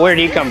no! Where'd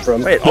he come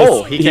from? Wait,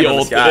 oh, he came from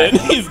the sky.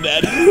 He's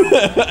dead.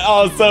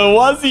 Oh, so it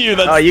was you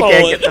that Oh, you stole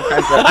can't it. get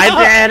defensive. I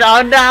did.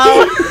 Oh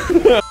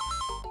no.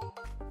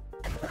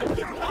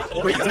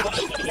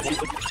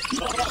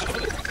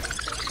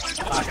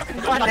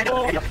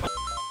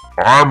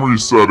 I'm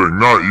resetting,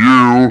 not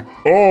you.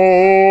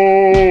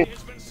 Oh!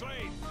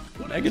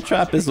 Mega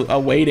Trap is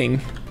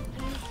awaiting.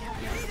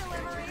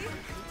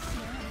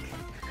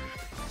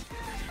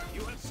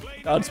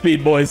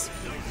 Godspeed, boys.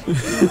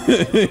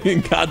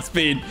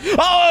 Godspeed.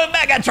 Oh,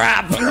 Mega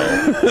Trap!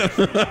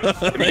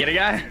 Can we get a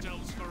guy?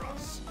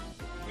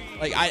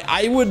 Like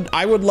I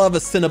would love a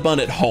Cinnabon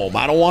at home.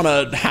 I don't want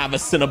to have a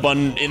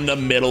Cinnabon in the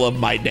middle of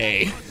my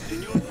day.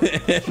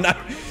 And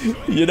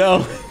you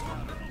know.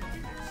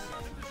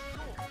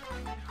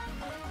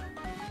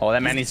 Oh,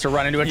 that man needs to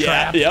run into a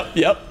trap.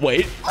 Yep.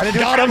 Wait.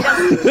 Got him.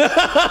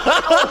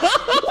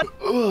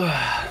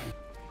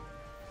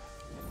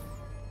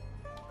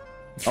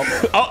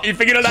 Oh, you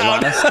figured it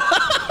out.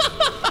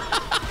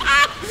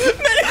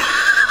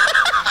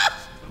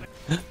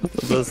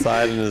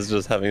 Poseidon is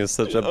just having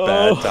such a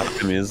bad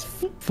time. He's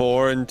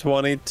 4 and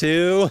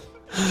 22.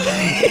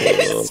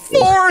 He's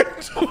 4.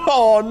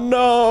 Oh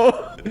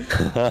no.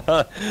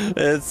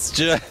 It's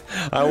just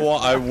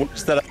I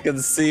wish that I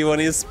could see when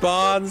he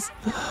spawns.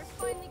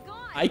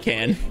 I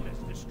can.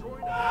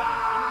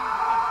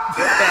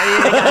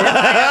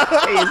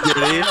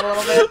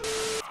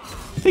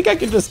 I think I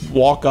can just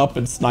walk up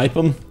and snipe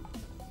him.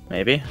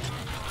 Maybe.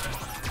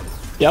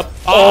 Yep.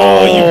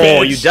 Oh, you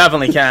bitch. You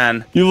definitely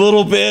can. You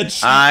little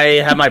bitch.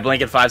 I have my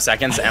blink in 5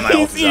 seconds and my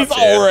ult is He's up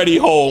too. already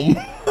home.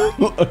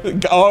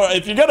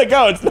 If you're gonna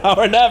go, it's now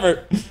or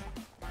never.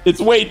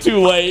 It's way too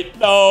late.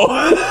 No.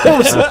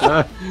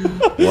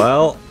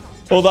 Well.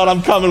 Hold on,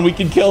 I'm coming. We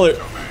can kill her.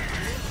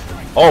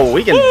 Oh,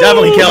 we can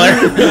definitely kill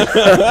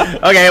her.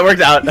 Okay, it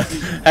worked out.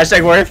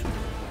 Hashtag worth.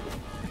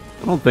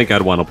 I don't think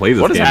I'd want to play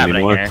this game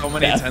anymore. Here? So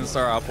many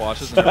 10-star op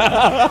watches.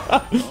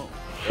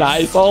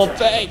 Nice old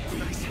take.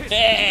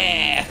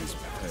 Yeah.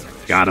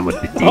 Got him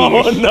with the dish.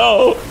 Oh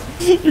no.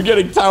 You're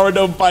getting tower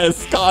domed by a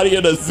Scotty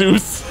and a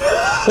Zeus.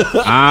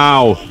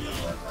 Ow.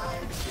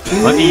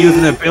 Let me use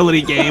an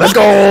ability game. Let's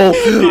go.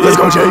 Let's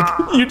go, Jake.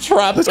 You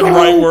trapped him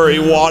right where he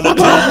wanted.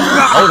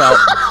 Oh no.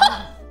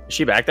 Is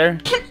she back there?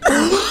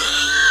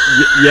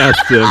 Yes,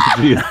 Tim.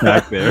 She's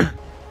back there.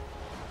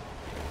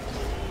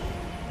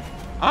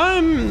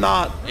 I'm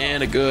not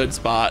in a good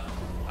spot.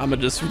 I'm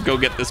gonna just go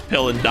get this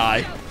pill and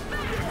die.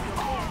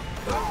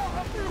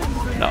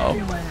 No.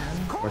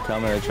 We're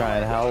coming to try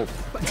and help.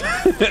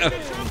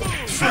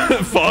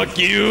 Fuck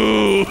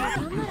you.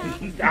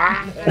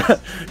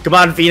 Come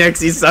on, Phoenix.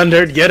 He's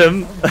sundered. Get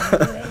him.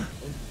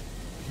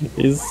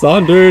 He's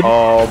sundered.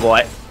 Oh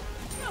boy.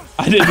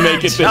 I didn't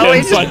make it to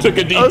him, so I took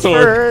a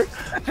detour.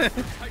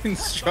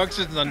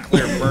 Instructions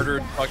unclear.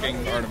 Murdered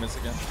fucking Artemis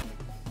again.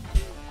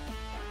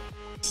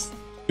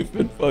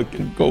 Stupid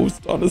fucking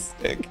ghost on a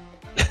stick.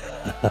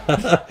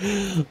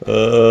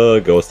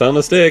 Ghost on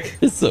a stick.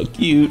 It's so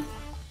cute.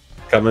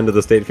 Coming to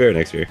the state fair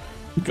next year.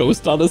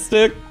 Ghost on a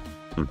stick.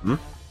 Mm-hmm.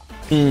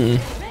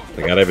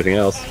 I got everything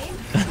else.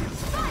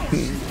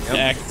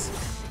 Next.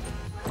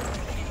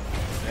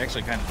 They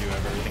actually kind of do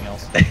have everything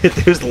else.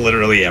 There's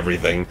literally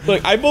everything.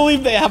 Look, I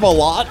believe they have a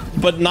lot,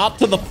 but not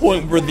to the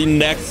point where the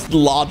next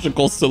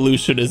logical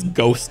solution is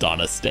ghost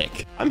on a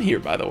stick. I'm here,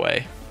 by the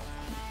way.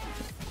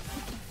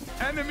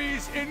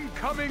 Enemies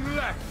incoming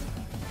left.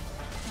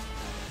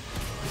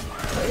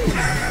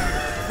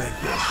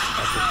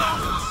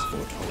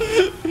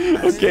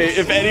 Okay,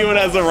 if anyone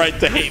has a right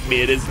to hate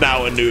me, it is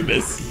now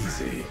Anubis.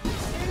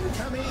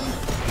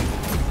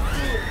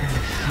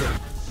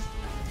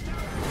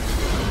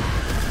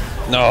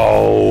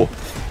 No.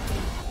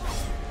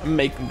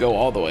 Make him go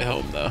all the way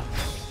home, though.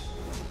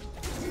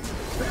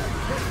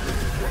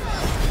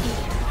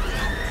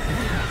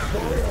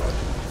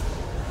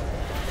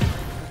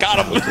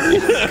 Got him.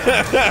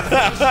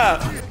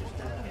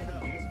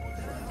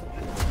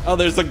 Oh,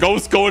 there's a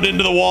ghost going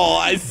into the wall.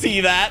 I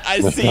see that.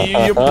 I see you.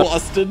 You're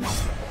busted.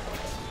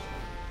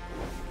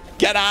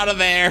 Get out of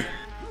there.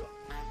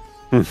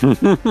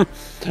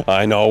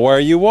 I know where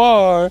you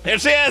are. There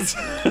she is.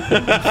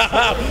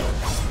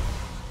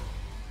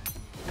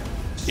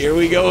 Here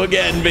we go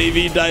again,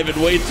 baby.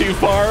 Diving way too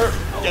far.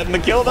 Getting the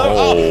kill though.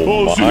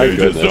 Oh my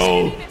goodness.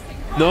 No.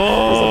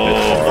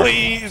 No,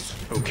 please.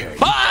 Okay.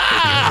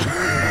 Ah!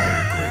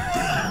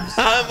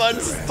 I'm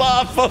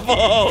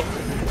unstoppable.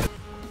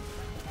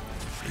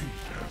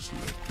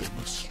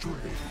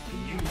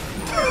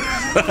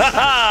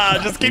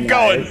 Just keep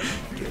going.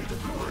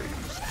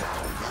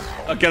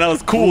 Okay, that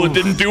was cool. It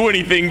didn't do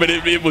anything, but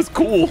it was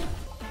cool.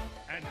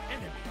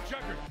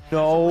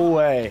 No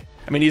way.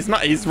 I mean, he's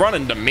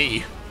running to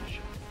me.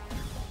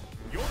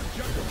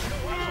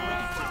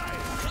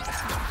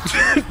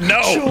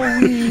 No.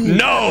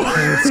 No.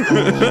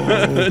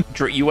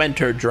 You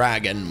enter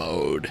dragon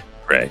mode.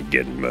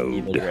 Dragon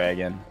mode. The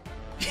dragon.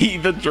 He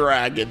the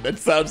dragon. That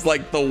sounds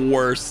like the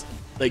worst,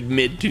 like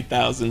mid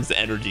 2000s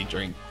energy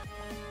drink.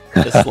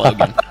 The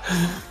slogan.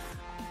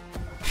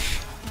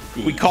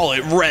 We call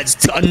it Red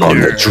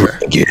Thunder.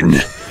 Dragon.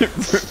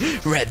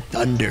 Red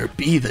Thunder,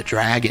 be the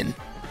dragon.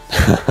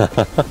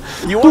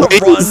 You want to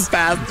run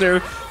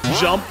faster,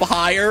 jump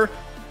higher,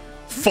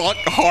 fuck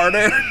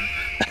harder?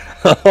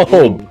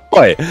 Oh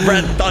boy.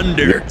 Red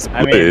Thunder.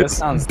 I mean, this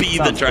sounds be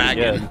the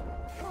dragon.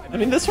 I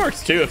mean, this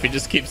works too if he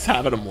just keeps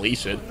having him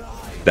leash it.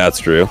 That's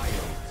true.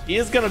 He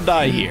is gonna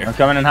die here. I'm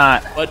coming in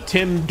hot. But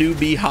Tim do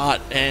be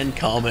hot and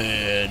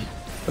coming.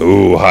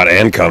 Ooh, hot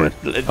and coming.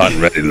 Hot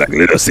and ready like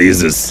Little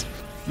Caesars.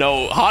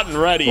 No, hot and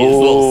ready is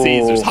Little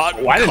Caesars. Hot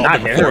and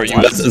coming for you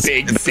is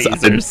Big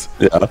Caesars.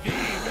 Yeah.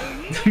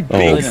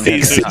 Big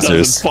Caesars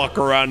doesn't fuck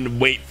around and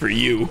wait for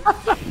you.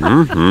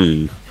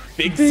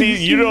 Big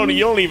Caesars, you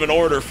don't even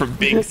order from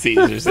Big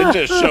Caesars. It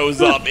just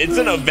shows up. It's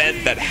an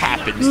event that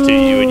happens to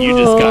you, and you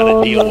just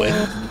gotta deal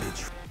with.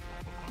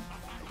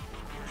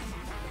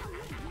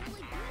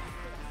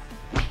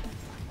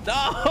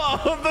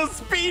 No, the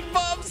speed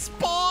bump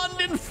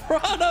spawned in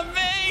front of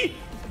me.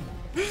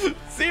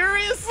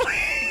 Seriously?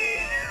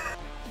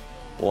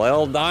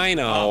 Well,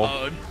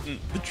 Dino.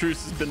 The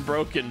truce has been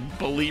broken,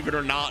 believe it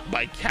or not,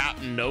 by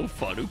Captain No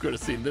Fun. Who could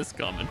have seen this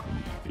coming?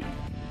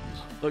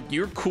 Look,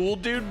 you're cool,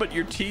 dude, but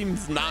your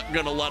team's not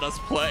gonna let us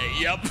play.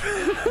 Yep.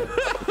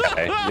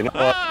 Okay, you know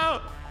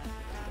what?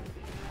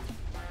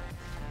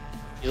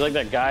 He's like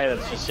that guy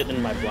that's just sitting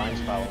in my blind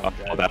spot.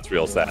 Oh, that's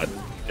real sad.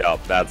 Yeah,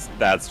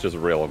 that's just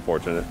real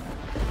unfortunate.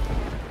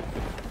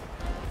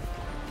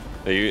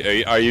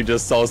 Are you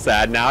just so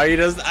sad now? You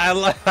just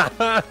I'm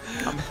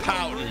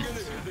pouting.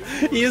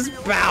 He's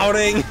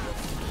pouting.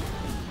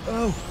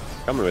 Oh,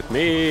 coming with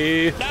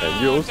me. No,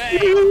 and you'll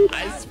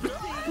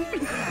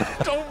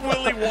don't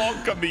Willy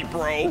Wonka me,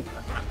 bro.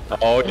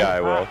 Oh yeah,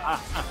 I will.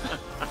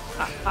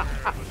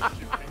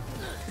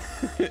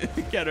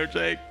 Get her,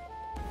 Jake.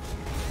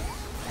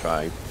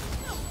 Trying.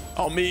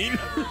 I'll me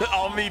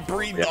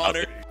breathe on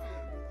her.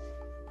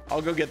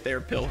 I'll go get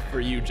their pill for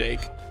you,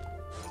 Jake.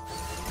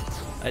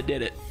 I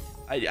did it.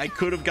 I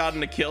could have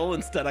gotten a kill.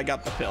 Instead, I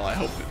got the pill. I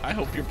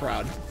hope you're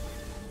proud.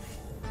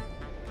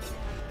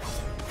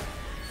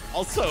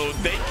 Also,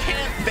 they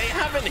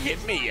haven't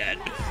hit me yet.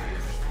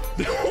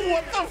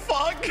 What the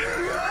fuck?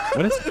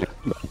 What is it?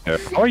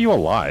 How are you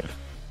alive?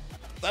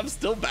 I'm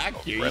still back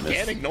here. You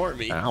can't ignore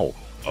me. Ow.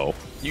 Oh.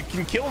 You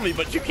can kill me,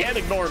 but you can't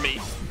ignore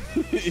me.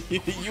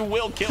 You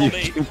will kill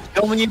me. You can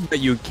kill me, but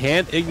you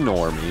can't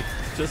ignore me.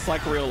 Just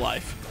like real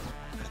life.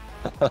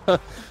 Uh-oh.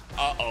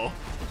 Uh-oh.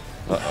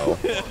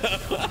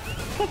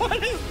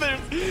 What is this?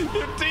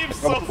 Your team's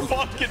so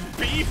fucking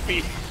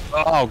beefy.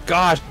 Oh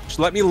gosh,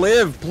 let me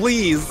live,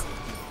 please.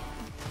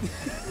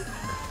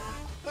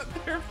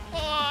 They're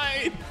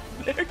fine.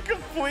 They're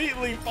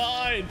completely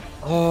fine.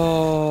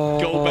 Oh.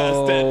 Go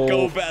Bastet.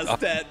 Go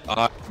Bastet.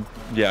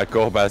 Yeah,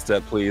 go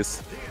Bastet,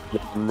 please.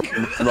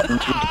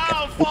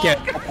 Oh, fuck.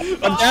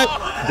 I'm dead.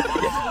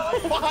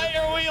 Why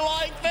are we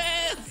like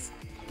this?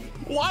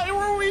 Why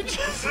were we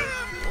just...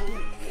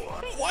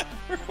 Why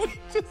were we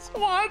just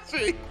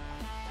watching?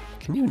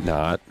 Can you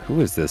not?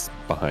 Who is this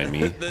behind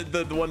me?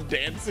 the one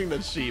dancing?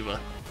 That's Shiva.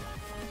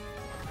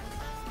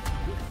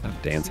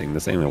 Not dancing.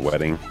 This ain't a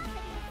wedding.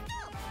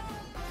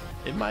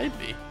 It might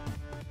be.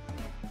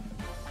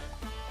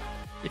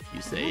 If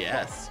you say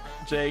yes.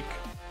 Jake,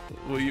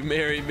 will you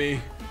marry me?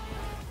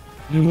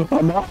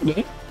 I'm not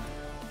me.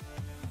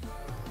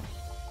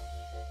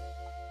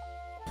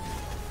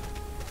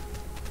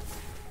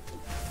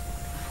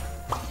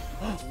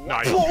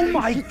 Nice. Oh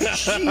my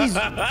jeez.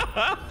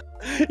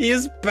 He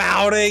is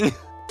pouting.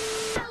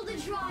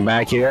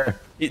 Back here.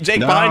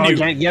 Jake, no, behind you.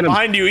 Can't get him.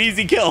 Behind you.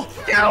 Easy kill.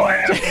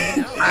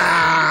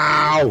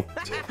 Ow.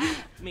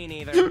 Me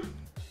neither.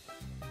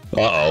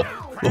 Uh-oh.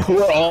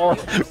 We're all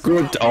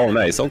grouped. Oh,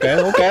 nice. Okay.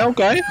 I don't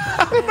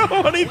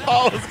know what he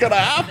thought was going to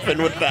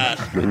happen with that.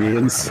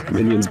 Minions,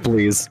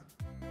 please.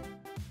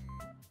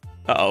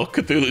 Uh-oh.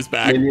 Cthulhu's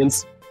back.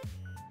 Minions.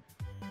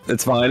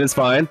 It's fine.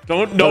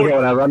 No.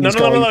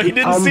 He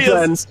didn't see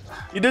us.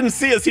 He didn't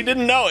see us. He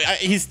didn't know.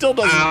 He still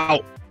doesn't.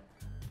 Ow.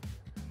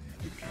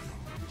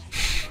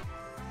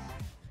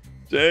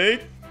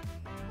 Jake?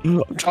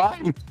 I'm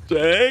trying.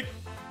 Jake?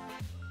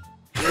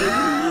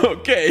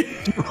 Okay.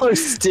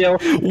 Still,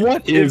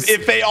 what is...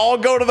 If they all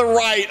go to the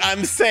right,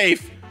 I'm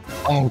safe.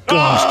 Oh,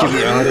 gosh, get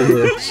me out of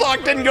here.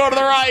 Fuck, didn't go to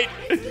the right.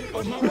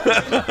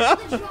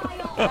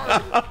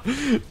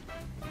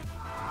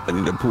 I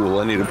need a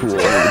pool.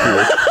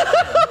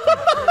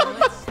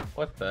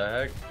 What the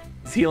heck?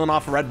 He's healing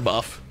off red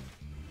buff.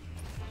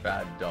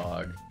 Bad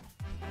dog.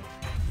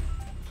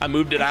 I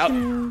moved it out.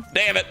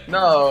 Damn it.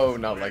 No,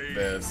 not like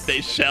this.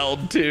 They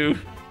shelled too.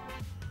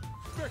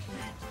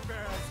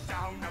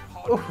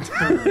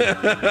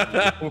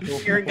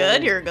 You're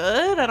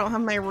good. I don't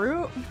have my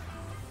root.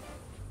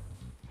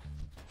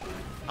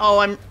 Oh,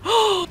 I'm...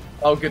 Oh,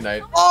 good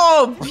night.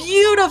 Oh,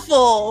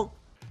 beautiful!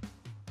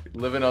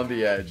 Living on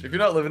the edge. If you're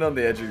not living on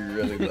the edge, are you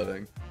really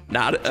living?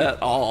 Not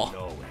at all.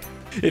 No way.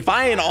 If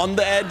I ain't on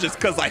the edge, it's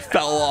because I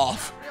fell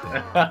off.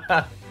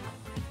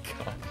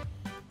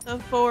 The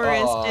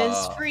forest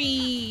is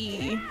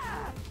free.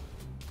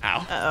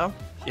 Ow. Uh-oh.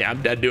 Yeah,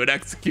 I'm dead. Do it.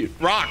 Execute.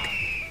 Rock.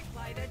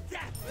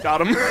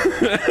 Got him.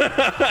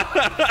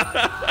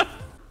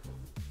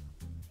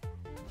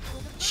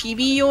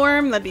 Chibi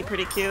Yorm, that'd be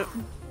pretty cute.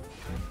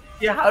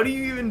 Yeah, how do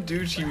you even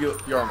do Chibi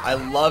Yorm? I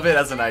love it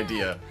as an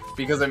idea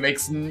because it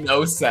makes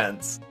no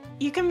sense.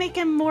 You can make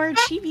him more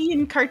chibi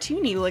and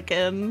cartoony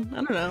looking. I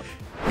don't know.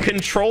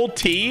 Control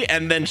T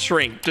and then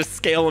shrink. Just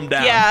scale him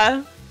down.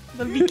 Yeah,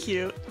 that'd be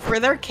cute. For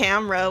their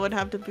camera, would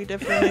have to be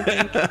different,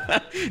 I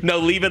think. No,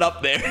 leave it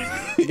up there.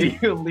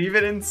 You leave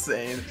it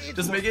insane.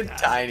 Just make it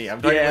tiny.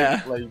 I'm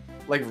talking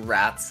like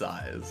rat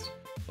size.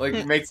 Like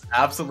it makes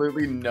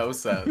absolutely no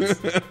sense.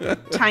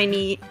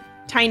 Tiny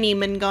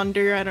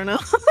Mingunder, I don't know.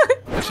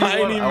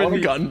 Tiny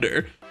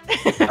Mingunder.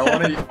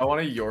 I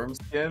want a Yorm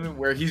skin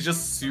where he's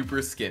just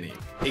super skinny.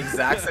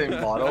 Exact same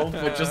model,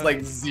 with just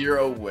like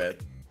 0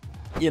 width.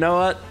 You know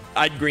what?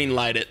 I'd green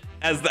light it.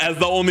 As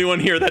the only one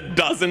here that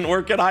doesn't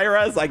work at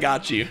high-res, I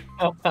got you.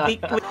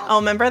 Oh,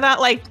 remember that?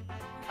 Like,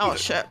 oh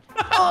shit.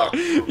 Oh.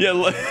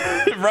 Yeah,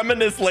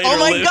 reminisce later. Oh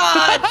my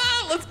god!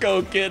 Let's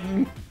go, kid.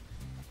 No!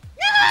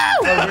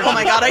 Oh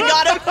my god, I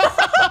got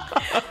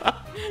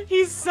him!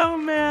 He's so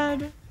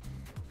mad.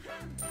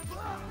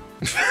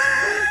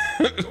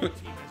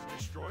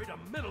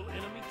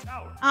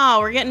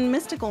 Oh, we're getting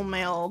mystical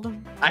mailed.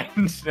 I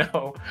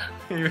know.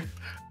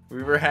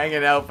 We were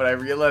hanging out, but I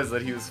realized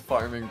that he was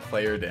farming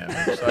player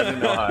damage, so I didn't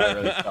know how I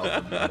really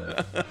felt about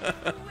it.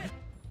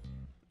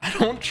 I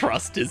don't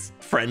trust his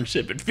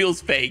friendship. It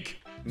feels fake.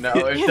 No,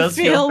 it does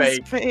feel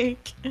fake.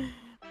 fake.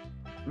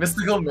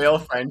 Mystical male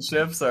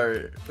friendships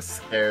are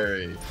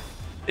scary.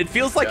 It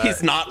feels like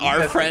he's not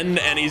our friend,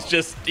 and he's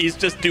just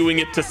doing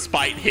it to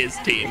spite his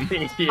team.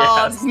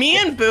 Yes. Me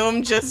and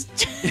Boom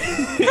just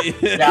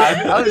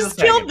I just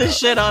killed the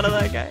shit out of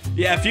that guy.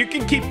 Yeah, if you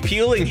can keep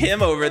peeling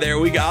him over there,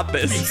 we got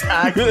this.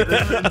 Exactly.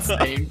 This is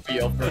insane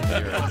feel for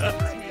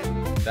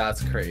you.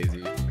 That's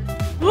crazy.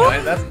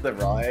 Right, that's the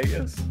raw, I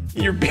guess.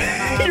 Your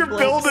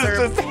build is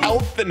just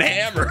health and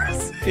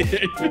hammers.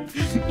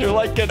 You're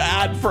like an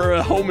ad for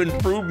a home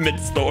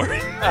improvement store.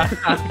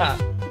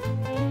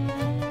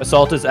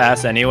 Assault is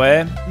ass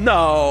anyway.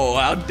 No,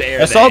 how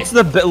dare Assault's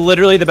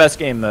literally the best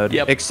game mode,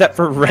 except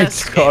for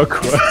ranked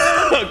conquest.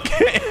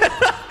 Okay.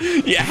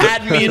 You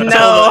had me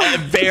until the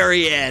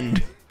very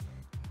end.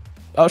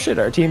 Oh shit,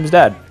 our team's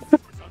dead.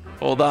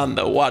 Hold on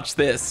though, watch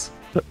this.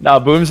 No,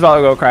 Boom's about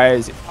to go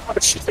crazy.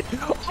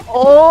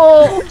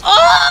 Oh!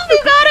 Oh, you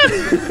got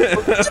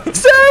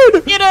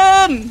him! Get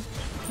him!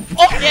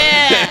 Oh,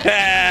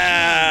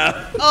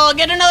 yeah! Oh,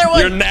 get another one!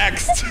 You're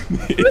next.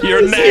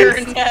 You're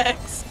next. You're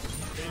next.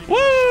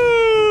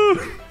 Woo!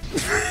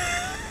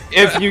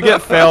 If you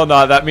get fail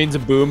not, that means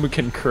Boom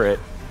can crit.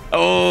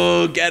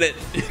 Oh, get it.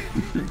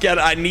 Get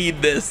it. I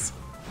need this.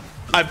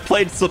 I've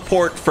played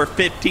support for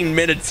 15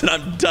 minutes and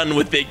I'm done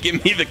with it.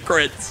 Give me the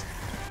crits.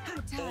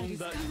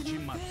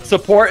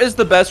 Support is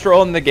the best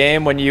role in the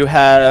game when you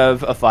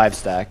have a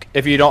 5-stack.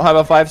 If you don't have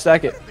a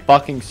 5-stack, it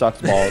fucking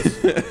sucks balls.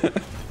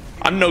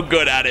 I'm no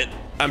good at it.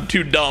 I'm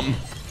too dumb.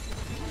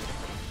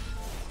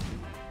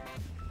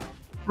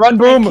 Run,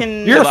 Boom!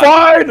 You're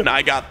fine!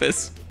 I got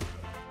this.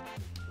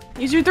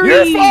 Use your 3.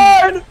 You're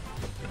fine!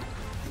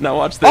 Now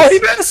watch this. Oh, he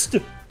missed!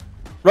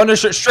 Run a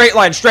straight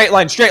line, straight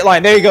line, straight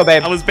line. There you go,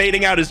 babe. I was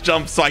baiting out his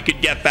jump so I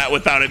could get that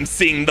without him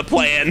seeing the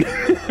plan.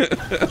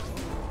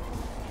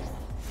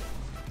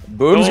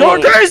 Boom's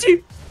going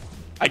crazy!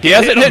 He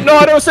hasn't hit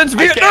Naruto since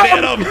Vietnam! I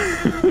can't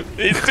hit him!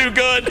 He's too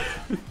good!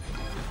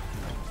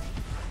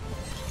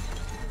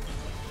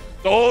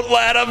 Don't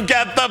let him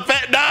get the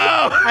fit. No!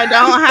 I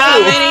don't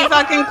have any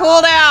fucking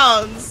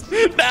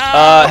cooldowns!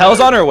 No! Hell's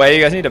on her way.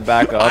 You guys need to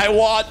back up. I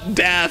want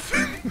death.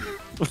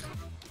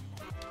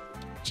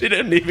 She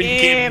didn't even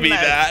give me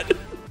that.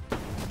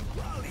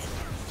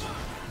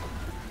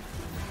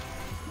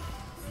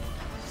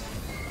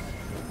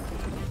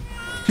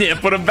 Yeah,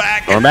 put him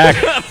back. Throw him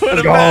back.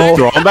 Let's go.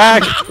 Throw him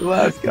back.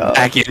 Let's go.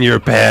 Back in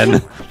your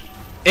pen.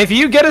 If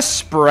you get a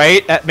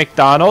Sprite at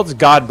McDonald's,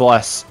 God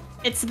bless.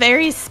 It's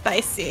very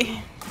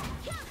spicy.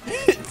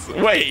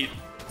 Wait.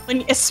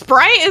 When a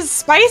Sprite is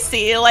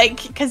spicy,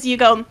 like, because you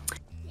go...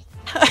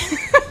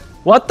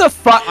 What the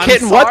fuck,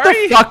 Kitten? What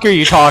the fuck are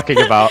you talking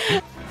about?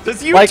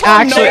 Does you like,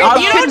 actually, you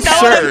I'm don't know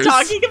what I'm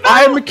talking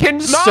about? I'm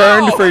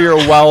concerned for your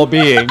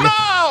well-being.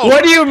 No!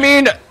 What do you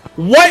mean?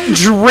 What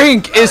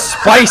drink is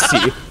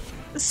spicy?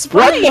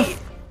 Sprite.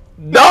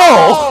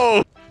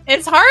 No!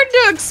 It's hard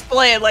to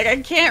explain. Like,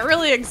 I can't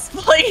really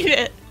explain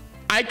it.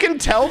 I can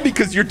tell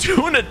because you're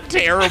doing a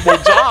terrible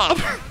job.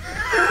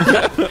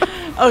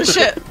 Oh,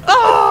 shit.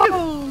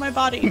 Oh, my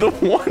body. The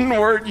one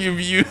word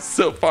you've used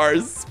so far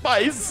is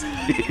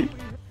spicy.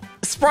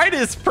 Sprite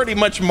is pretty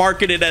much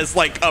marketed as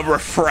like a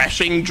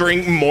refreshing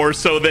drink more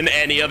so than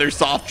any other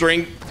soft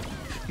drink.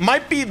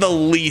 Might be the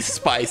least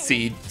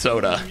spicy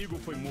soda.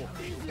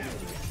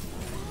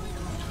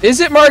 Is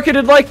it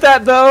marketed like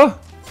that though?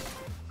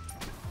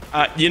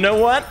 You know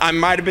what? I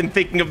might have been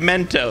thinking of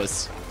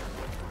Mentos.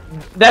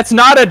 That's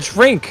not a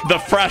drink. The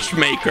Fresh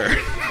Maker.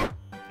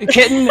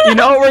 Kitten, you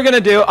know what we're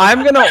gonna do?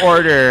 I'm gonna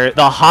order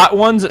the hot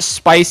one's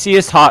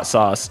spiciest hot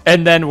sauce,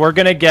 and then we're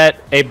gonna get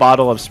a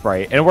bottle of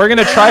Sprite, and we're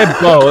gonna try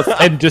both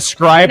and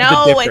describe the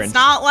No, difference. it's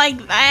not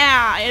like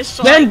that. It's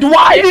Then like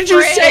why did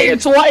you say different.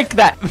 it's like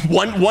that?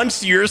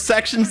 Once your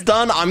section's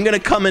done, I'm gonna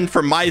come in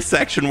for my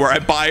section where I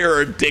buy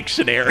her a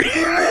dictionary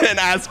and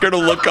ask her to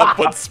look up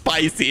what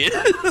spicy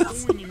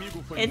is.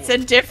 It's a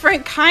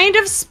different kind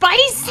of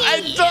spicy.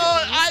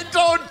 I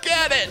don't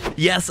get it.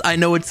 Yes, I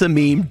know it's a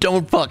meme.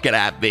 Don't fuck it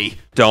at me.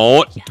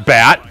 Don't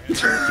bat, you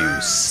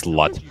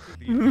slut.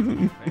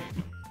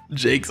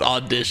 Jake's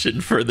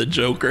audition for the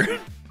Joker.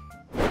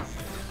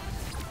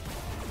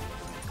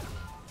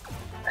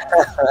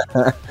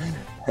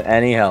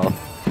 Any help?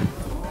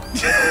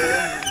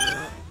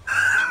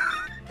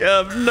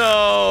 Yep,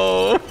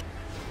 no.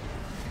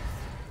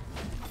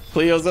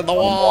 Cleo's in the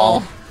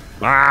wall.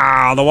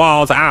 Ah, the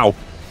walls, ow.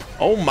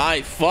 Oh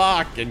my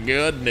fucking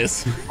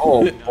goodness.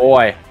 Oh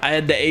boy. I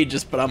had to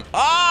Aegis, but I'm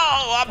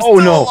Oh,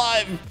 still no.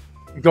 alive.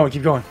 Keep going,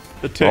 keep going.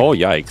 The tick. Oh,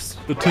 yikes.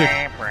 The tick.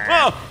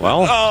 Oh,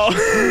 Well. oh.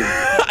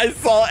 I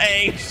saw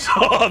Aang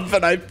show up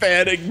and I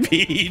panic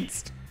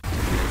beats.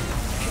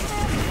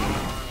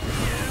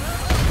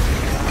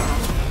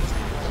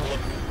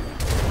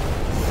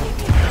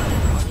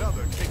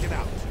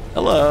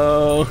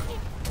 Hello.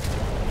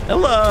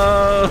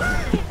 Hello.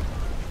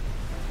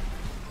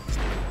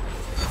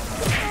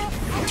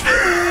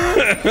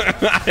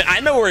 I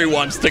know where he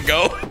wants to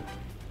go.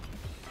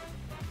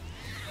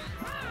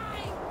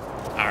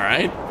 All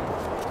right.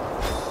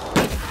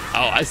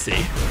 Oh, I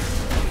see.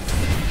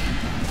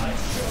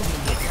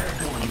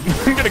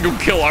 I'm gonna go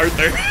kill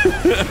Arthur.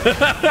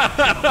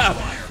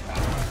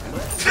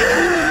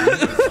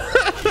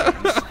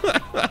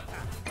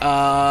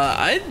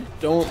 I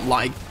don't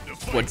like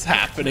what's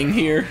happening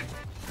here.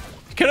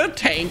 Can a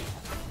tank?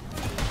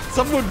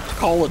 Someone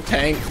call a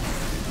tank.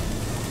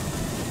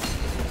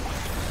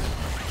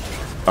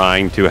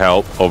 Trying to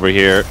help over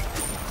here.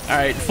 All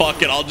right,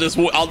 fuck it. I'll just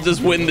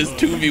win this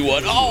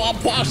 2v1. Oh,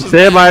 I'll wash this.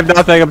 Sam, I have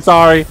nothing. I'm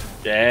sorry.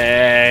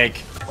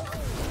 Jake.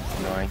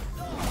 Annoying.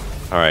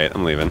 All right,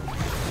 I'm leaving.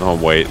 Oh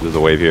wait, there's a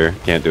wave here.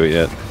 Can't do it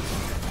yet.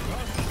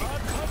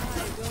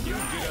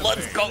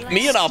 Let's go.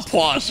 Me and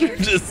Apwash are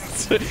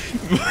just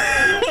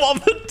while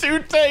the two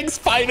tanks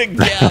fight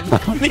again.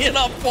 Me and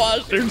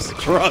Apwash are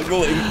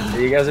struggling.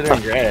 You guys are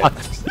doing great.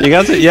 You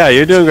guys, yeah,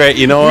 you're doing great.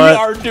 You know what? We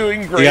are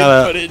doing great,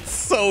 but it's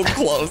so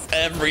close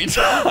every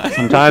time.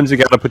 Sometimes you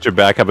gotta put your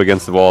back up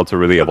against the wall to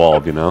really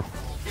evolve, you know?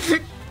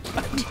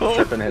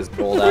 Tripping his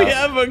gold We out.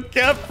 have a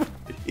cap.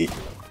 An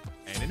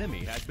enemy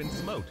has been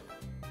smoked.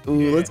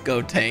 Ooh, let's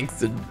go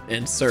tanks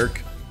and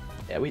Cirque.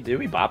 Yeah, we do.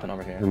 We bopping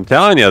over here. I'm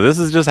telling you, this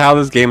is just how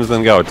this game is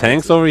gonna go.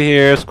 Tanks over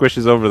here,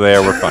 squishes over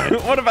there, we're fine.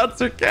 What about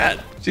Circat?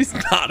 She's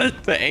not a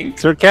tank.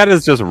 Circat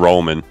is just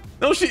roaming.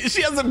 No, she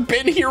hasn't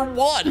been here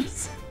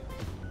once.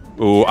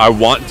 Ooh, I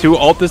want to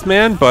ult this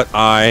man, but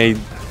I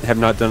have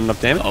not done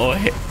enough damage. Oh,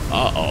 hey.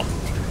 Uh-oh.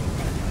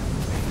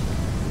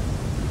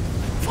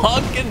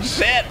 Fucking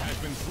shit.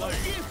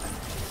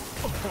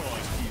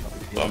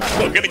 I'm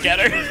still gonna get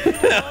her.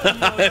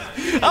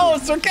 Oh,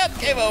 Circat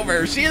came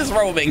over. She is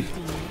roaming.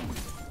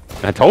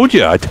 I told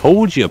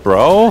you,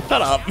 bro.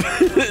 Shut up.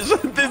 This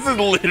is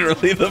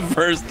literally the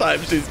first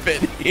time she's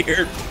been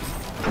here.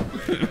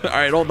 All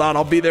right, hold on.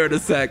 I'll be there in a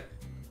sec.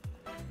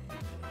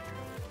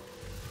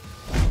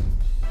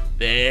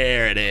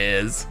 There it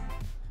is.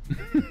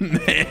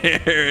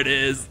 There it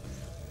is.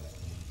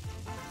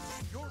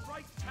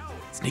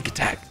 Sneak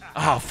attack.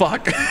 Oh,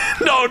 fuck.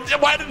 No,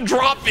 why did it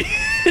drop me?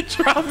 It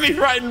dropped me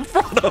right in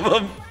front of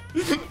him.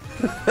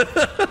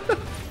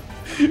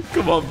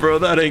 Come on, bro.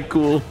 That ain't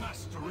cool.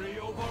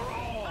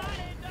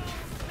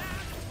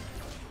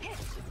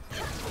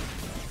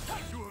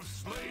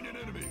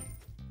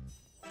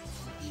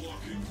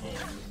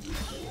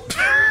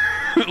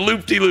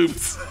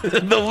 Loop-de-loops.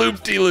 The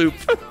loop-de-loop.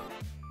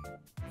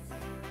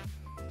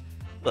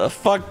 The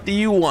fuck do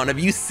you want? Have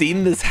you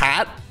seen this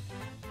hat?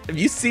 Have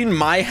you seen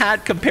my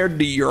hat compared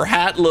to your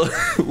hat?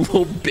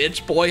 Little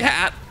bitch boy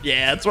hat?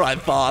 Yeah, that's what I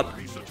thought.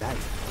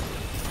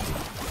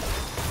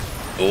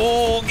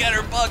 Oh, get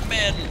her,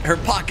 Bugman. Her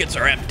pockets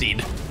are emptied.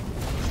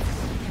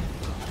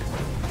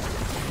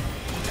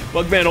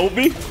 Bugman, ult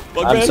me.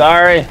 Bugman. I'm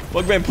sorry.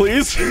 Bugman,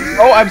 please.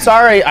 Oh, I'm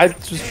sorry. I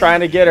was trying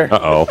to get her.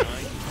 Uh-oh.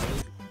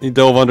 He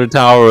dove under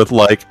tower with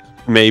like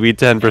maybe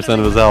 10%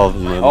 of his health.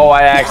 And then Oh,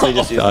 I actually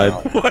just used died.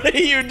 it. What are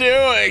you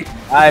doing?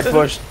 I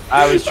pushed.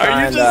 I was Are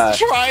trying you just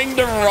trying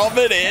to rub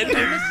it in?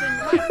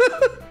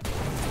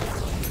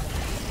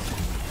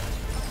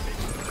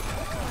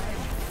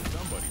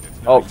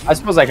 Oh, I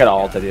suppose I could have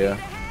ulted you.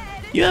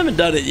 You haven't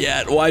done it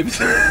yet. Why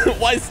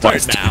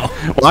start now?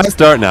 Why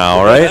start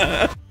now,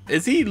 right?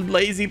 Is he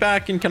lazy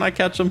back and can I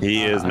catch him?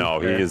 He is, no,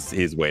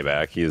 he's way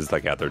back. He's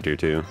like at their tier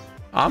 2.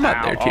 I'm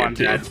at their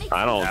tier 2.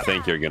 I don't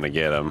think you're gonna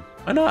get him.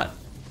 Why not?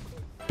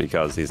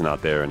 Because he's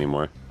not there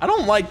anymore. I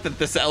don't like that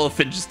this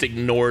elephant just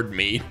ignored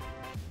me.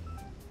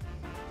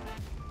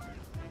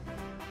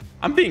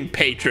 I'm being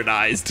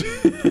patronized.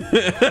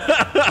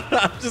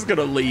 I'm just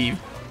gonna leave.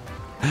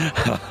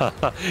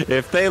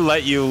 If they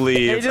let you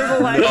leave.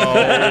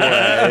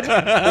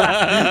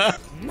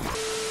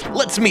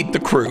 Let's meet the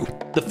crew.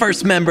 The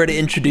first member to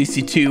introduce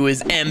you to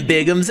is M.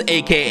 Bigums,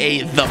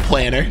 aka The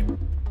Planner.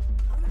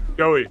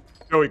 Joey,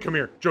 come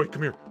here. Joey,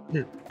 come here.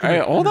 All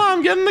right, hold on,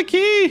 I'm getting the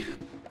key.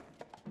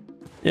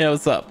 Yeah,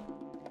 what's up?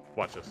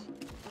 Watch this.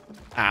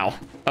 Ow.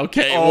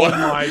 Okay, Oh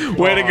my God.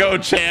 Way to go,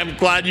 champ.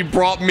 Glad you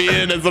brought me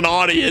in as an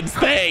audience.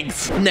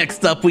 Thanks.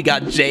 Next up, we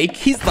got Jake.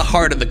 He's the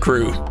heart of the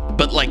crew,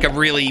 but like a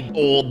really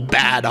old,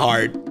 bad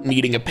heart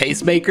needing a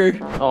pacemaker.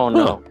 Oh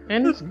no.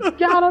 And it's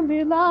gotta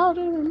be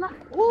louder than that.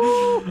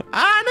 Ooh.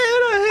 I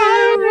need a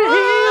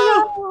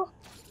hero.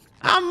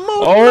 I'm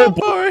moving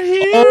for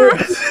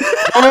heroes.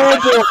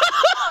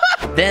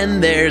 Then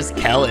there's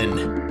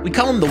Kellen. We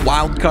call him the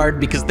wild card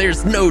because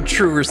there's no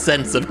truer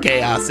sense of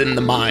chaos in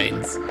the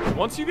mines.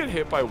 Once you get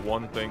hit by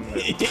one thing,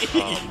 that,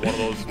 one of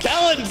those.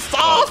 Kellen,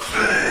 stop!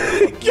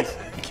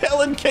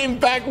 Kellen came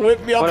back,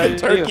 whipped me off the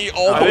turkey,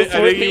 almost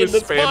I whipped think me he in was the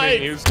spamming.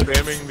 spine. He was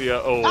spamming the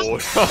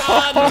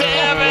God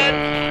damn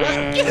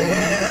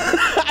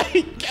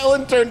it!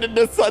 Kellen turned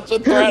into such a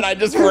threat, I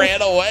just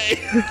ran away.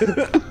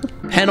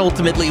 And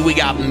ultimately, we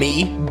got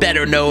me,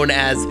 better known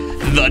as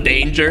The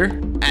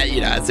Danger,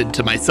 as in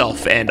to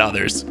myself and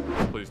others.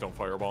 Please don't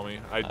fireball me.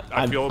 I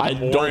feel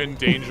more in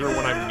danger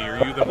when I'm near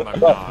you than when I'm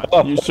not.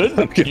 You should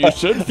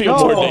feel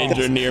more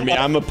danger near me.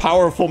 I'm a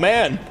powerful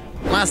man.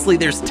 Lastly,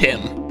 there's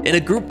Tim. In a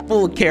group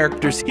full of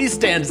characters, he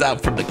stands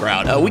out from the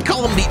crowd. We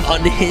call him the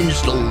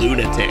unhinged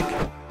lunatic.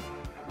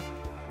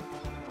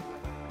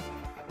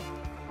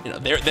 You know,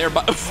 they're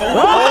by. Oh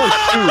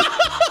shoot!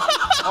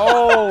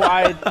 Oh,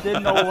 I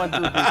didn't know it went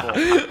through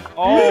people.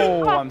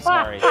 Oh, I'm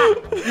sorry.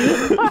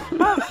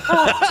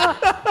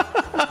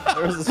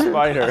 There's a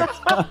spider.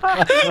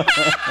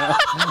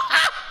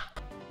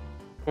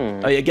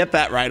 Oh, you get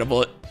that right, a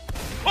bullet.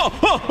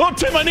 Oh,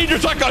 Tim, I need your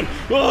shotgun.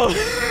 Oh.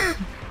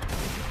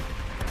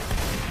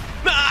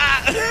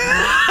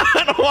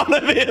 I don't want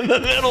to be in the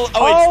middle.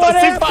 Oh,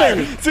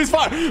 wait, cease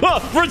fire. Oh,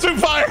 resume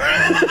fire.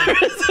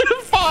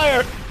 Resume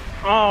fire.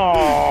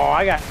 Oh,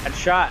 I got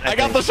shot. I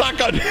got the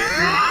shotgun.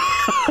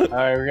 All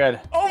right, we're good.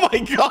 Oh my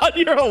God,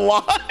 you're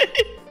alive.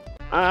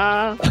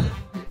 Why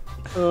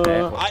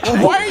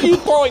are you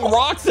throwing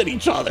rocks at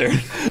each other?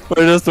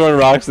 We're just throwing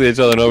rocks at each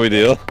other, no big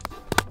deal.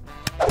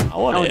 I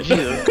want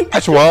it.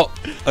 That's well,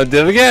 I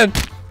did it again.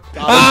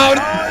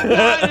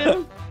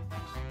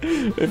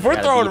 If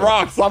we're throwing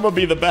rocks, I'm gonna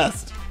be the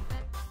best.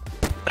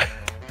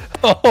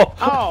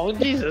 Oh,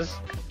 Jesus.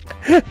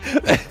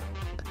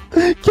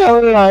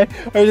 Kellen and I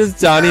are just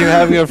down here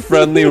having a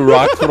friendly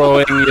rock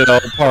throwing,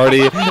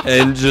 party,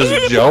 and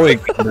just Joey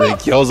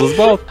kills us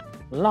both.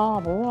 Oh.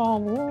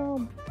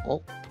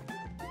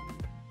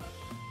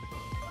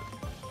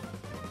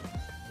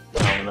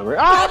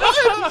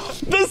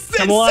 The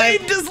Sith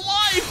saved his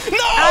life! No!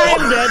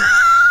 I'm dead.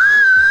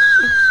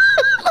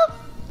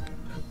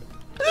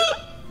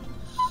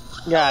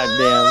 God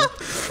damn.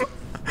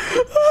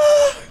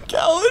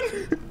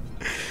 Kellen!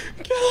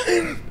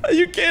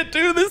 You can't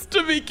do this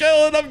to me,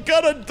 Kellen! I'm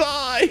gonna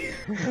die!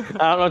 I don't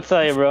know what to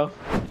tell you, bro. Move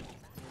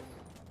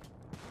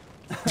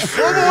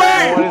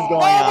away! What is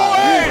going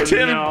on?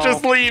 Tim, No.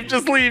 just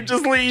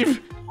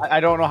leave. I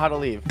don't know how to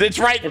leave. It's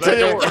right. It's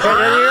you're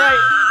right.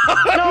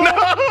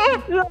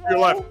 No! Your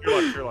left.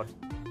 Go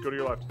to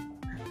your left.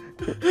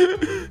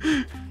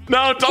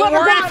 No, don't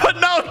worry, but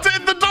no, it's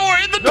in the door,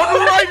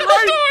 Right.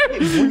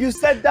 You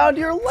said down to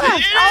your left.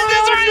 It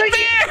is right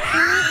there!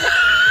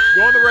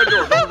 Go in the red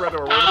door. We're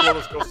gonna blow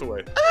this ghost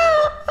away.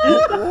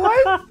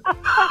 What?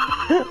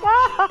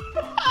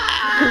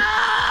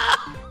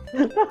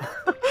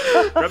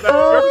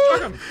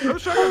 Grab the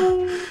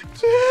shotgun.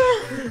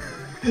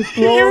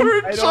 You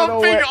were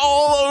jumping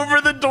all over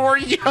the door,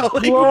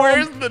 yelling,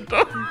 "Where's the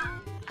door?"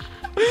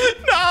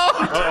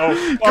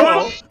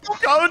 No!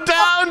 Go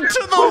down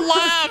to the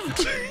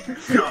left!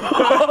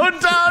 Go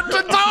down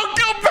to... Don't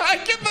go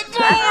back in the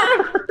door!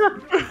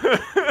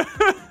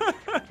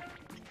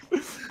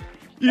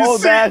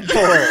 That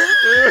door.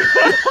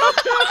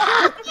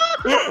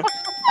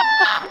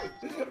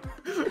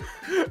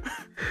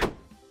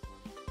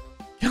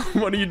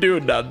 What are you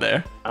doing down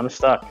there? I'm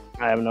stuck.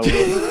 I have no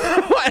clue.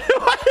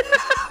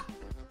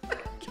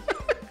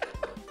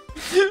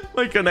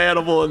 Like an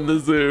animal in the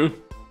zoo.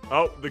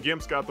 Oh, the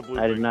gimp's got the blue.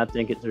 I did not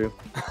think it through.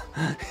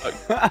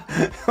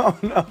 Oh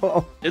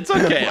no. It's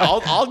okay.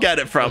 I'll get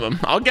it from him.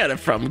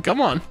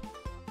 Come on.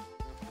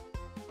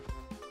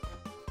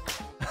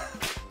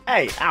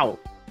 Hey, ow.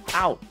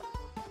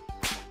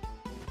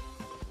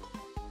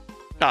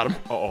 Got him.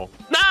 Uh-oh.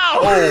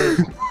 No!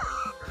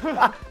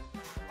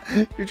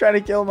 You're trying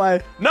to kill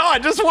my... No, I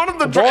just want him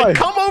to try.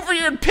 Come over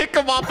here and pick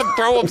him up and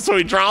throw him so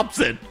he drops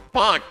it.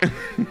 Fuck.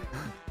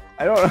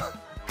 I don't know.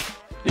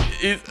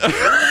 He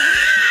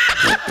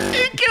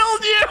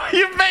killed you.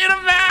 You made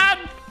him mad.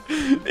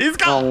 He's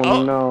got...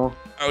 Oh, no.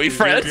 Are we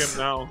friends?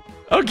 Now.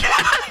 Okay,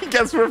 I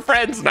guess we're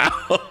friends now.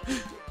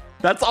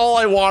 That's all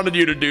I wanted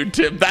you to do,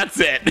 Tim. That's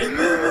it.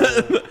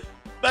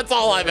 That's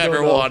all I've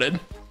ever wanted.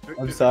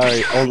 I'm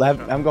sorry. Oh,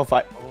 I'm gonna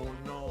fight. Oh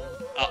no.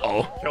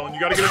 Uh-oh. Kellen, you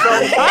gotta get it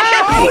done.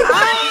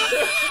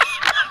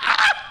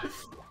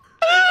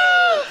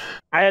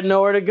 I had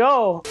nowhere to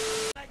go.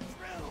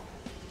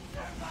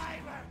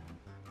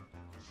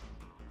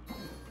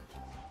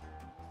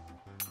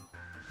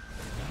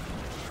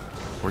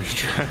 Were you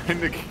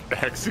trying to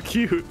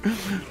execute? Woo!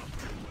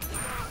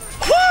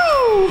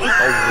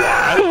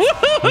 What?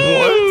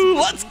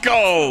 Let's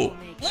go!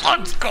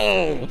 Let's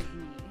go!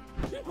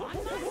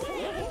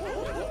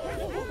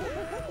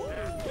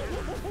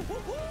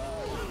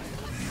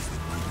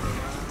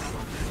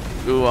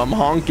 Ooh, I'm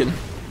honking.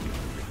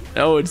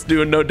 Oh, it's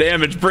doing no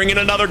damage. Bring in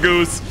another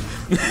goose.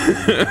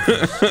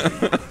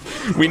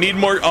 We need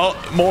more. Oh,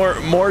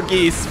 more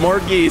geese. More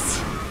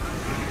geese.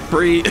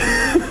 Breed.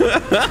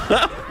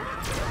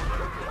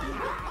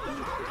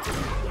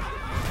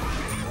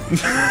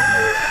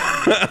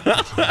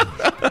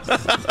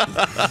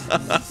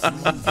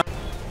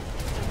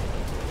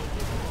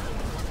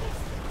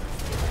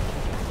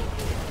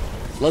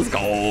 Let's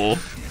go.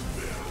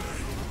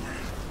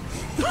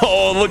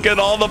 Oh, look at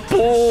all the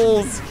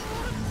pools.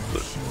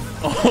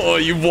 Oh,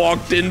 you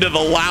walked into the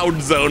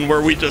loud zone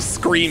where we just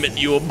scream at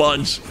you a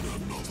bunch.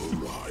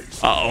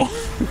 Uh-oh.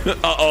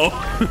 Uh-oh.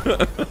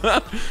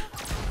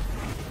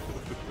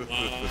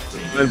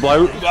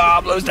 Blows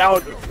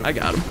down. I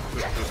got him.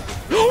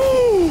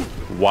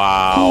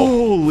 Wow.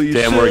 Holy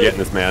Damn, shit. we're getting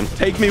this, man.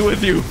 Take me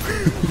with you.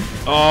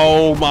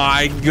 Oh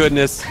my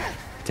goodness.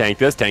 Tank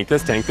this, tank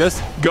this, tank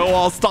this. Go,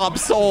 I'll stop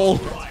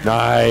Soul.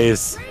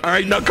 Nice. All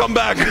right, now come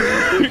back.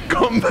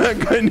 Come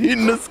back. I need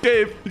an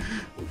escape.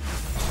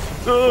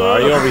 Are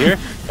you over here?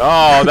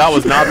 Oh, that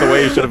was not the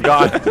way you should have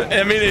gone.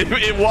 I mean,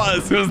 it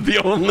was. It was the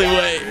only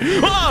way.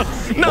 Oh,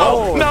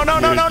 no, no.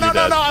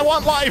 I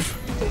want life.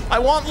 I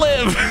want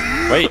live.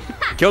 Wait,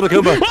 kill the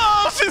Goomba.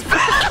 Oh, she's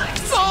back.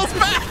 Soul's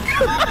back.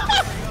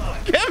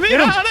 Get me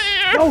out of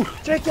here. No,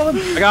 Jake, kill him.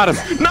 I got him.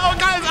 No,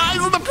 guys, eyes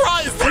on the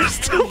prize. There's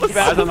still a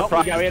Eyes on the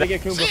prize. We had to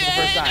get Goomba for the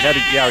first time.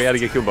 Yeah, we had to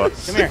get Goomba.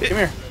 Come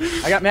here.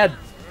 I got mad.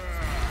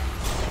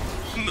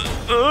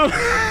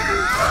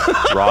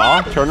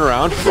 Raw, turn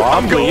around. Raw,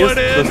 I'm please. going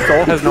in. The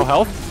Soul has no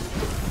health.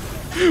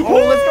 Oh,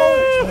 let's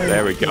go.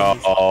 There we go.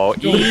 Oh,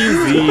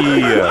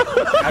 easy.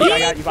 I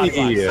got you,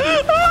 Easy.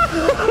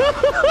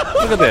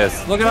 Look at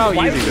this. Look at how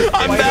easy this is.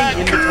 I'm back.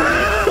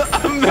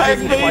 I'm back,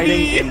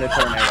 baby. In the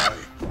tornado.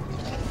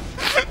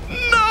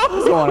 No.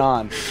 What's going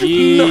on?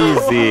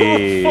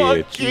 Easy.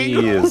 No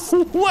Jeez.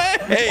 way.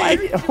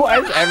 Why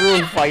is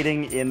everyone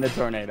fighting in the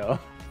tornado?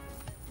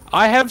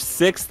 I have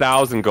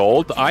 6,000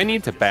 gold. I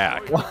need to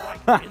back.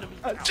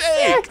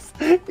 Jake.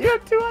 You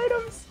have 2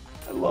 items.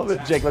 I love it.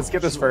 Jake, let's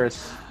get this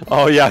first.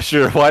 Oh, yeah,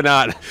 sure. Why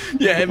not?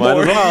 Yeah, Might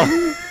more. as well.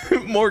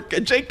 More.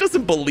 Jake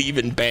doesn't believe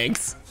in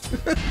banks.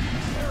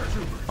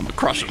 I'm gonna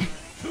crush him.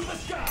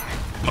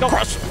 I'm gonna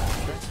crush him.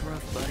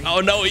 Oh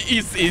no,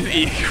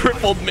 he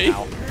crippled me.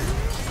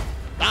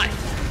 Die.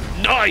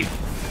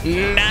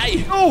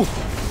 Oh.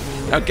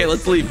 Okay,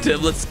 let's leave,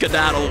 Tim. Let's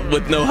skedaddle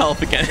with no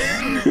health again.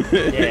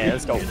 Yeah,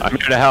 let's go. I'm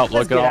here to help.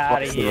 Look at all.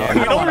 We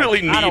don't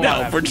really need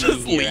help. We're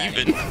just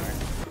leaving.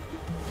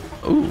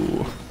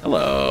 Ooh.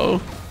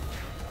 Hello.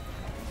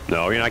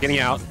 No, you're not getting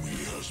out.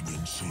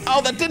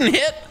 Oh, that didn't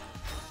hit.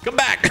 Come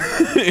back.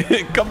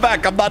 Come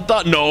back. I'm not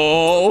done.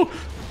 No.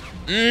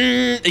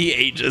 He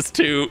ages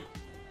too.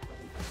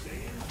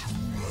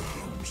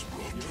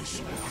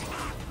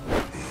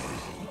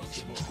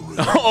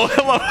 Oh,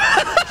 hello.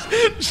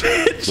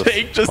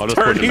 Jake just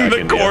turning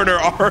the corner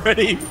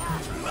already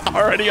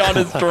on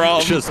his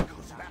drum. Just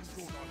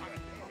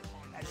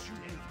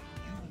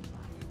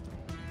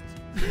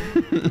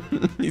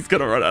He's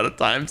gonna run out of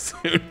time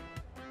soon.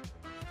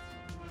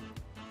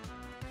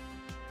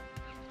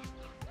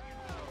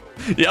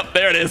 Yep,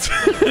 there it is.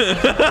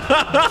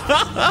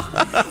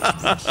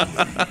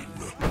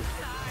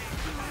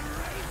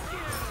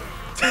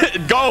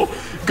 Go!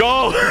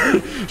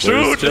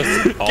 Shoot!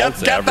 Get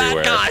that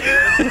guy!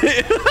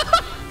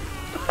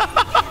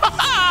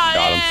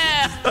 Got him.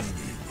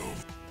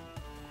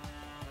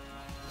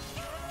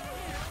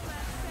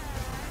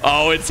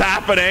 Oh, it's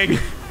happening!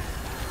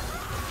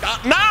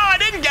 No, I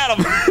didn't get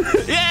him!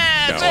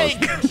 Yeah,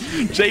 Jake!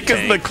 Jake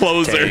is the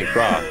closer.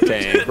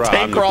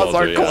 Tank Raw's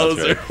our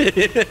closer.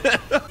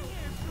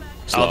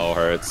 Slow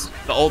hurts.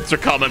 The ults are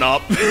coming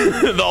up.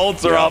 The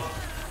ults are up.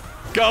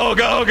 Go!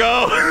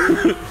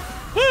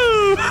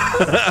 Woo!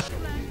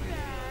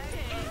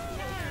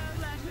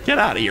 Get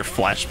out of your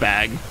flesh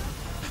bag.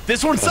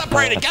 This one's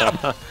separated. Get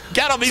him!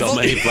 Get him! He's So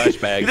many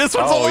flashbacks. This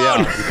one's alone. Yeah,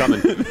 I'm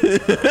coming.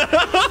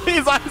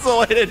 He's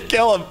isolated.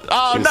 Kill him.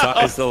 Oh, He's no.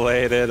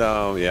 Isolated.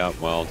 Oh, yeah.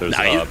 Well, there's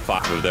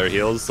 5 of their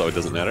heals, so it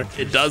doesn't matter.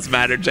 It does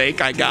matter,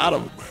 Jake. I got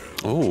him.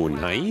 Oh,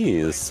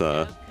 nice.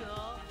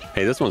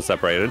 Hey, this one's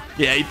separated.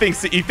 Yeah, he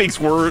thinks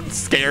we're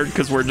scared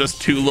because we're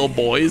just 2 little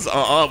boys.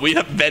 We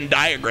have Venn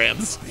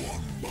diagrams.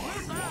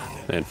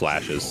 And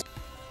flashes.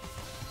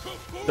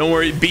 Don't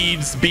worry,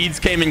 beads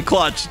came in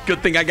clutch.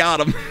 Good thing I got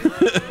him.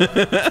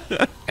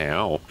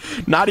 Ow.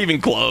 Not even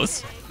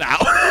close. Ow.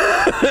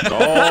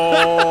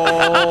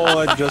 Oh,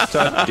 I just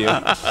touched you.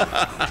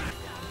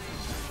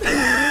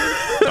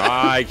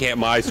 I can't.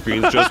 My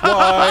screen's just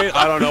white.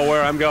 I don't know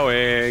where I'm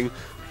going.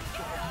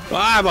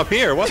 I'm up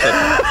here. What the?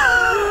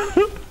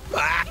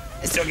 I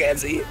still can't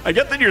see. I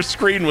get that your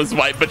screen was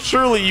white, but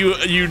surely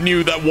you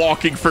knew that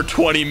walking for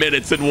 20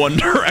 minutes in one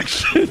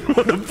direction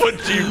would have put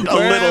you a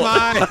Where little. am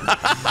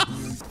I?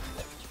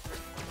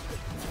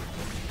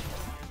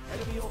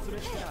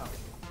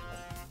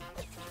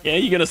 Yeah,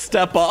 you gonna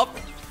step up?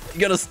 You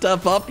gonna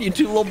step up, you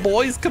two little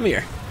boys? Come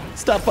here.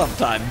 Step up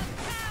time.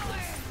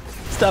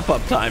 Step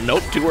up time.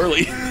 Nope, too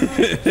early.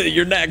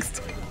 You're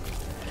next.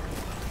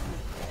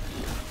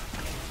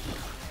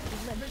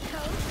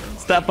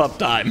 Step up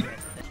time.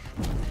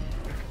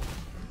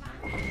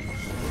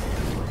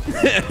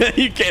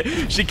 You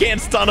can't. She can't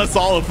stun us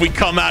all if we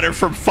come at her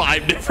from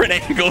 5 different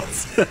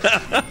angles.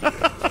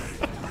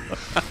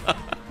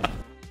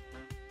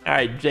 All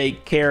right,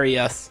 Jake, carry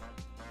us.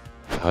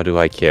 How do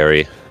I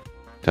carry? Do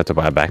I have to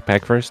buy a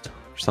backpack first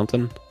or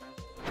something?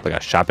 Like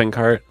a shopping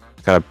cart?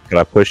 Could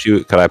I push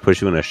you? Could I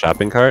push you in a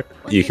shopping cart?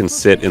 You can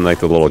sit in like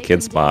the little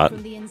kid spot.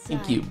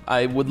 Thank you.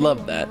 I would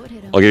love that.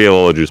 I'll give you a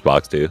little juice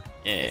box too.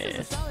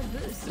 Yeah.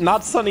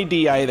 Not Sunny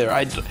D either.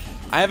 I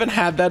haven't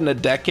had that in a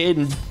decade,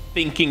 and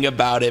thinking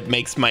about it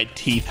makes my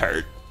teeth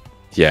hurt.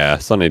 Yeah,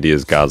 Sunny D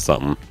has got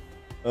something.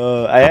 You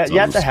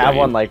have to have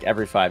one like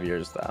every 5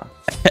 years though.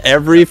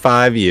 Every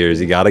 5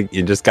 years, you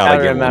just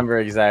gotta get remember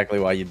exactly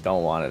why you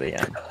don't want it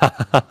again.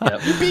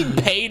 You're being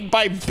paid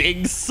by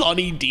Big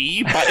Sunny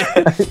D,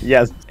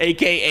 yes,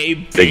 aka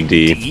Big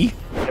D.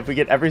 If we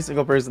get every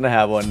single person to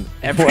have one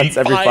once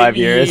every 5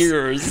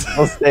 years,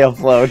 we'll stay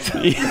afloat.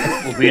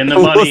 We'll be in the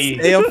money.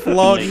 We'll stay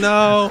afloat.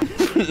 No.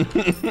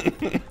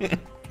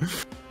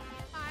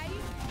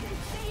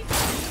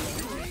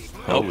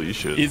 Holy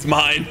shit. He's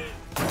mine.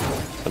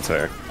 That's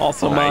fair.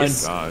 Also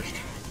nice. mine. Gosh.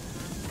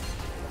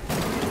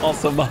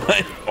 Also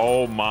mine.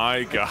 Oh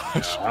my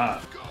gosh.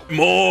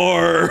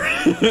 More.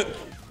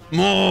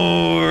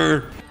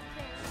 More.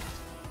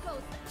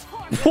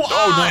 Why?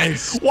 Oh,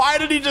 nice. Why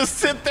did he just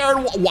sit there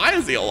and why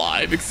is he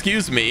alive?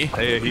 Excuse me.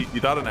 Hey, he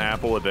got an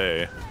apple a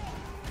day.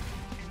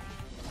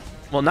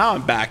 Well, now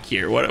I'm back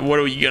here. What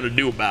are we gonna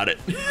do about it?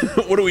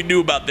 What do we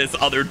do about this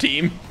other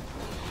team?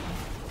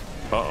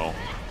 Uh-oh.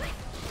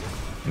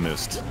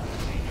 Missed.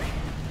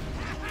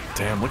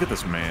 Damn, look at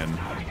this man.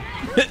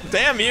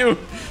 Damn you.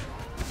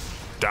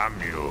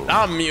 Damn you.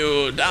 Damn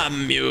you.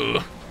 Damn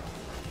you.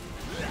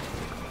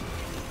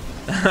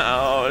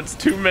 Oh, it's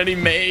too many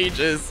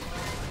mages.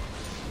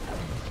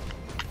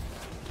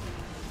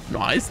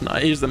 Nice,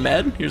 nice. Here's a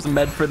med. Here's a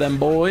med for them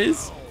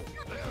boys.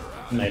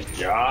 Nice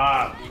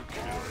job.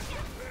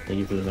 Thank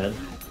you for the med.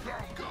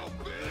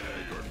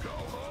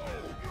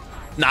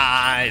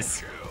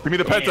 Nice. Give me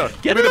the penta.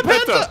 Get Give me the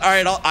penta. penta. All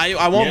right,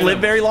 I won't live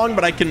very long,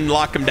 but I can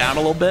lock him down a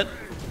little bit.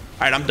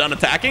 All right, I'm done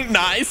attacking.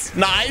 Nice,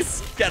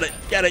 nice. Get it,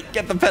 get it.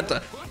 Get the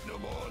penta.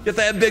 Get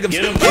that big of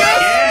him.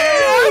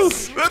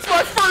 Yes! That's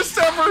my first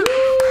ever.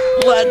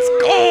 Let's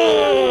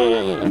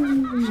go.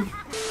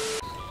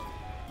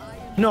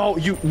 No,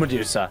 you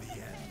Medusa.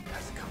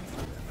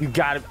 You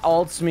gotta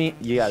ults me.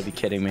 You gotta be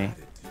kidding me.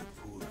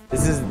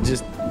 This is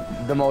just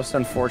the most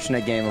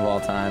unfortunate game of all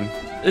time.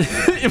 It's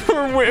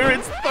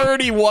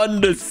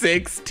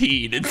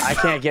 31-16. I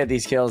can't get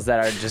these kills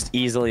that are just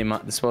easily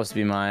supposed to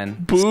be mine.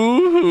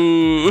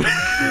 Boo-hoo.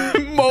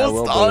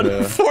 Most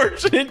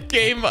unfortunate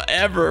game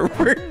ever.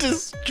 We're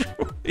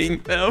destroying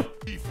them.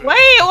 Wait,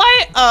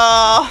 what?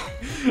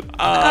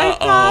 I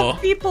thought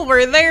people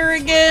were there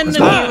again.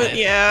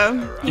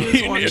 And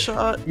he was one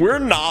shot. We're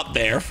not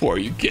there for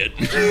you, kid.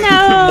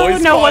 No,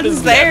 no one's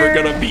is there.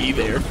 Never gonna be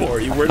there for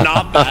you. We're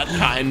not that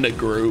kind of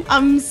group.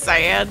 I'm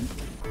sad.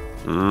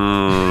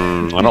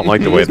 I don't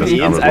like the way this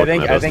is.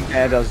 I think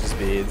Thanatos just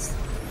speeds.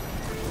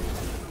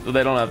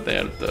 They don't have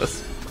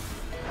Thanatos.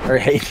 Or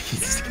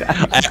Hades.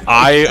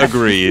 I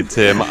agree,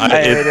 Tim.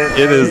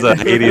 It is a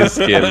Hades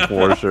skin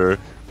for sure.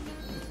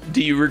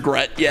 Do you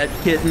regret yet,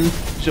 kitten,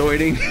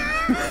 joining?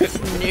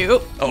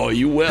 Nope. Oh,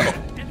 you will.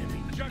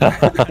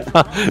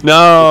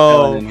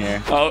 No.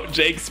 Oh,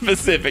 Jake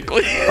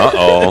specifically.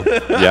 Uh-oh.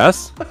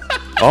 Yes?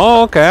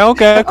 Oh,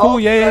 okay, cool.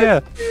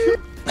 Yeah.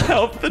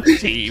 Help the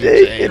team,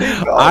 Jake.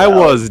 I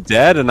was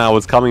dead and I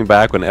was coming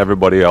back when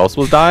everybody else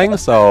was dying,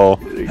 so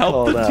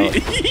help the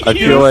team. I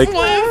feel like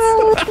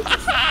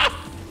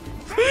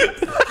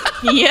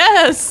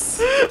yes.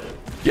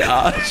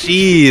 Yeah.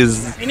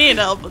 Jeez. We need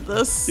help with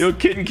this. Yo,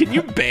 kitten, can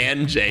you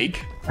ban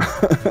Jake?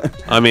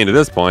 I mean, at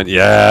this point,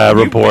 yeah,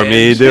 report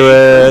me, do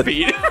it.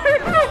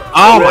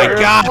 Oh my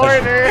god.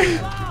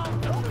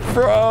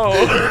 Bro.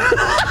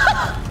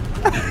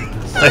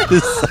 That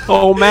is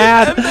so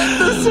mad.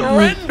 The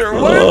surrender.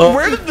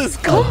 Where did this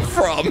come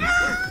from?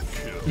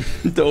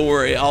 Don't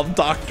worry, I'll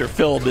Dr.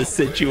 Phil this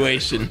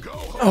situation.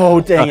 Oh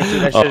dang it,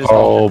 dude! I should have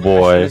Oh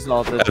boy.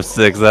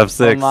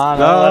 F6.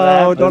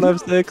 No, don't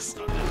F6.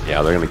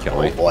 Yeah, they're gonna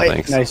kill me. Boy.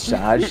 Thanks. Nice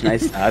dodge.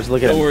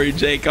 Look at him. Don't worry,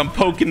 Jake. I'm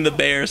poking the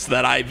bear so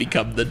that I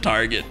become the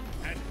target.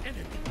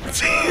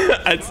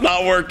 It's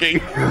not working.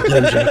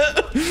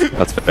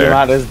 That's fair.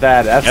 Not as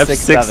bad.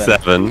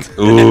 F6-7.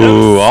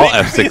 Ooh, all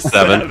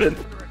F6-7.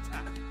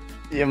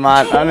 You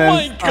might Oh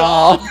my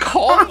god,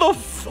 calm the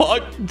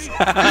fuck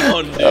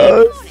down,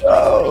 dude.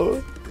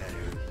 Oh,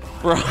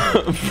 Bro.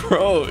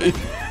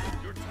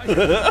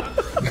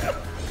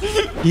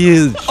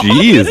 Jeez.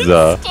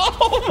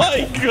 Oh my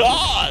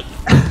god.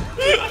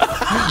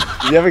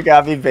 You ever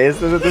copy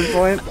pasted at this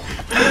point?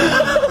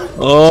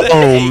 Oh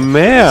Jake,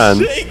 man.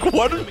 Jake,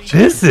 what are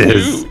This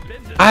is.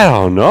 I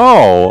don't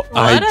know.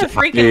 What a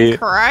freaking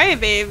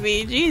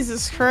crybaby.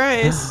 Jesus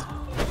Christ.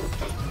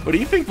 What do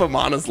you think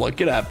Vamana's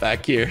looking at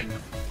back here?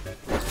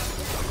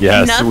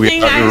 Yes,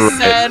 Nothing I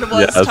said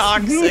was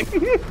toxic.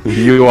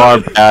 You are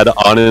bad.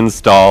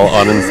 Uninstall.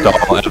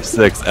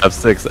 F6,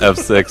 F6,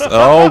 F6.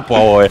 Oh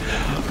boy.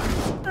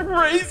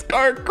 Race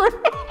car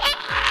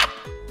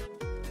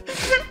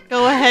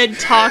Go ahead,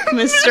 talk,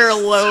 Mr.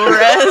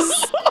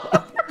 Low-res.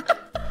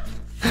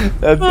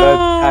 That's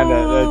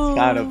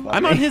kind of funny.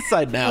 I'm on his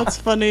side now. That's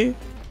funny.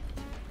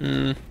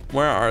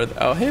 Where are they?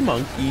 Oh, hey,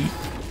 monkey.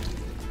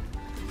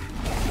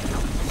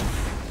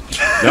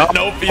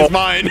 Nope, he's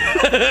mine.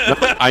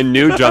 I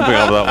knew jumping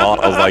over that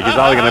wall. I was like, he's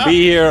either gonna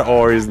be here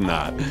or he's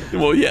not.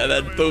 Well, yeah,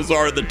 those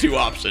are the two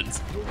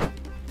options.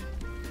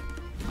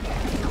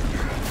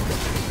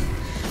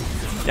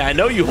 Yeah, I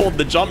know you hold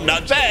the jump,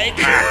 not Jake.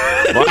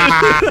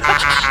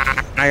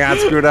 I got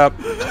screwed up.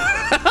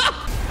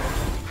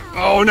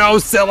 Oh no,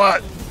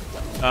 Scylla!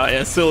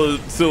 Yeah,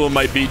 Scylla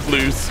might be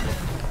loose.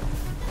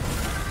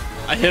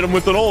 I hit him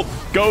with an ult.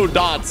 Go,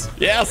 Dots.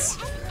 Yes.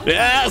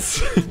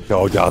 Yes.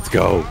 Go, Dots,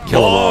 go.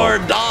 Kill More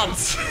them all.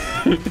 Dots.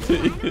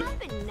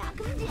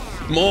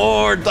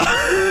 More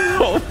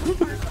Dots.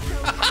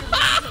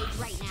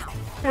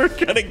 We're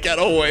gonna get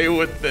away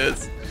with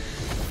this.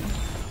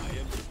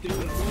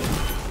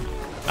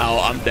 Oh,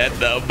 I'm dead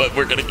though, but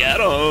we're gonna get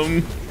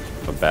him.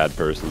 A bad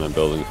person. I'm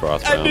building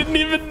Frost I now. didn't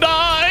even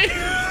die.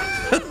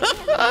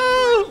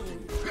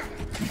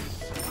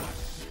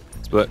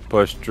 Split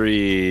push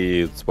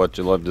tree. It's what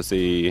you love to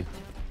see.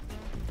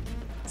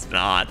 It's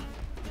not.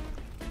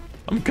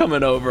 I'm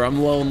coming over.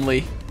 I'm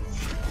lonely.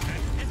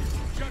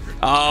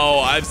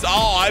 Oh,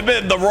 I'm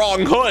in the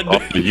wrong hood.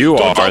 Oh, you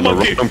Don't are in the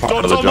monkey. wrong part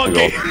Don't of the tell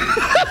jungle.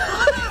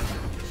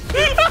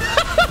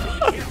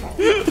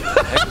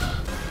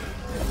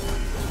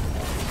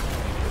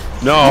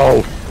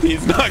 No.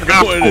 He's not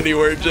going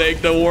anywhere,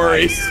 Jake. Don't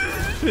worry.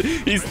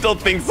 He still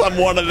thinks I'm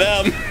one of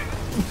them.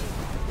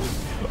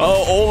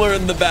 Oh, Oler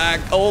in the back.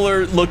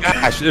 Oler, look.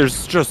 Gosh,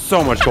 there's just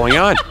so much going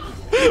on.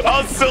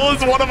 Oh,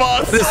 Scylla's one of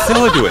us. What is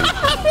Scylla doing?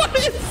 What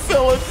is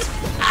Scylla?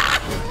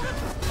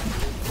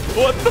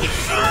 What the?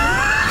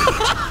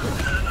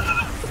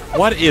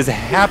 What is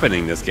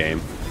happening this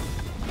game?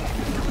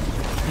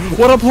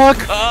 What a pluck!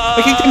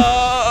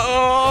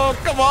 Oh,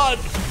 come on!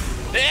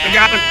 Yeah. I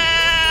got him!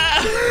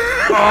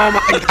 Oh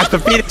my gosh, the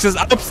Phoenix is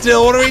up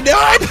still. What are we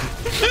doing?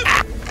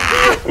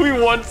 We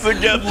once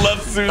again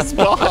left Zeus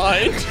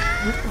behind.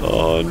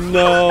 Oh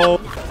no!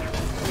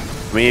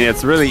 I mean,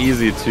 it's really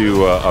easy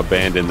to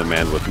abandon the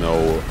man with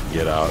no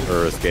get out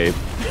or escape.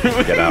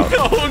 Get out.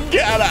 No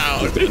get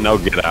out. No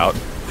get out.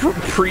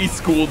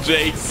 Preschool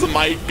Jake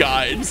Smite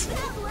guides.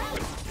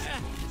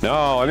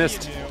 No, I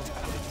missed.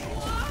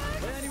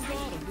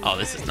 Oh,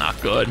 this is not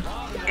good.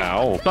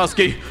 Ow.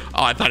 Tusky.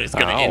 Oh, I thought he was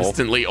gonna Ow.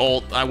 instantly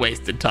ult. I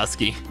wasted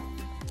Tusky.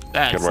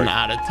 That's Good work.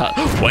 not a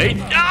Wait.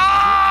 No!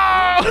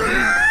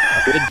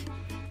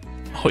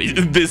 Oh,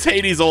 this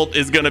Hades ult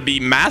is gonna be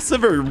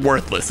massive or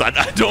worthless. I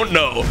don't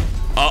know.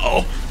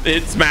 Uh-oh.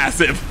 It's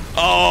massive.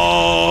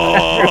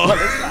 Oh.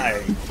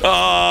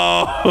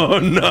 Oh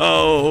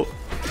no.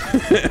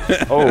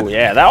 Oh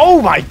yeah,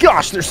 oh my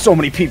gosh, there's so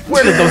many people.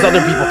 Where did those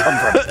other people come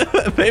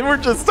from?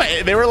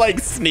 They were like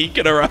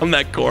sneaking around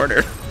that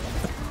corner.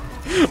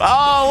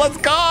 Oh, let's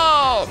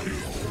go!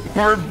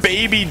 We're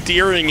baby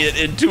deering it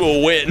into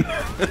a win.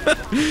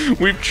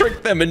 We've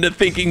tricked them into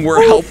thinking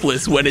we're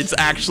helpless when it's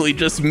actually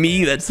just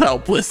me that's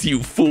helpless,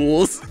 you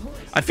fools.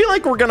 I feel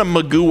like we're gonna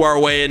Magoo our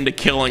way into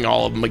killing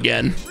all of them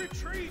again.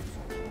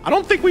 I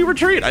don't think we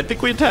retreat. I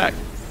think we attack.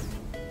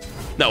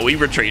 No, we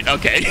retreat.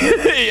 Okay.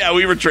 Yeah,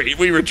 we retreat.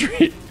 We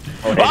retreat.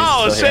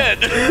 Oh, shit.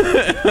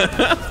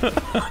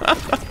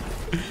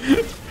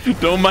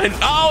 Don't mind.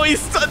 Oh,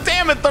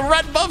 damn it. The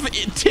red buff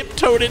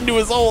tiptoed into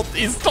his ult.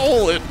 He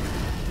stole it.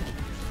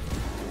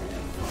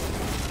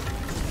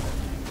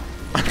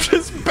 I'm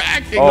just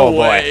backing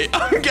away. Boy.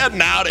 I'm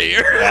getting out of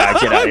here. Yeah,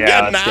 get out.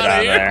 Yeah, let's get out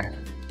of there.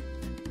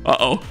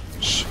 Uh-oh.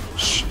 Shh,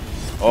 shh.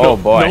 Oh,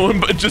 boy. No one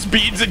but just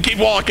beads and keep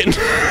walking.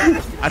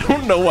 I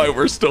don't know why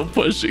we're still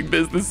pushing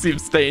this. This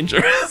seems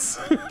dangerous.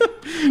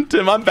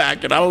 Tim, I'm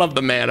backing. I don't have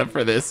the mana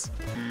for this.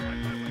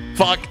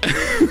 Fuck.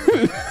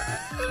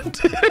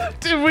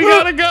 Tim, we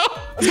gotta go.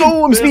 Let's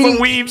go. I'm There's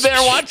a weave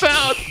there. Watch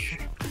out.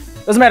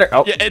 Doesn't matter.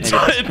 Oh, yeah, it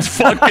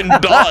fucking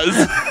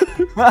does.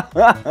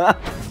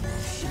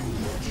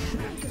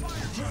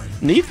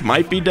 Neith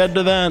might be dead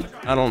to that.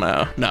 I don't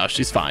know. No,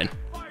 she's fine.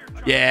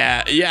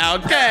 Yeah,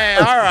 okay,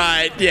 all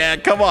right. Yeah,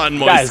 come on,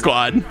 Moist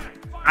Squad.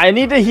 I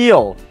need to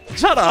heal.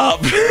 Shut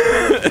up.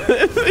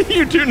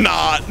 You do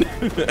not.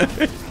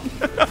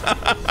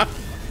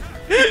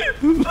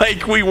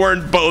 Like we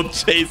weren't both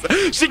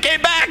chasing. She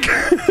came back.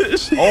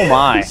 Oh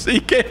my. She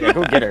came Yeah,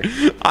 go get her.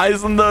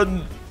 Eyes on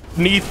the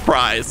Neath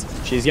prize.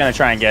 She's gonna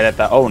try and get it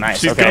though. Oh, nice.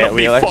 She's okay, gonna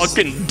be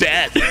fucking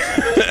dead.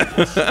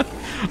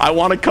 I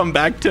want to come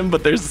back, Tim,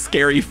 but there's a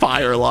scary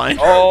fire line.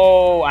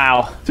 Oh,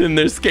 wow. Tim,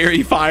 there's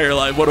scary fire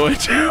line. What do I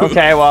do?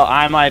 Okay, well,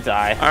 I might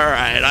die. All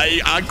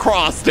right, I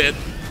crossed it.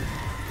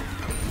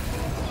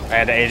 I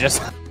had to Aegis.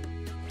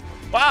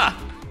 Ah!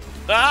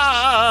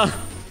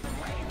 Ah!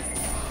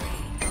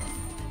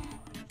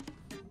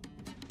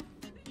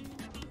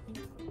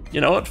 You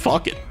know what?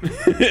 Fuck it.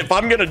 If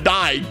I'm gonna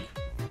die,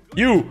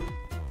 you.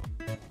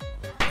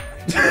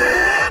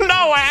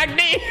 No,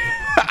 Agni!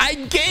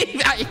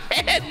 I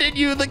handed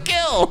you the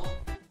kill!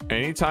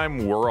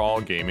 Anytime we're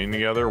all gaming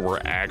together,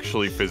 we're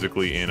actually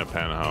physically in a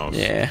penthouse.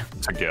 Yeah.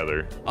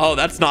 Together. Oh,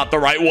 that's not the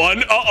right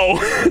one.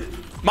 Uh-oh.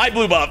 My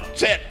blue buff.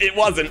 Shit, it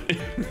wasn't.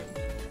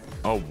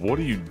 Oh, what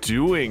are you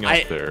doing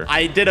up there?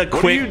 I did a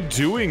quick... What are you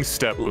doing,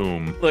 Step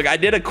Boom? Look, I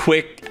did a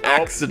quick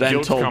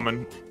accidental... Guild's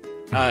coming.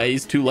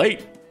 He's too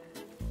late.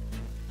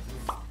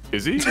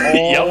 Is he?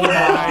 Oh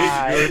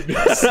my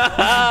goodness.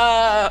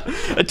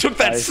 I took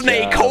that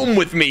snake home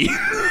with me.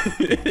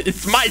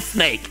 It's my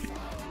snake.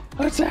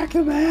 Attack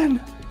the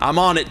man. I'm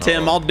on it,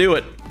 Tim. I'll do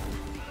it.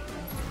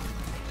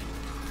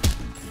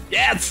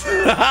 Yes.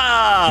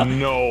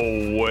 No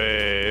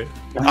way.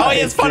 Oh,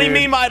 he has funny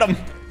meme item.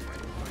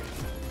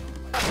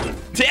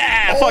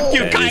 Yeah, fuck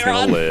you,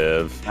 Chiron.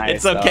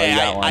 It's okay.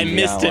 I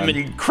missed him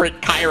and crit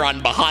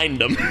Chiron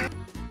behind him.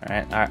 All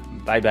right.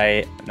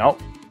 Bye.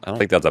 Nope. I don't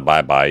think that's a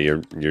bye-bye.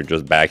 You're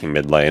just backing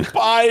mid lane.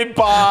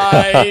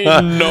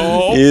 Bye-bye.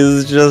 No.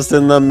 He's just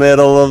in the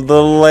middle of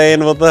the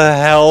lane with the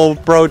hell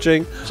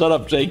approaching. Shut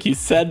up, Jake. He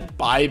said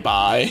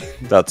bye-bye.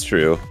 That's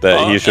true.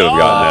 That he should have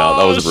gotten out.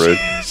 That was rude.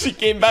 She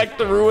came back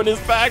to ruin his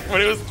back, but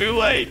it was too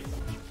late.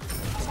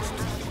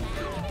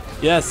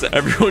 Yes,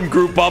 everyone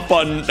group up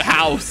on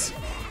house.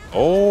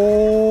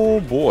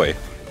 Oh, boy.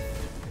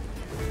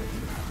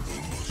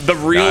 The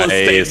real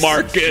estate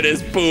market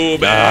is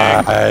booming.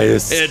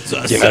 Nice. It's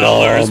a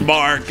seller's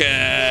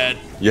market.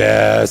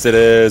 Yes, it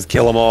is.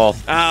 Kill them all.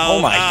 Ow, oh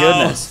my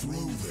goodness.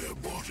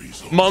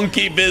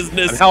 Monkey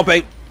business. I'm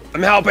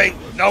helping.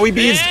 No, he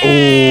beats.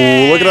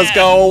 Yeah. Ooh, look at us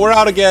go. We're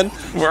out again.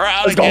 We're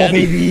out Let's again. Go,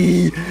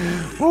 baby.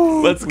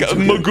 Let's go.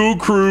 Magoo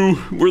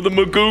crew. We're the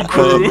Magoo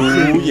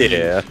crew.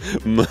 Yeah.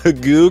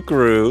 Magoo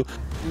crew.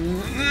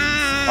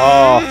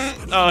 Oh.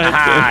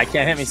 I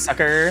can't hit me,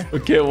 sucker.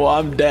 Okay, well,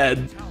 I'm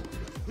dead.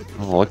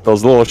 Oh, look at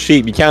those little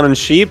sheep. You counting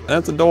sheep?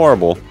 That's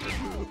adorable.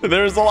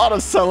 There's a lot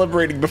of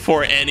celebrating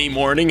before any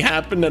morning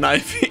happened, and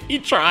he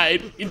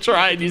tried. He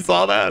tried. You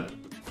saw that?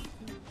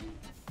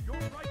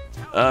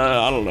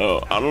 I don't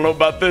know. I don't know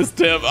about this,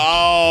 Tim.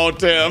 Oh,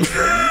 Tim.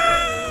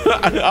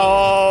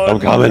 Oh. I'm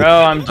coming. Bro,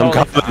 I'm coming.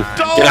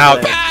 Don't Get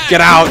out. back.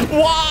 Get out.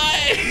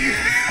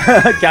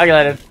 Why?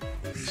 Calculated.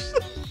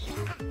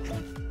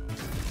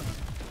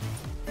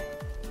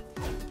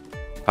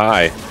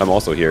 Hi, I'm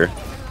also here.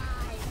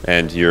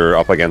 And you're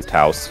up against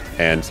house.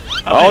 And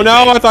oh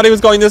no, I thought he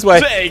was going this way.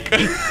 Jake.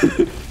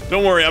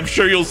 Don't worry, I'm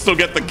sure you'll still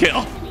get the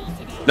kill.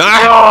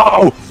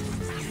 No!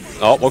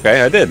 Oh,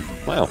 okay, I did.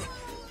 Wow.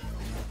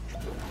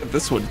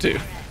 This one too.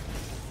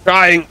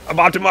 Trying. I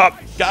bopped him up.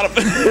 Got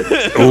him.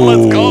 Ooh,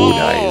 Let's go.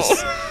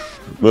 Nice.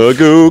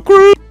 Magoo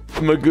crew.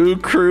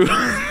 Magoo crew.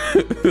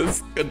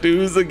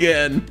 Skadoos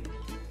again.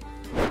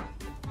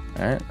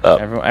 Alright.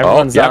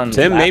 Everyone's on.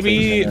 Tim,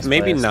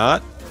 maybe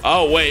not.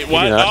 Oh wait,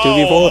 what? Not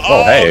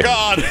oh, hey.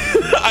 God.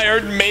 I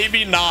heard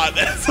maybe not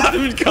as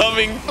I'm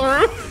coming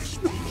through.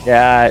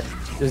 Yeah,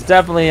 there's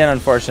definitely an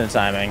unfortunate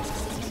timing.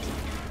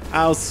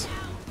 House.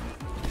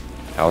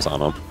 House on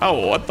him.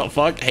 Oh, what the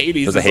fuck?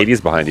 Hades. There's a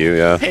Hades behind you,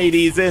 yeah.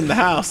 Hades in the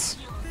house.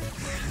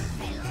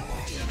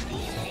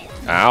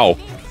 Ow.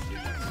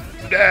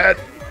 Dead.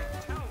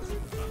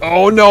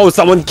 Oh no,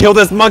 someone killed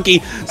this monkey.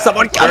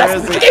 Someone killed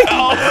this monkey.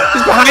 Oh.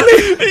 He's behind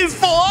me. He's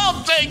full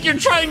up, Jake. You're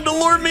trying to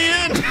lure me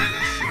in.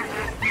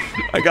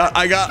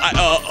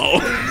 Uh-oh.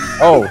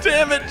 Oh.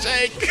 Damn it,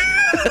 Jake.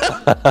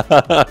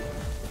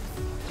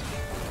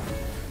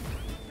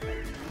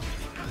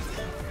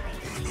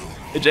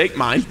 Hey, Jake,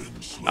 mine.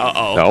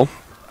 Uh-oh. No.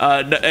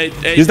 Hey,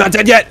 he's not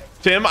dead yet.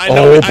 Tim, I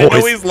know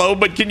he's low,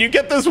 but can you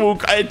get this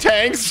Wook?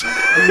 Tanks.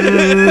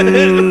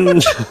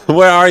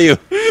 Where are you?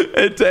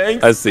 It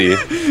tanks. I see.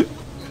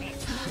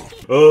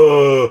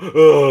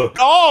 Oh,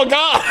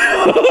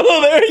 God.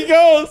 There he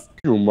goes.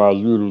 You're my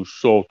little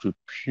salted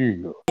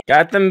pea.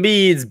 Got them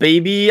beads,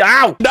 baby.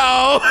 Ow!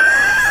 No!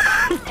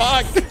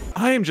 Fuck!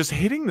 I am just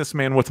hitting this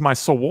man with my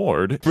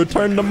sword.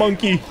 Return the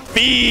monkey.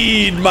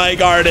 Feed my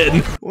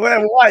garden.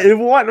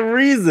 What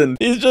reason?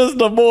 He's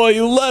just a boy.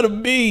 You let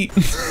him be.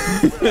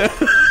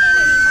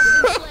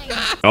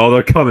 Oh,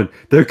 they're coming.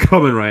 They're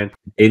coming, Ryan.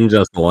 In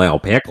just a little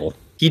pickle.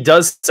 He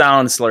does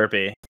sound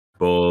slurpy.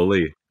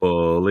 Bully,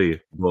 bully,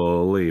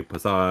 bully,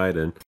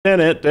 Poseidon.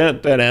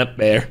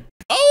 Bear.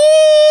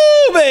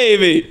 Oh,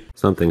 baby.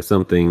 Something.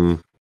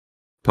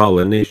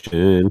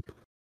 Pollination.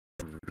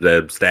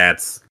 The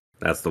stats.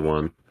 That's the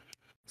one.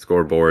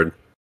 Scoreboard.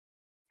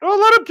 Don't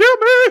let him kill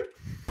me!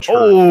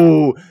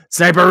 Oh,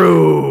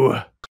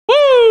 Sniperoo!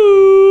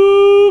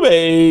 Woo,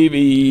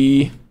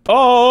 baby.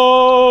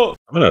 Oh.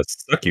 I'm gonna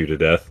suck you to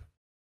death.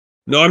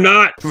 No, I'm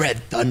not. Red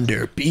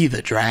Thunder, be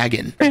the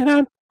dragon.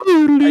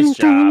 Nice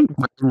job.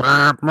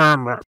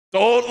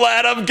 Don't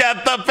let him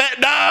get the pit.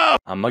 No.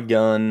 I'm a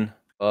gun.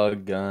 A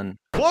gun.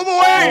 Blow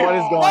away! What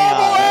is going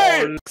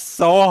on?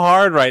 So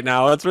hard right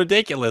now. It's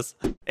ridiculous.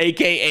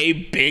 AKA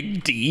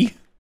Big D.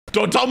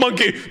 Don't tell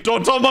monkey.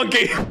 Don't tell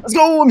monkey. Let's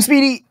go, I'm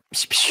speedy.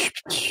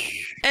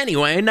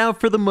 Anyway, now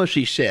for the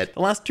mushy shit. The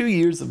last 2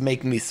 years of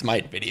making these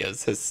Smite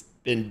videos has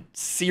been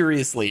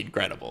seriously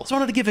incredible. So I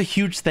wanted to give a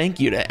huge thank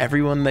you to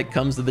everyone that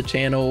comes to the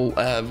channel,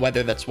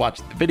 whether that's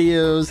watching the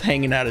videos,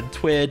 hanging out at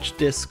Twitch,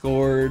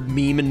 Discord,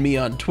 memeing me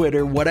on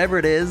Twitter, whatever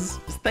it is.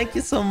 Just thank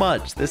you so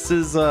much. This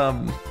is,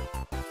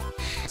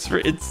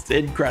 it's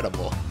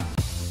incredible.